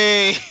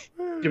 everybody!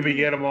 Did we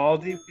get them all,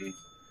 DP?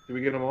 Did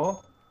we get them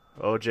all?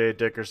 OJ,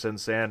 Dickerson,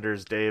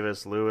 Sanders,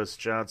 Davis, Lewis,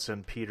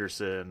 Johnson,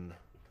 Peterson,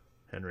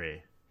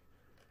 Henry.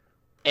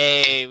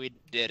 Hey, we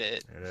did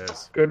it. It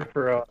is. Good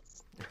for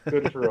us.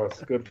 Good for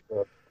us.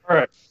 All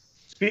right.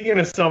 Speaking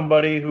of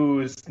somebody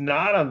who's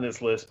not on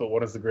this list, but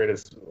one of the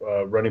greatest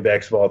running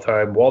backs of all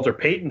time, Walter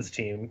Payton's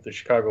team, the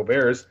Chicago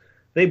Bears,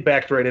 they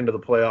backed right into the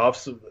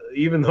playoffs,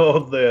 even though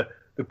the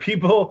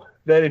people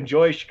that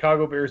enjoy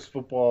Chicago Bears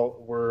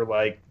football were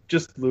like,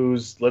 just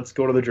lose, let's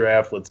go to the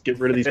draft, let's get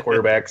rid of these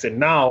quarterbacks. And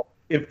now,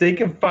 if they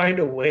can find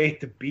a way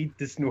to beat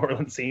this New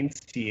Orleans Saints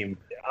team,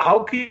 how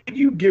could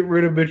you get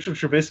rid of Mitchell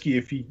Trubisky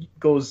if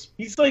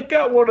he's like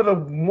got one of the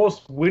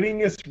most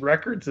winningest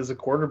records as a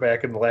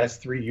quarterback in the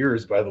last 3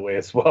 years, by the way,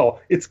 as well.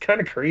 It's kind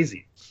of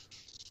crazy.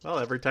 Well,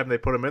 every time they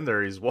put him in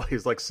there, he's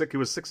like sick. He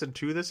was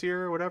 6-2 this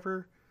year or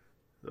whatever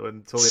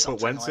until they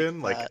put Wentz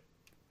in.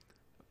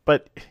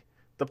 But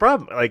the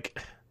problem,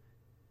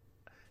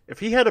 if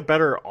he had a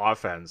better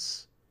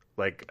offense,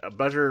 like a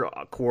better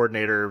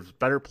coordinator,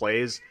 better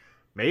plays,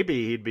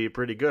 maybe he'd be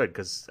pretty good.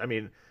 Because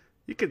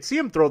you can see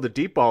him throw the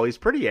deep ball. He's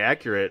pretty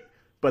accurate,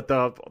 but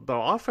the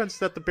offense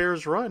that the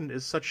Bears run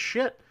is such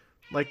shit.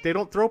 Like, they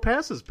don't throw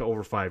passes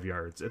over 5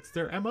 yards. It's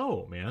their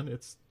MO, man.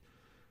 It's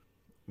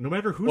no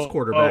matter who's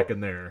quarterback in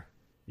there,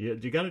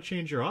 you got to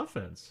change your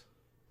offense.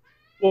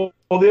 Well,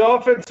 the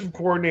offensive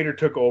coordinator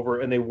took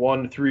over, and they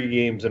won 3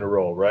 games in a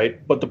row,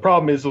 right? But the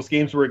problem is those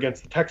games were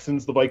against the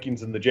Texans, the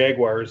Vikings, and the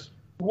Jaguars,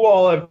 who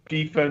all have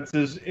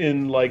defenses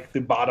in, like,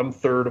 the bottom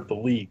third of the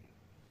league.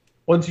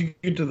 Once you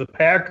get to the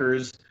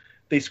Packers,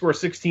 they score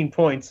 16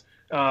 points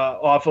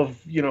off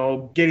of,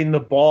 getting the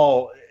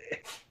ball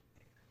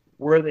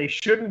where they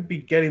shouldn't be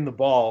getting the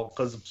ball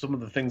because of some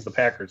of the things the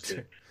Packers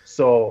did.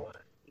 So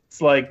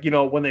it's like,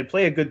 when they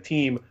play a good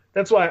team,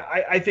 that's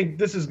why I think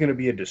this is going to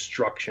be a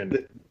destruction.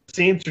 The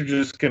Saints are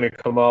just going to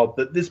come out.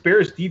 This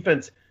Bears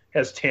defense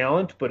has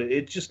talent, but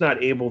it's just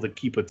not able to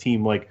keep a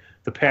team like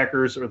the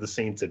Packers or the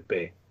Saints at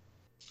bay.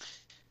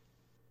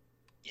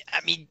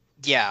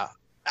 Yeah.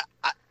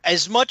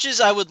 As much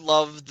as I would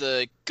love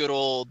the good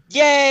old,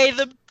 yay,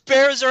 the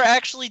Bears are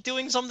actually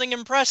doing something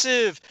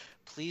impressive,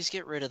 please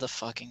get rid of the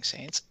fucking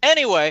Saints.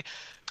 Anyway,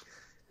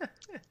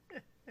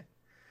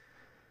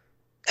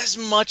 as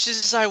much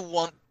as I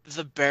want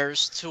the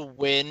Bears to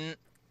win,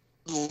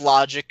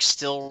 logic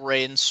still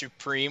reigns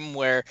supreme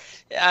where,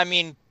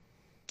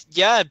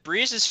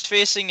 Breeze is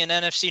facing an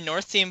NFC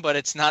North team, but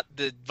it's not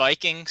the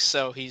Vikings,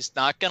 so he's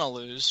not going to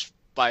lose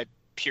by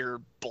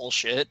pure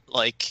bullshit.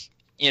 Like,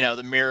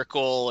 the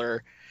miracle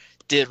or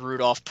did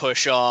Rudolph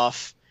push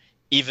off,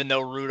 even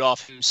though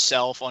Rudolph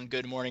himself on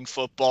Good Morning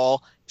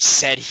Football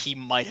said he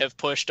might have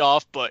pushed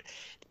off, but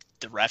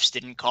the refs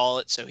didn't call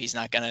it, so he's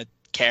not going to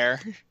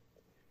care.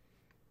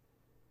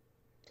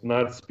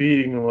 not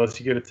speeding unless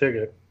you get a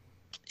ticket.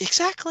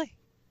 Exactly.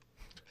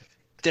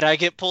 Did I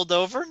get pulled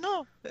over?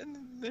 No.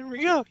 There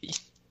we go.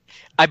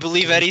 I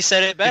believe Eddie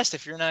said it best.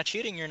 If you're not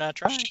cheating, you're not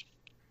trying.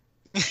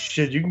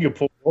 Shit, you can get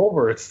pulled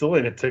over. It still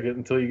ain't a ticket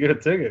until you get a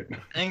ticket.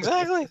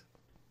 Exactly.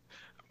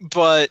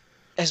 But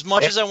as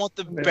much as I want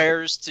the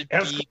Bears to be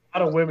a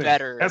lot of women.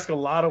 better. Ask a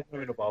lot of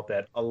women about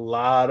that. A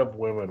lot of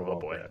women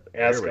about that.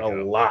 Ask a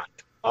lot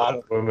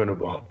of women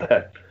about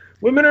that.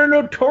 Women are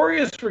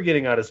notorious for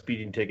getting out of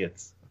speeding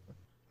tickets.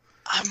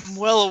 I'm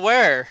well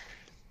aware.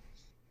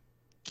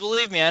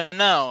 Believe me, I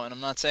know, and I'm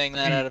not saying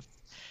that out of...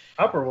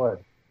 Up or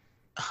what?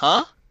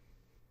 Huh?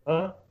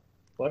 Huh?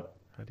 What?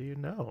 How do you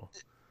know?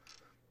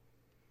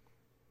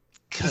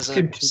 Because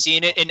I've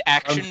seen it in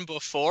action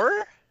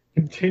before.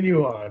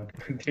 Continue on.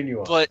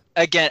 But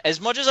again, as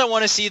much as I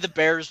want to see the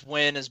Bears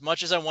win, as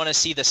much as I want to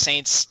see the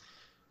Saints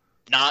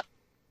not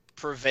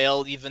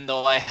prevail, even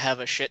though I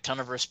have a shit ton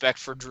of respect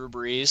for Drew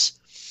Brees,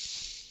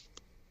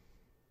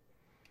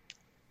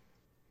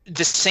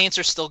 the Saints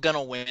are still going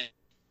to win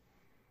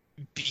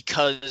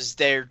because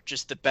they're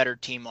just the better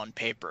team on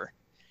paper.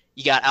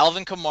 You got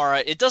Alvin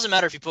Kamara. It doesn't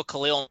matter if you put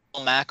Khalil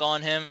Mack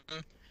on him.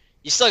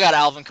 You still got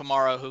Alvin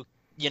Kamara who,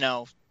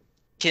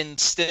 can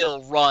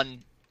still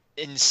run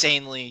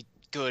insanely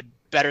good,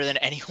 better than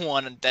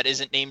anyone that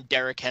isn't named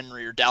Derrick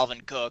Henry or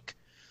Dalvin Cook.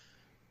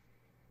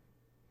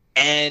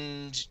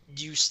 And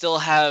you still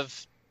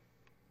have,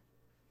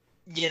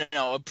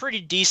 a pretty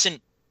decent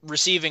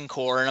receiving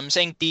core. And I'm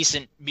saying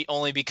decent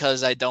only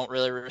because I don't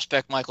really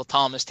respect Michael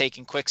Thomas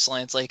taking quick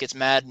slants like it's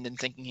Madden and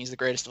thinking he's the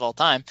greatest of all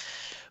time.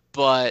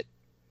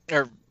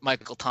 Or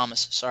Michael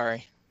Thomas,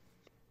 sorry.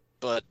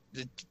 But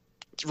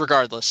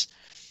regardless,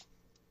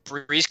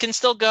 Brees can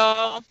still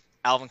go.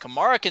 Alvin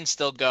Kamara can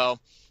still go.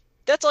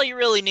 That's all you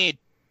really need.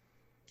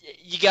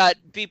 You got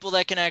people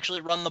that can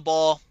actually run the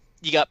ball.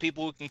 You got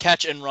people who can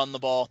catch and run the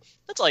ball.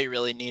 That's all you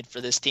really need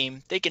for this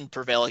team. They can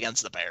prevail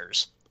against the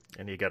Bears.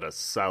 And you got a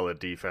solid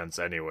defense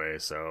anyway,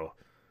 so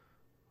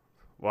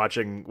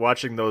watching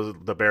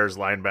the Bears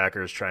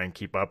linebackers try and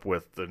keep up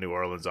with the New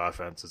Orleans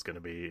offense is going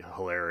to be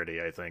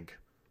hilarity, I think.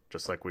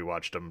 Just like we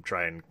watched them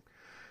try and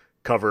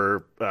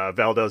cover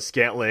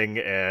Valdez-Scantling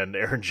and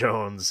Aaron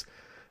Jones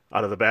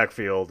out of the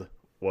backfield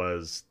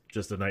was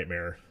just a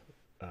nightmare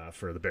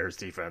for the Bears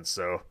defense.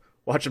 So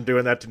watch them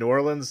doing that to New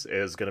Orleans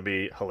is going to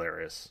be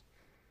hilarious.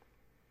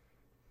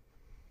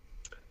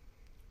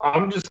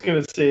 I'm just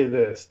going to say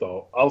this,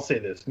 though. I'll say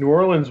this. New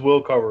Orleans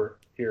will cover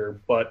here,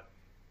 but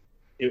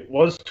it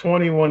was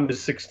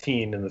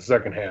 21-16 in the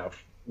second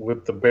half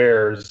with the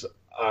Bears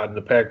on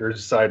the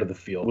Packers' side of the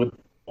field with the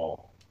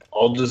ball.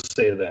 I'll just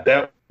say that.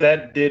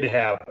 That did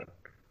happen.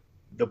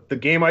 The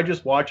game I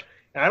just watched,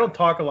 and I don't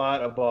talk a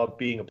lot about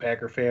being a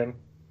Packer fan.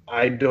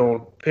 I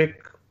don't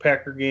pick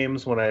Packer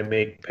games when I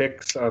make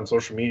picks on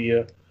social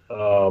media.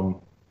 I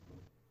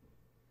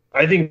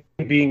think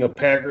being a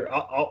Packer,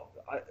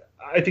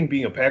 I think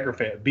being a Packer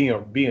fan, being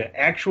an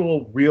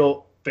actual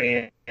real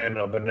fan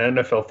of an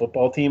NFL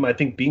football team, I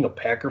think being a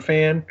Packer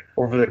fan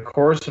over the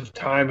course of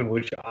time in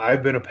which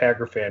I've been a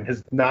Packer fan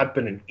has not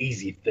been an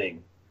easy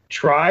thing.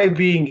 Try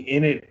being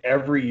in it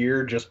every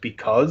year just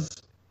because,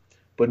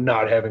 but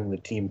not having the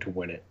team to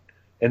win it.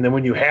 And then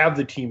when you have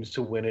the teams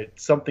to win it,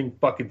 something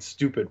fucking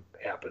stupid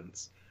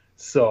happens.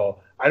 So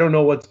I don't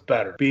know what's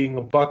better, being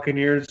a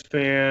Buccaneers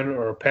fan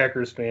or a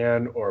Packers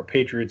fan or a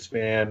Patriots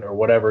fan or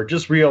whatever.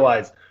 Just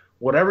realize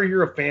whatever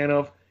you're a fan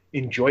of,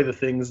 enjoy the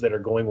things that are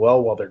going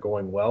well while they're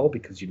going well,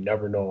 because you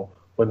never know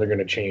when they're going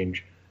to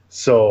change.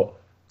 So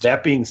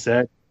that being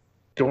said,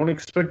 don't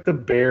expect the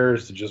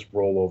Bears to just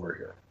roll over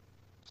here.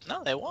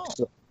 No, they won't.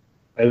 So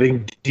I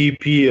think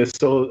DP is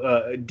so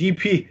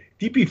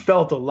DP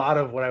felt a lot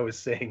of what I was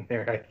saying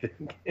there, I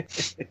think.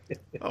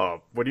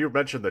 Oh, when you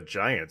mentioned the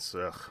Giants,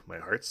 my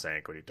heart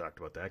sank when you talked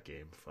about that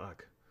game.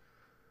 Fuck.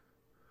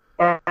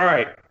 All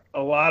right.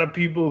 A lot of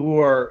people who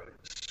are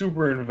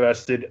super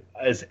invested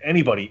as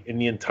anybody in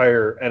the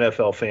entire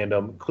NFL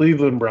fandom,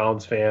 Cleveland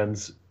Browns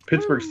fans,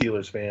 Pittsburgh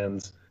Steelers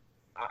fans,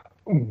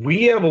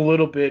 we have a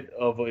little bit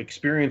of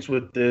experience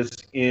with this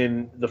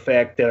in the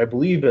fact that I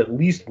believe at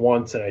least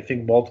once, and I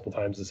think multiple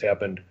times this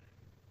happened,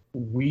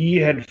 we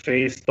had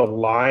faced the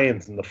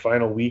Lions in the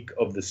final week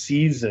of the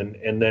season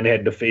and then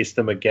had to face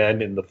them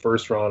again in the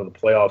first round of the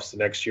playoffs the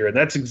next year. And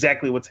that's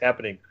exactly what's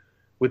happening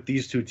with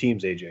these two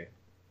teams, AJ.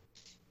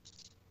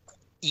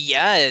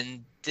 Yeah,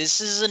 and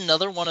this is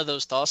another one of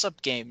those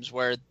toss-up games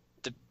where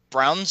the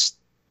Browns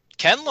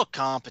can look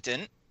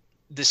competent.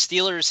 The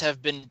Steelers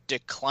have been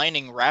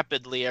declining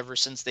rapidly ever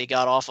since they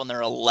got off on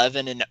their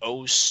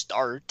 11-0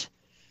 start.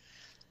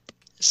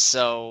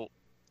 So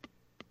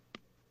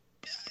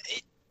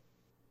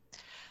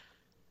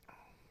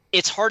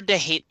it's hard to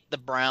hate the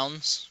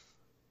Browns.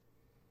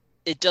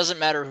 It doesn't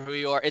matter who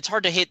you are. It's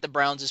hard to hate the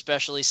Browns,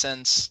 especially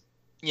since,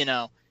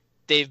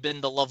 they've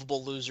been the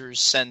lovable losers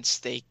since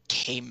they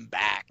came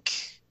back.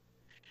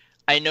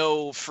 I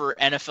know for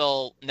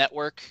NFL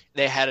Network,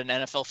 they had an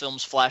NFL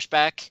Films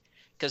flashback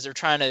because they're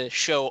trying to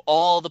show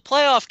all the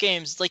playoff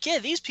games. It's like, yeah,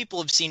 these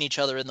people have seen each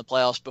other in the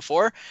playoffs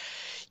before.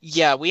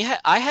 Yeah,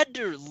 I had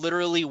to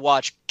literally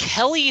watch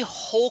Kelly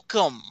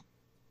Holcomb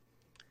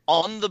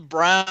on the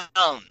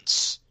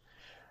Browns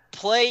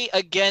play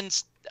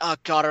against, oh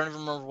God, I don't even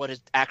remember what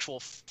his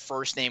actual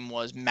first name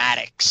was,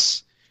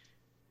 Maddox.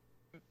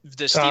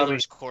 The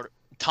Steelers quarter.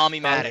 Tommy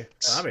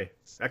Maddox. Tommy.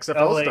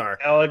 XFL star.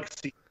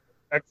 Alex,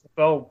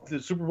 XFL,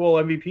 the Super Bowl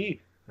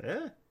MVP.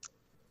 Yeah.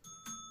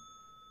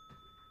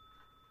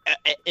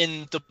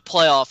 In the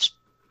playoffs,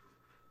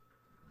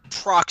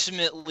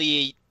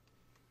 approximately,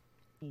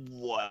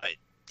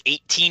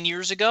 18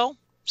 years ago?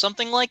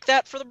 Something like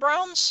that for the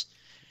Browns?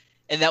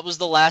 And that was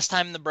the last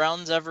time the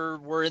Browns ever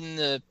were in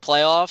the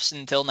playoffs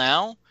until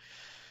now.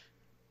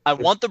 I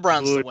want the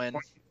Browns to win.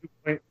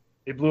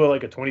 They blew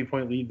like a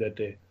 20-point lead that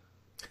day.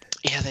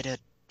 Yeah, they did.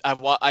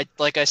 I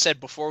like I said,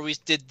 before we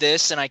did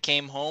this and I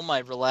came home, I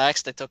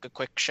relaxed. I took a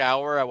quick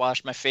shower. I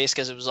washed my face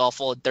because it was all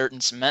full of dirt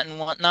and cement and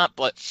whatnot.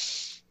 But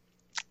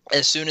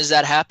as soon as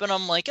that happened,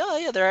 I'm like, oh,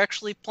 yeah, they're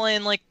actually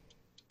playing like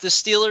the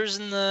Steelers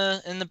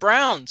and the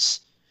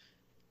Browns.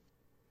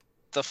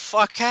 The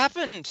fuck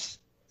happened?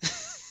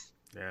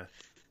 Yeah.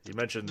 You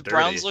mentioned the dirty.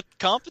 Browns look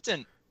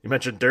competent. You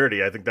mentioned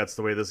dirty. I think that's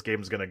the way this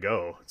game's going to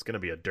go. It's going to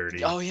be a dirty,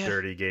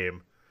 dirty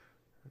game.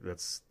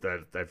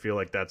 I feel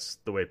like that's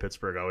the way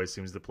Pittsburgh always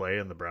seems to play,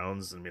 and the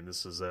Browns, I mean,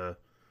 this is a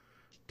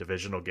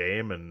divisional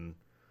game, and,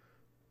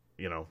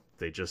 you know,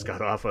 they just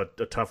got off a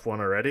tough one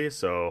already,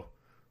 so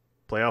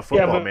playoff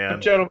football,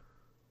 man. Gentlemen,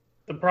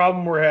 the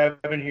problem we're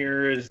having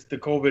here is the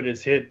COVID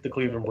has hit the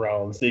Cleveland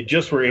Browns. They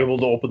just were able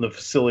to open the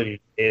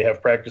facility. They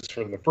have practice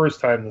for the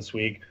first time this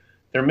week.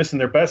 They're missing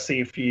their best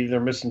safety. They're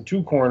missing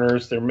 2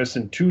 corners. They're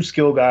missing 2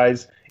 skill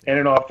guys and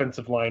an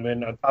offensive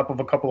lineman on top of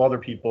a couple other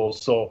people.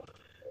 So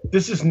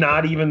this is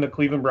not even the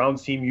Cleveland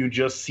Browns team you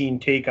just seen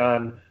take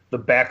on the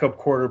backup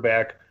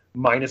quarterback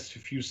minus a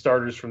few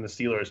starters from the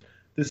Steelers.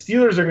 The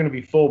Steelers are going to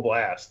be full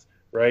blast,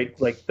 right?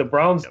 Like the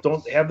Browns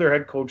don't have their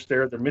head coach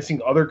there. They're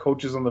missing other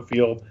coaches on the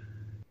field.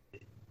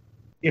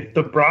 If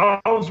the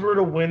Browns were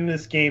to win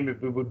this game,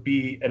 it would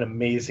be an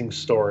amazing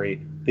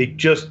story.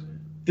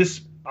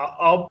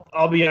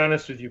 I'll be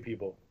honest with you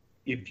people.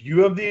 If you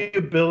have the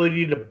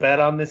ability to bet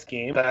on this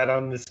game. The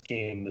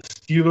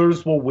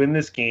Steelers will win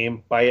this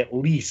game by at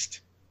least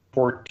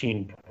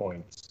 14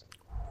 points.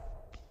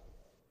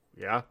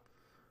 Yeah.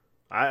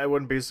 I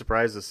wouldn't be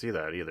surprised to see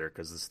that either,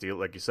 because the Steelers,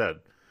 like you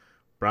said,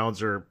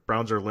 Browns are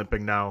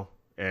limping now,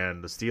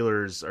 and the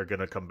Steelers are going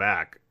to come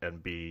back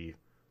and be,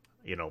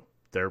 you know,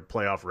 they're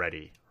playoff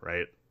ready,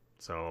 right?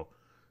 So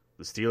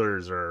the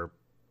Steelers are,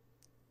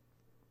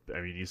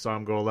 I mean, you saw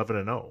them go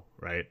 11-0,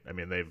 right? I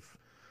mean,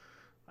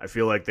 I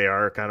feel like they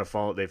are kind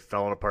of they've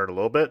fallen apart a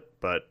little bit,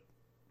 but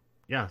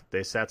yeah,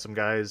 they sat some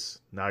guys.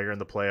 Now you're in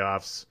the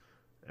playoffs,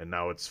 and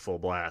now it's full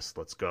blast.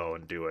 Let's go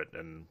and do it.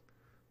 And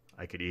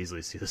I could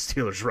easily see the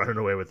Steelers running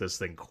away with this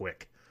thing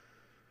quick.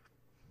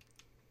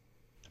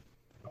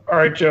 All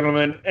right,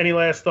 gentlemen, any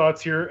last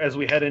thoughts here as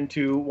we head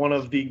into one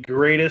of the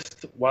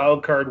greatest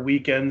wild card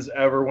weekends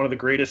ever, one of the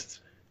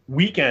greatest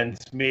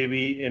weekends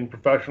maybe in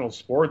professional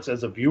sports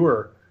as a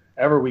viewer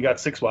ever? We got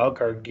 6 wild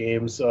card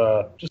games.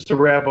 Just to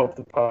wrap up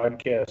the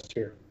podcast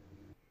here.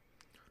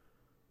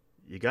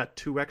 You got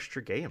 2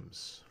 extra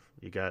games.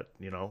 You got,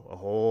 a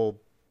whole,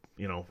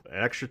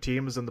 extra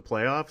teams in the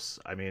playoffs.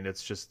 I mean,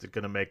 it's just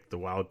going to make the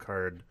wild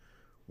card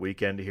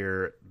weekend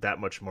here that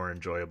much more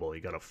enjoyable.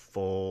 You got a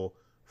full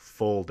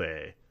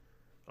day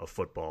of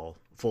football,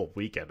 full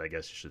weekend, I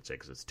guess you should say,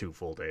 because it's 2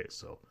 full days.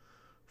 So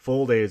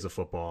full days of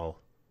football,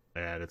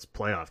 and it's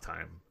playoff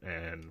time.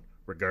 And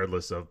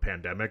regardless of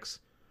pandemics,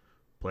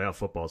 playoff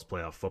football is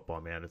playoff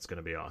football, man. It's going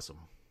to be awesome.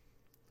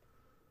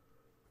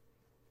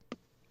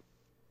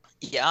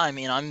 Yeah, I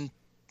mean,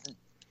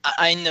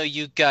 I know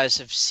you guys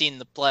have seen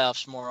the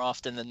playoffs more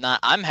often than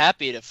not. I'm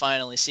happy to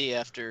finally see,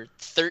 after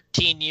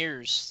 13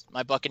 years,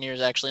 my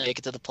Buccaneers actually make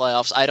it to the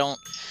playoffs.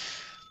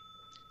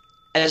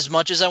 As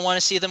much as I want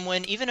to see them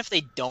win, even if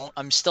they don't,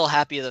 I'm still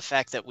happy of the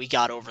fact that we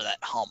got over that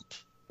hump.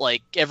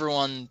 Like,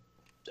 everyone,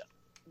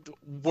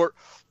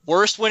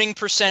 worst winning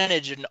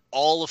percentage in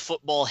all of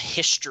football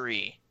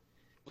history,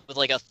 with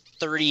like a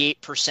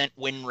 38%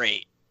 win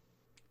rate.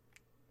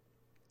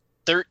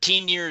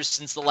 13 years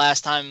since the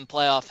last time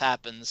playoff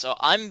happened. So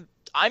I'm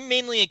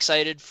mainly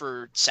excited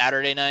for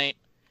Saturday night,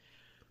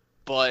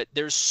 but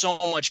there's so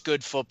much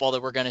good football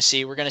that we're going to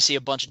see. We're going to see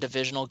a bunch of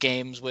divisional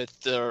games with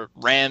the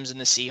Rams and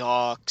the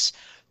Seahawks,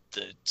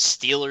 the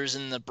Steelers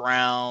and the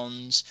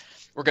Browns.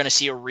 We're going to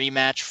see a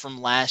rematch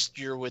from last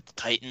year with the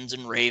Titans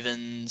and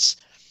Ravens.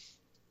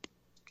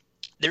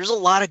 There's a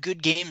lot of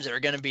good games that are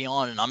going to be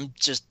on, and I'm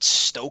just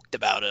stoked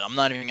about it. I'm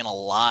not even going to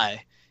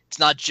lie. It's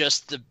not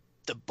just the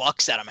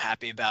Bucs that I'm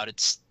happy about.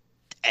 It's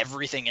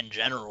everything in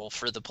general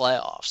for the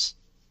playoffs.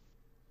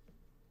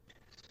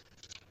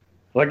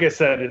 Like I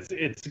said,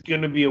 it's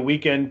going to be a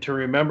weekend to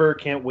remember.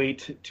 Can't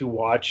wait to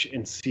watch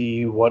and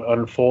see what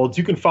unfolds.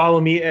 You can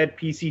follow me at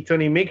PC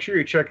Tony. Make sure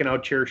you're checking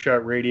out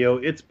Chairshot Radio.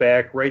 It's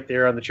back right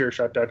there on the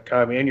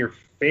Chairshot.com and your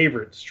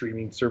favorite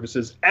streaming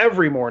services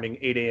every morning,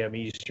 8 a.m.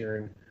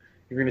 Eastern.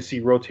 You're going to see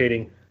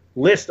rotating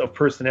list of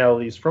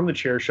personalities from the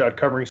Chairshot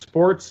covering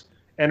sports,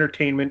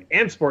 entertainment,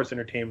 and sports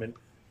entertainment,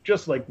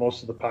 just like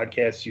most of the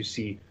podcasts you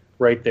see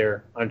right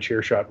there on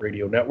Chairshot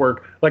Radio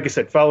Network. Like I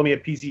said, follow me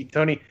at PC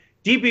Tony.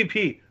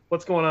 DPP.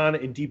 What's going on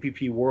in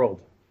DPP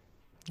world?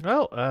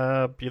 Well,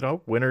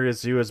 Winter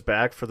Is You is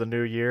back for the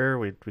new year.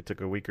 We took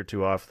a week or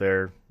two off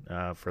there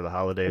for the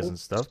holidays and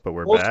stuff, but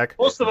we're back.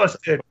 Most of us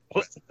did.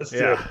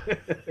 Did.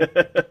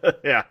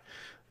 Yeah,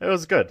 it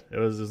was good. It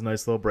was a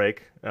nice little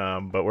break,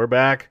 but we're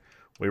back.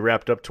 We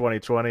wrapped up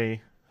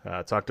 2020,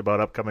 talked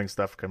about upcoming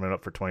stuff coming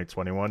up for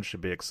 2021.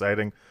 Should be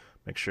exciting.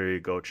 Make sure you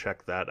go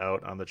check that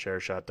out on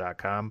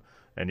thechairshot.com,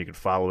 and you can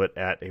follow it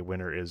at A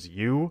Winner Is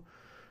You.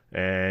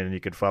 And you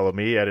can follow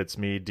me at It's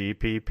Me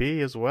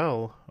DPP as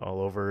well,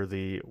 all over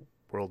the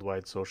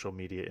worldwide social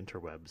media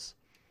interwebs.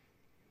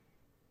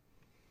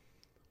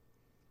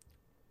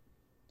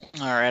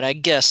 All right, I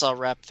guess I'll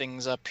wrap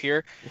things up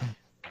here.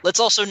 Let's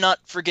also not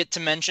forget to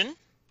mention...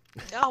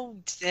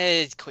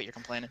 quit your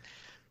complaining.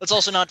 Let's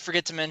also not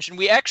forget to mention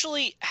we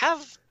actually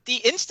have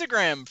the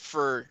Instagram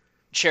for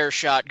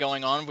Chairshot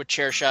going on with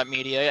Chairshot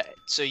Media,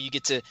 so you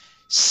get to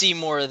see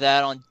more of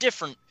that on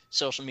different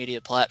social media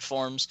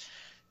platforms.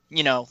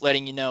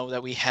 Letting you know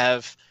that we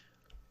have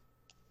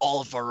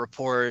all of our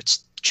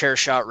reports,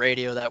 Chairshot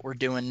Radio that we're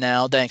doing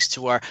now, thanks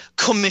to our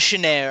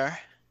commissioner,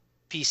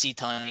 PC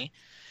Tony.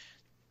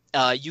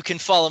 You can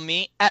follow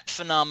me at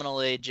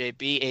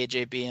PhenomenalAJB,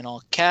 AJB in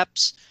all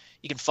caps.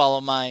 You can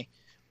follow my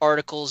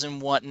articles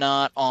and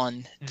whatnot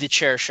on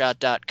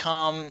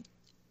thechairshot.com.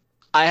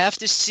 I have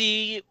to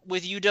see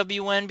with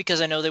UWN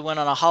because I know they went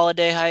on a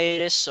holiday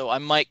hiatus, so I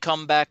might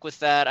come back with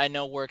that. I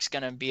know work's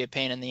going to be a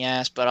pain in the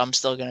ass, but I'm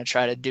still going to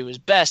try to do as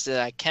best as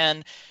I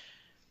can.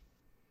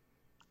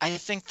 I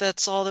think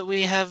that's all that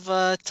we have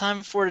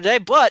time for today,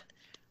 but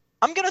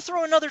I'm going to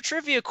throw another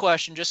trivia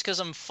question just because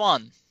I'm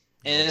fun.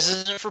 And this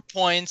isn't for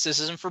points.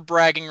 This isn't for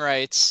bragging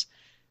rights.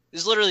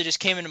 This literally just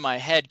came into my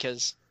head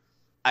because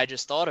I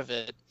just thought of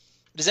it.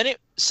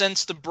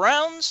 Since the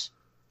Browns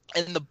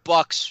and the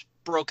Bucks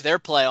broke their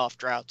playoff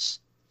droughts,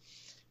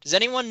 does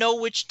anyone know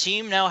which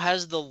team now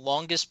has the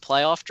longest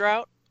playoff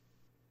drought?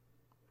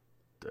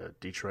 The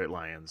Detroit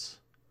Lions.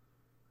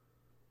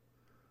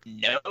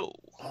 No.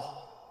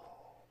 Oh.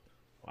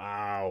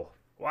 Wow.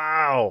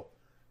 I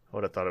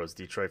would have thought it was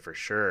Detroit for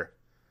sure.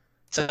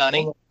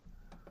 Sonny?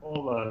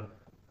 Hold on.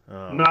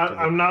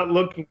 I'm not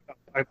looking.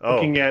 I'm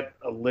looking at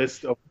a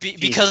list of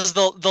because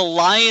the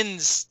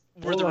Lions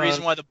were the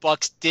reason why the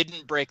Bucks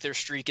didn't break their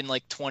streak in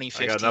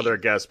 2015. I got another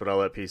guess, but I'll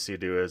let PC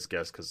do his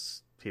guess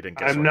because he didn't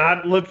guess. I'm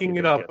not looking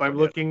it up. I'm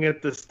looking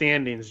at the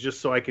standings just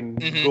so I can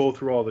go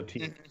through all the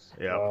teams.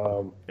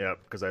 Yeah,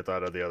 because I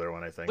thought of the other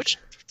one, I think. Which,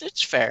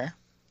 it's fair.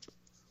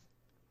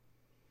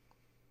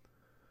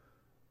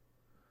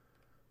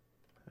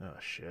 Oh,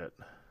 shit.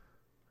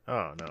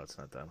 Oh, no, it's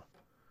not them.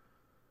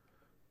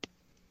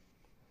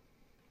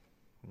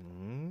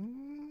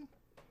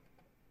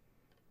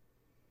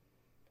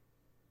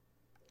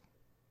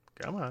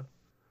 Come on.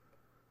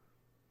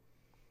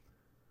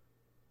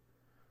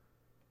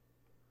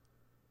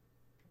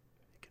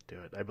 You can do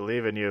it. I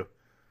believe in you.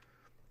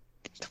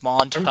 Come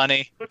on,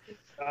 honey.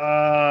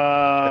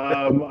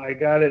 I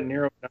got it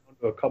narrowed down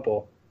to a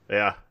couple.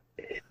 Yeah.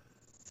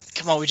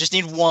 Come on, we just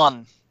need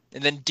one,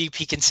 and then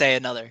DP can say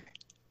another.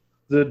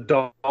 The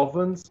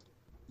Dolphins?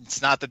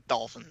 It's not the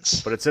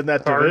Dolphins. But it's in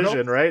that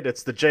division, right?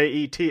 It's the Jets,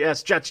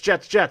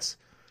 Jets.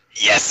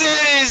 Yes, it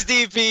is,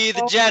 DP.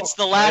 The Jets,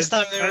 the last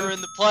time they were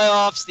in the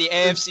playoffs, the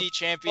AFC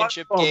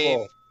Championship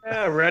game.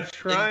 Yeah,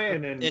 Rex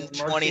Ryan in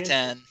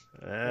 2010.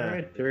 All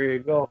right, there you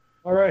go.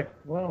 All right,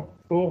 well,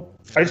 cool.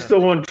 I still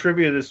won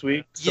trivia this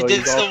week. So you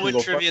did still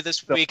win trivia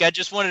this week. I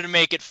just wanted to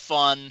make it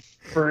fun.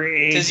 For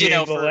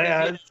AJ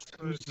Velaz,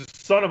 who's the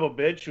son of a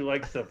bitch who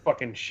likes to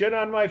fucking shit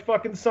on my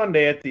fucking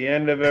Sunday at the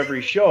end of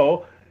every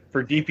show.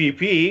 For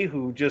DPP,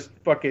 who just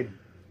fucking,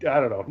 I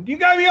don't know. You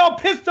got me all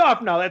pissed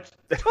off now. That's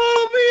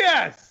total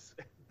BS.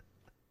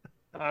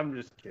 I'm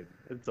just kidding.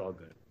 It's all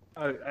good.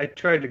 I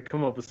tried to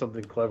come up with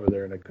something clever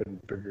there and I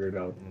couldn't figure it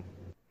out.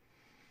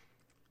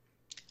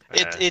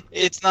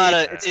 It's not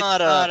a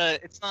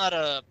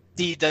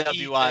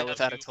DWI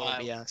without a total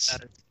BS.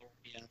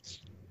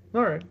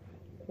 All right.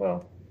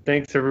 Well,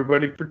 thanks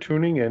everybody for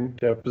tuning in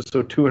to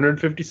episode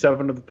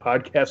 257 of the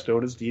podcast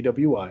Otis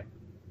DWI.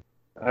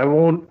 I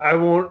won't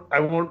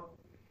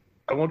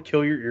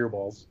kill your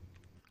earballs.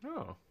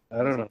 Oh. I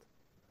don't know.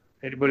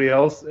 Anybody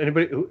else?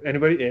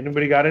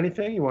 Anybody got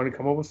anything? You want to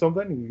come up with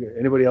something?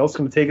 Anybody else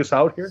going to take us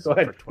out here? Go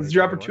ahead. This is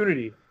your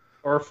opportunity.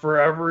 Or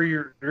forever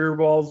your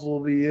earballs will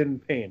be in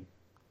pain.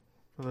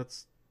 Well,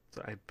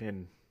 I've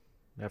been,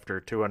 after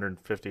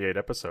 258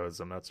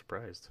 episodes, I'm not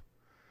surprised.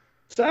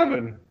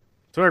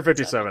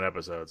 257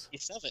 episodes.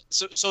 7.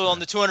 So on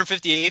the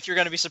 258th, you're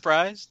going to be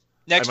surprised?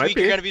 Next week,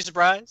 you're going to be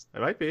surprised? I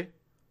might be.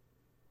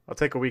 I'll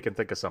take a week and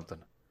think of something.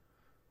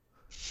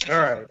 All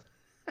right.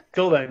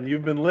 Till then,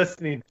 you've been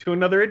listening to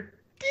another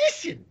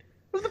edition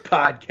of the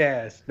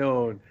podcast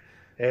known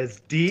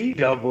as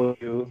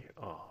DWI.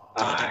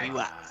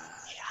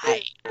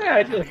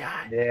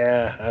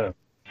 Yeah, I don't.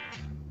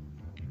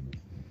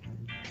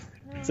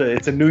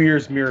 It's a New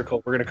Year's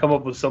miracle. We're gonna come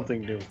up with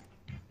something new.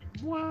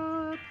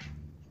 What?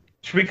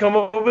 Should we come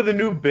up with a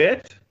new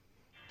bit?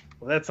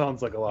 Well, that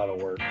sounds like a lot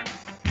of work.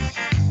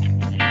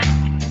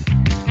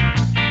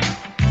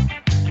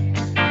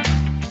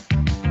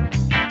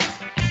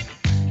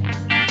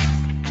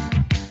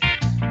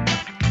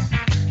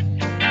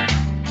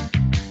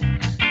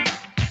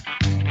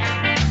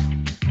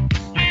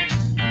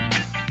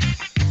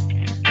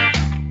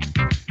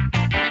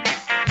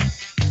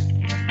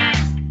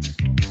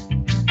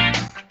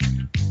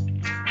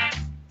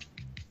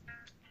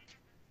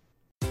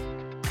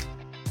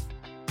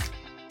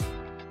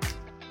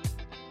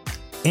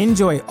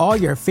 Enjoy all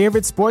your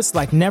favorite sports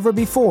like never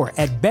before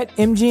at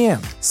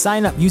BetMGM.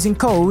 Sign up using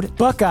code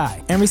Buckeye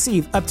and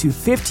receive up to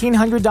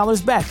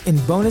 $1,500 back in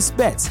bonus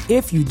bets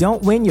if you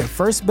don't win your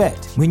first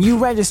bet. When you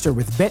register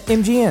with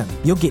BetMGM,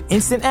 you'll get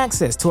instant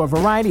access to a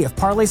variety of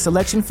parlay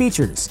selection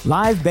features,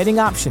 live betting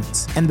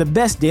options, and the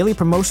best daily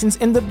promotions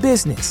in the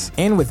business.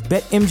 And with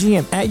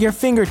BetMGM at your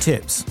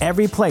fingertips,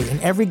 every play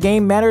and every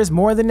game matters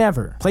more than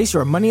ever. Place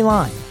your money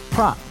line,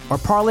 prop, or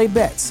parlay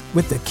bets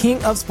with the king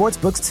of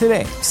sportsbooks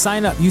today.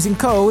 Sign up using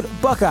code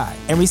Buckeye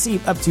and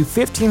receive up to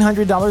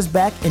 $1,500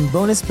 back in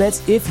bonus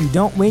bets if you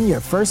don't win your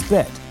first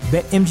bet.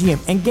 BetMGM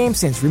and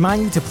GameSense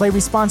remind you to play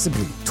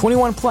responsibly.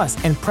 21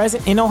 plus and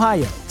present in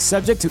Ohio,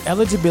 subject to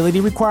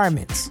eligibility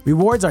requirements.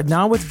 Rewards are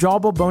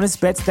non-withdrawable bonus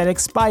bets that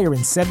expire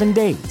in 7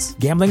 days.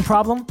 Gambling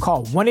problem?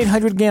 Call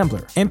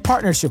 1-800-GAMBLER. In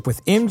partnership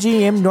with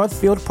MGM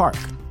Northfield Park.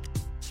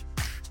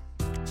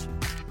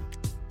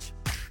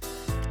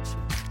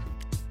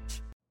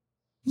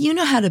 You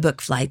know how to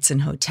book flights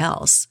and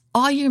hotels.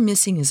 All you're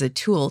missing is a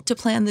tool to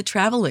plan the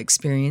travel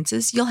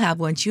experiences you'll have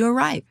once you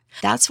arrive.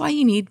 That's why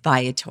you need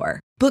Viator.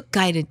 Book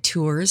guided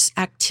tours,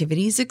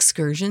 activities,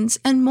 excursions,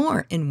 and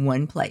more in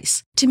one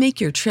place to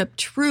make your trip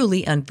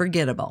truly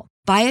unforgettable.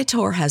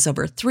 Viator has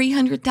over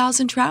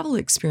 300,000 travel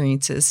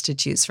experiences to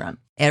choose from.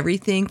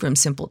 Everything from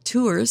simple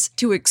tours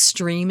to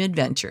extreme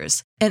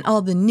adventures and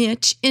all the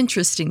niche,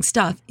 interesting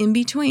stuff in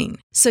between.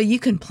 So you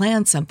can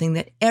plan something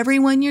that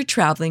everyone you're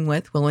traveling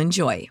with will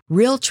enjoy.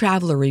 Real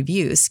traveler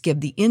reviews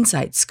give the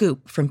inside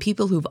scoop from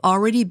people who've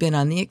already been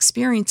on the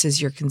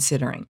experiences you're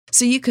considering.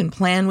 So you can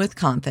plan with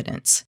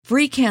confidence.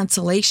 Free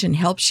cancellation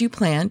helps you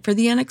plan for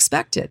the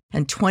unexpected.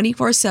 And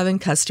 24/7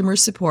 customer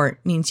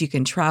support means you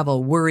can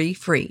travel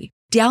worry-free.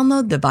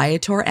 Download the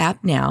Viator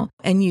app now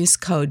and use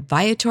code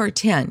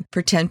Viator10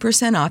 for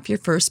 10% off your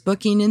first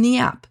booking in the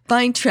app.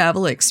 Find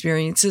travel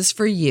experiences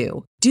for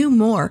you. Do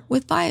more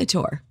with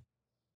Viator.